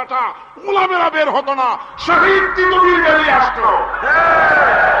পা চাটা গোলামেরা বের হতো না, শহীদ তিতুমির বেরিয়ে আসতো,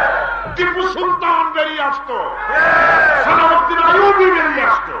 টিপু সুলতান বেরিয়ে আসতো, সালাউদ্দিন আইয়ুবী বেরিয়ে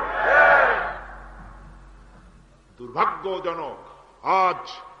আসতো। দুর্ভাগ্যজনক, আজ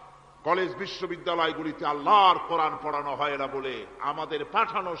কলেজ বিশ্ববিদ্যালয়গুলিতে আল্লাহর কোরআন পড়ানো হয় না বলে আমাদের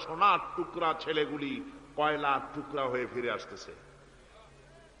পাঠানো সোনার টুকরা ছেলেগুলি কয়লার টুকরা হয়ে ফিরে আসতেছে।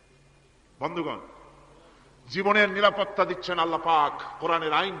 বন্ধুগণ, জীবনের নিরাপত্তা দিচ্ছেন আল্লাহ পাক।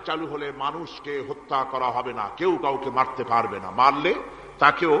 কোরআনের আইন চালু হলে মানুষকে হত্যা করা হবে না, কেউ কাউকে মারতে পারবে না, মারলে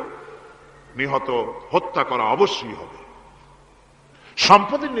তাকেও নিহত হত্যা করা অবশ্যই হবে।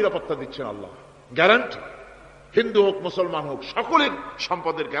 সম্পদের নিরাপত্তা দিচ্ছেন আল্লাহ, গ্যারান্টি। হিন্দু হোক মুসলমান হোক সকলের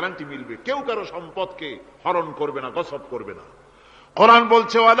সম্পদের গ্যারান্টি মিলবে, কেউ কারো সম্পদকে হরণ করবে না, গসব করবে না। কোরআন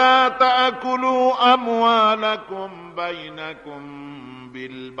বলছে ওয়ালা তাকুলু আমওয়ালাকুম বাইনাকুম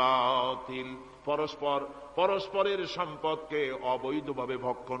বিল বাতিল, পরস্পরের সম্পদকে অবৈধভাবে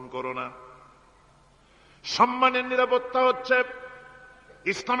ভক্ষণ করো না। সম্মানের নিরাপত্তা হচ্ছে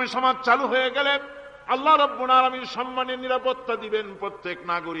ইসলামী সমাজ চালু হয়ে গেলে আল্লাহ রাব্বুল আলামিন সম্মানের নিরাপত্তা দিবেন প্রত্যেক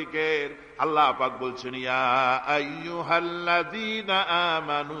নাগরিকের। আল্লাহ পাক বলছেন, ইয়া আইয়ুহাল্লাযীনা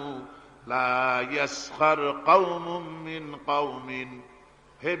আমানু লা ইয়াসখার কওমুম মিন কওমিন,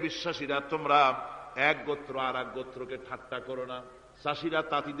 হে বিশ্বাসীরা তোমরা এক গোত্র আর এক গোত্রকে ঠাট্টা করো না। চাষিরা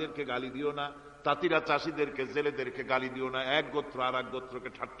তাঁতিদেরকে গালি দিও না, তাঁতিরা চাষিদেরকে জেলেদেরকে গালি দিও না। এক গোত্র আর এক গোত্রকে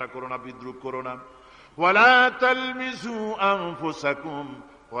ঠাট্টা করো না, বিদ্রুপ করো না। ওয়ালা তালমিজু আনফুসাকুম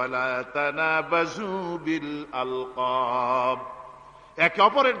ওয়ালা তানাবাজু বিল আলকাব, একে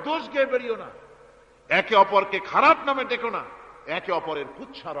অপরের দোষ গেয়ে বেরিও না, একে অপরকে খারাপ নামে ডেকো না, একে অপরের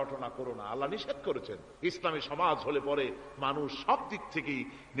কুচ্ছা রটনা করো না। আল্লাহ নিষেধ করেছেন। ইসলামী সমাজ হলে পরে মানুষ সব দিক থেকেই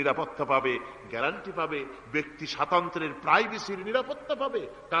নিরাপত্তা পাবে, গ্যারান্টি পাবে, ব্যক্তি স্বাতন্ত্র্যের প্রাইভেসির নিরাপত্তা পাবে।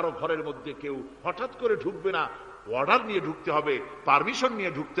 কারো ঘরের মধ্যে কেউ হঠাৎ করে ঢুকবে না, অর্ডার নিয়ে ঢুকতে হবে, পারমিশন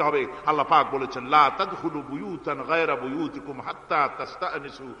নিয়ে ঢুকতে হবে। আল্লাহ পাক বলেছেন, লা তাদখুলু বুয়ুতান গায়রা বুয়ুতিকুম হাত্তা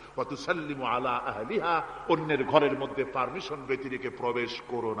তাস্তানিসু ওয়া তুসাল্লিমু আলা আহলিহা, অন্যের ঘরের মধ্যে পারমিশন ব্যতি রেখে প্রবেশ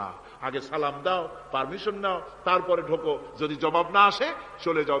করো না। আগে সালাম দাও, পারমিশন নাও, তারপরে ঢোকো। যদি জবাব না আসে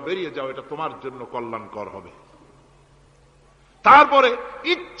চলে যাও, বেরিয়ে যাও, এটা তোমার জন্য কল্যাণকর হবে। তারপরে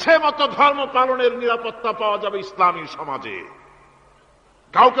ইচ্ছে মতো ধর্ম পালনের নিরাপত্তা পাওয়া যাবে ইসলামী সমাজে।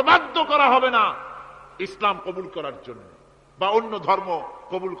 কাউকে বাধ্য করা হবে না ইসলাম কবুল করার জন্য, বা অন্য ধর্ম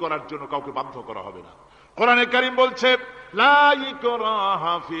কবুল করার জন্য কাউকে বাধ্য করা হবে না। কোরআনে কারীম বলছে, লা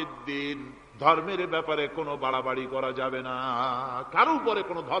ইকরাহা ফিদ্দিন, ধর্মের ব্যাপারে কোনো বাড়াবাড়ি করা যাবে না, কারো উপরে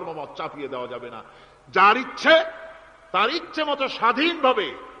কোনো ধর্মমত চাপিয়ে দেওয়া যাবে না। যার ইচ্ছে তার ইচ্ছে মতো স্বাধীনভাবে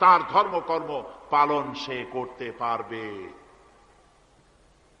তার ধর্মকর্ম পালন সে করতে পারবে।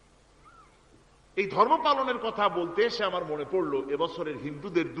 এই ধর্ম পালনের কথা বলতে এসে আমার মনে পড়লো এবছরের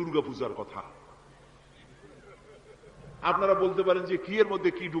হিন্দুদের দুর্গাপূজার কথা। আপনারা বলতে পারেন যে কি এর মধ্যে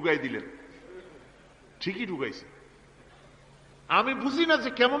কি ঢুকাই দিলেন? ঠিকই ঢুকাইছে। আমি বুঝি না যে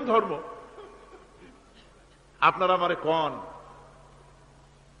কেমন ধর্ম, আপনারা আমারে কন।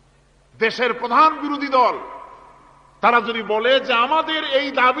 দেশের প্রধান বিরোধী দল তারা যদি বলে যে আমাদের এই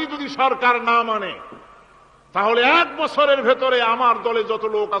দাবি যদি সরকার না মানে তাহলে 1 বছরের ভেতরে আমার দলে যত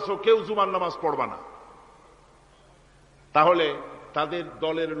লোক আছো কেউ জুমার নামাজ পড়বা না, তাহলে তাদের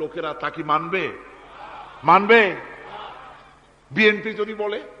দলের লোকেরা তা কি মানবে? মানবে? বিএনপি যদি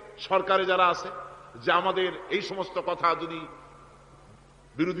বলে, সরকারে যারা আছে, যে আমাদের এই সমস্ত কথা যদি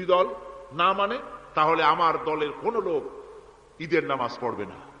বিরোধী দল না মানে তাহলে আমার দলের কোন লোক ঈদের নামাজ পড়বে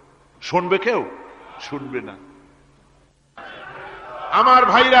না, শুনবে কেউ? শুনবে না। আমার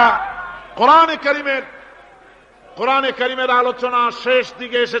ভাইরা, কোরআনে কারীমের আলোচনা শেষ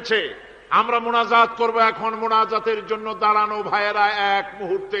দিকে এসেছে। আমরা মোনাজাত করব এখন। মোনাজাতের জন্য দাঁড়ানো ভাইয়েরা এক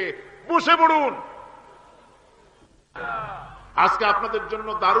মুহূর্তে বসে পড়ুন। আজকে আপনাদের জন্য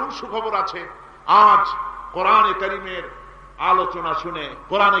দারুণ সুখবর আছে। আজ কোরআনে কারীমের আলোচনা শুনে,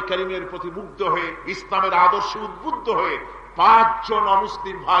 কোরআনে কারীমের প্রতি মুগ্ধ হয়ে, ইসলামের আদর্শে উদ্বুদ্ধ হয়ে 5 জন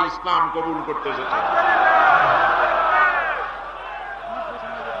অমুসলিম ভাই ইসলাম কবুল করতে এসেছে।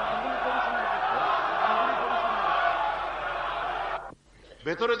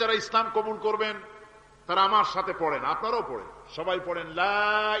 ভেতরে যারা ইসলাম কবুল করবেন তারা আমার সাথে পড়েন, আপনারাও পড়েন, সবাই পড়েন,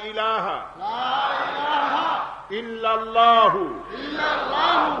 লা ইলাহা ইল্লাল্লাহু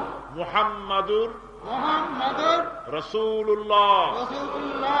মুহাম্মাদুর রাসূলুল্লাহ।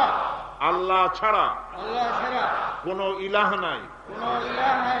 আল্লাহ ছাড়া কোন ইলাহ নাই,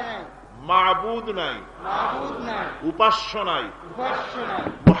 মাবুদ নাই, উপাস্য নাই।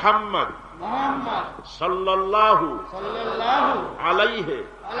 মুহাম্মদ সাল্লাল্লাহু আলাইহি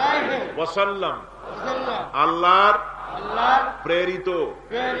ওয়াসাল্লাম আল্লাহর প্রেরিত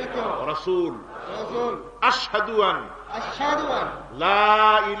রাসূল। আশহাদু আন লা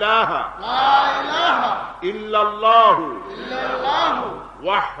ইলাহা ইল্লাল্লাহু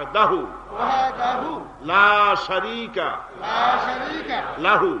ওয়াহদাহু লা শারীকা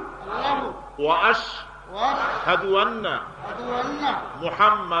লাহু ওয়া আশহাদু আন্না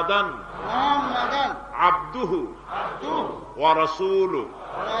মুহাম্মাদান আবদুহু ওয়া রাসূলুহু।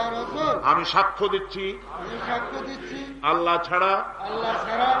 আমি সাক্ষ্য দিচ্ছি আল্লাহ ছাড়া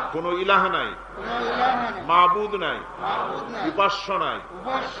কোন ইলাহ নাই, মাবুদ নাই, উপাস্য নাই।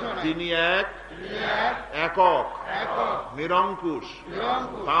 তিনি একক, নিরঙ্কুশ,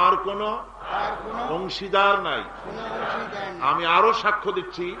 তার কোন অংশীদার নাই। আমি আরো সাক্ষ্য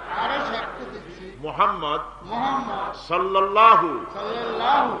দিচ্ছি মুহাম্মদ সাল্লাল্লাহু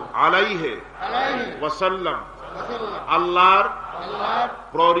আলাইহি ওয়াসাল্লাম আল্লাহর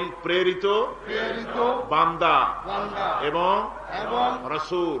প্রেরিত বান্দা এবং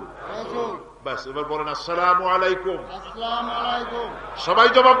রাসূল। বাস, এবার বলেন আসসালামু আলাইকুম। সবাই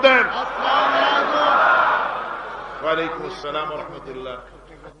জবাব দেন। ওয়ালাইকুম আসসালাম ওয়া রাহমাতুল্লাহ।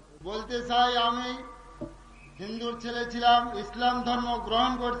 বলতে চাই, আমি হিন্দুর ছেলে ছিলাম, ইসলাম ধর্ম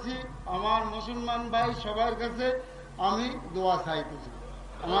গ্রহণ করছি। আমার মুসলমান ভাই সবার কাছে আমি দোয়া চাইতেছি,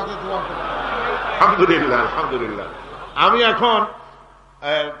 আমাকে দোয়া করুন। আলহামদুলিল্লাহ, আলহামদুলিল্লাহ। আমি এখন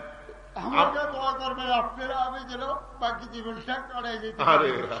আমাকে দোয়া করবেন, আপনারা আমি যেন বাকি জীবনটা কাটাই যেতে আরে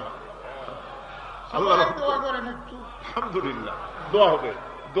আল্লাহ দোয়া করেন একটু। আলহামদুলিল্লাহ, দোয়া হবে,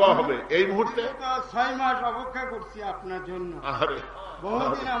 দোয়া হবে। এই মুহূর্তে 6 মাস অপেক্ষা করছি আপনার জন্য। আরে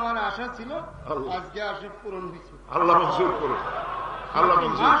বহুদিন আমার আশা ছিল, আজকে আশা পূরণ হয়েছে। আল্লাহ মঞ্জুর করুন, আল্লাহ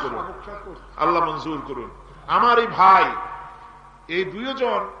মঞ্জুর করুন, অপেক্ষা করছি। আল্লাহ মঞ্জুর করুন। আমার এই ভাই, এই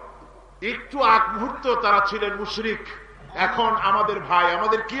দুইজন একটু আগ মুহূর্ত তারা ছিলেন মুশরিক, এখন আমাদের ভাই,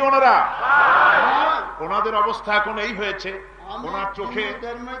 আমাদের কি ওনারা, ওনাদের অবস্থা এখন এই হয়েছে, ওনার চোখে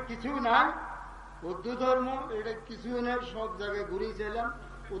ধর্মে কিছু নাই, বৌদ্ধ ধর্ম এটা কিছু নেই, সব জায়গায় ঘুরিয়েছিলাম,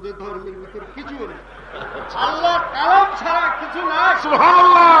 ওদের ধর্মের ভিতরে কিছু নেই, আল্লাহ কালাম ছাড়া কিছু নাই।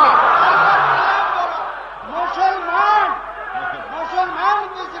 সুবহানাল্লাহ। মুসলমান মুসলমান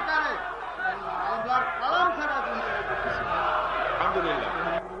বেঁচে পারে, আল্লাহর কালাম ছাড়া কিছু নাই। আলহামদুলিল্লাহ।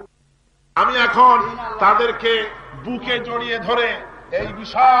 আমি এখন তাদেরকে বুকে জড়িয়ে ধরে এই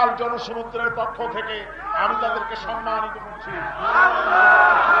বিশাল জনসমুদ্রের পক্ষ থেকে আমি তাদেরকে সম্মানিত করছি।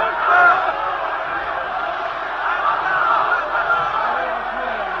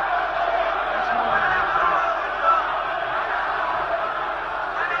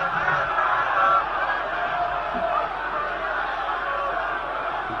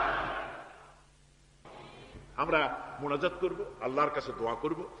 আমরা মুনাজাত করব, আল্লাহর কাছে দোয়া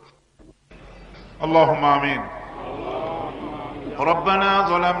করব। اللهم آمين. ربنا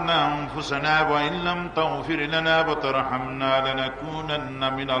ظلمنا أنفسنا وإن لم تغفر لنا وترحمنا لنكونن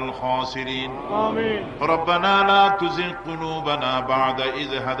من الخاسرين. آمين. ربنا لا تزغ قلوبنا بعد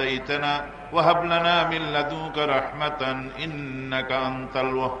إذ هديتنا وهب لنا من لدنك رحمة إنك أنت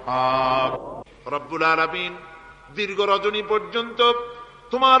الوهاب. رب العالمين, দীর্ঘ রজনী পর্যন্ত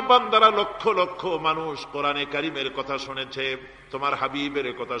তোমার বান্দারা লক্ষ লক্ষ মানুষ কোরআনে কারিমের কথা শুনেছে, তোমার হাবিবের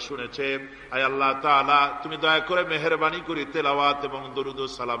কথা শুনেছে। আয় আল্লাহ তাআলা, তুমি দয়া করে মেহেরবানি করে তেলাওয়াত এবং দরুদ ও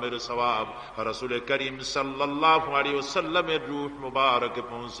সালামের সওয়াব রাসূল করিম সাল্লাল্লাহু আলাইহি ওয়াসাল্লামের রূহ মুবারকে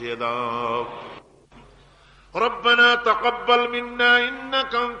পৌঁছিয়ে দাও। ربنا تقبل منا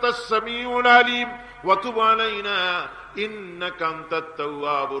إنك أنت السميع العليم وتب علينا إنك أنت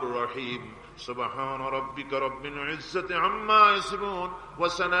التواب الرحيم. سبحان ربك رب العزة عما يصفون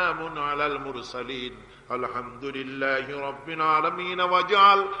وسلام على المرسلين الحمد لله رب العالمين.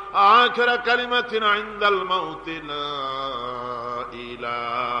 واجعل آخر كلمة عند الموت لا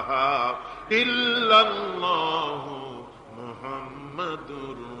إله إلا الله محمد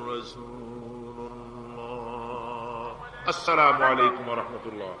رسول الله. السلام عليكم ورحمة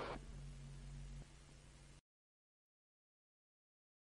الله.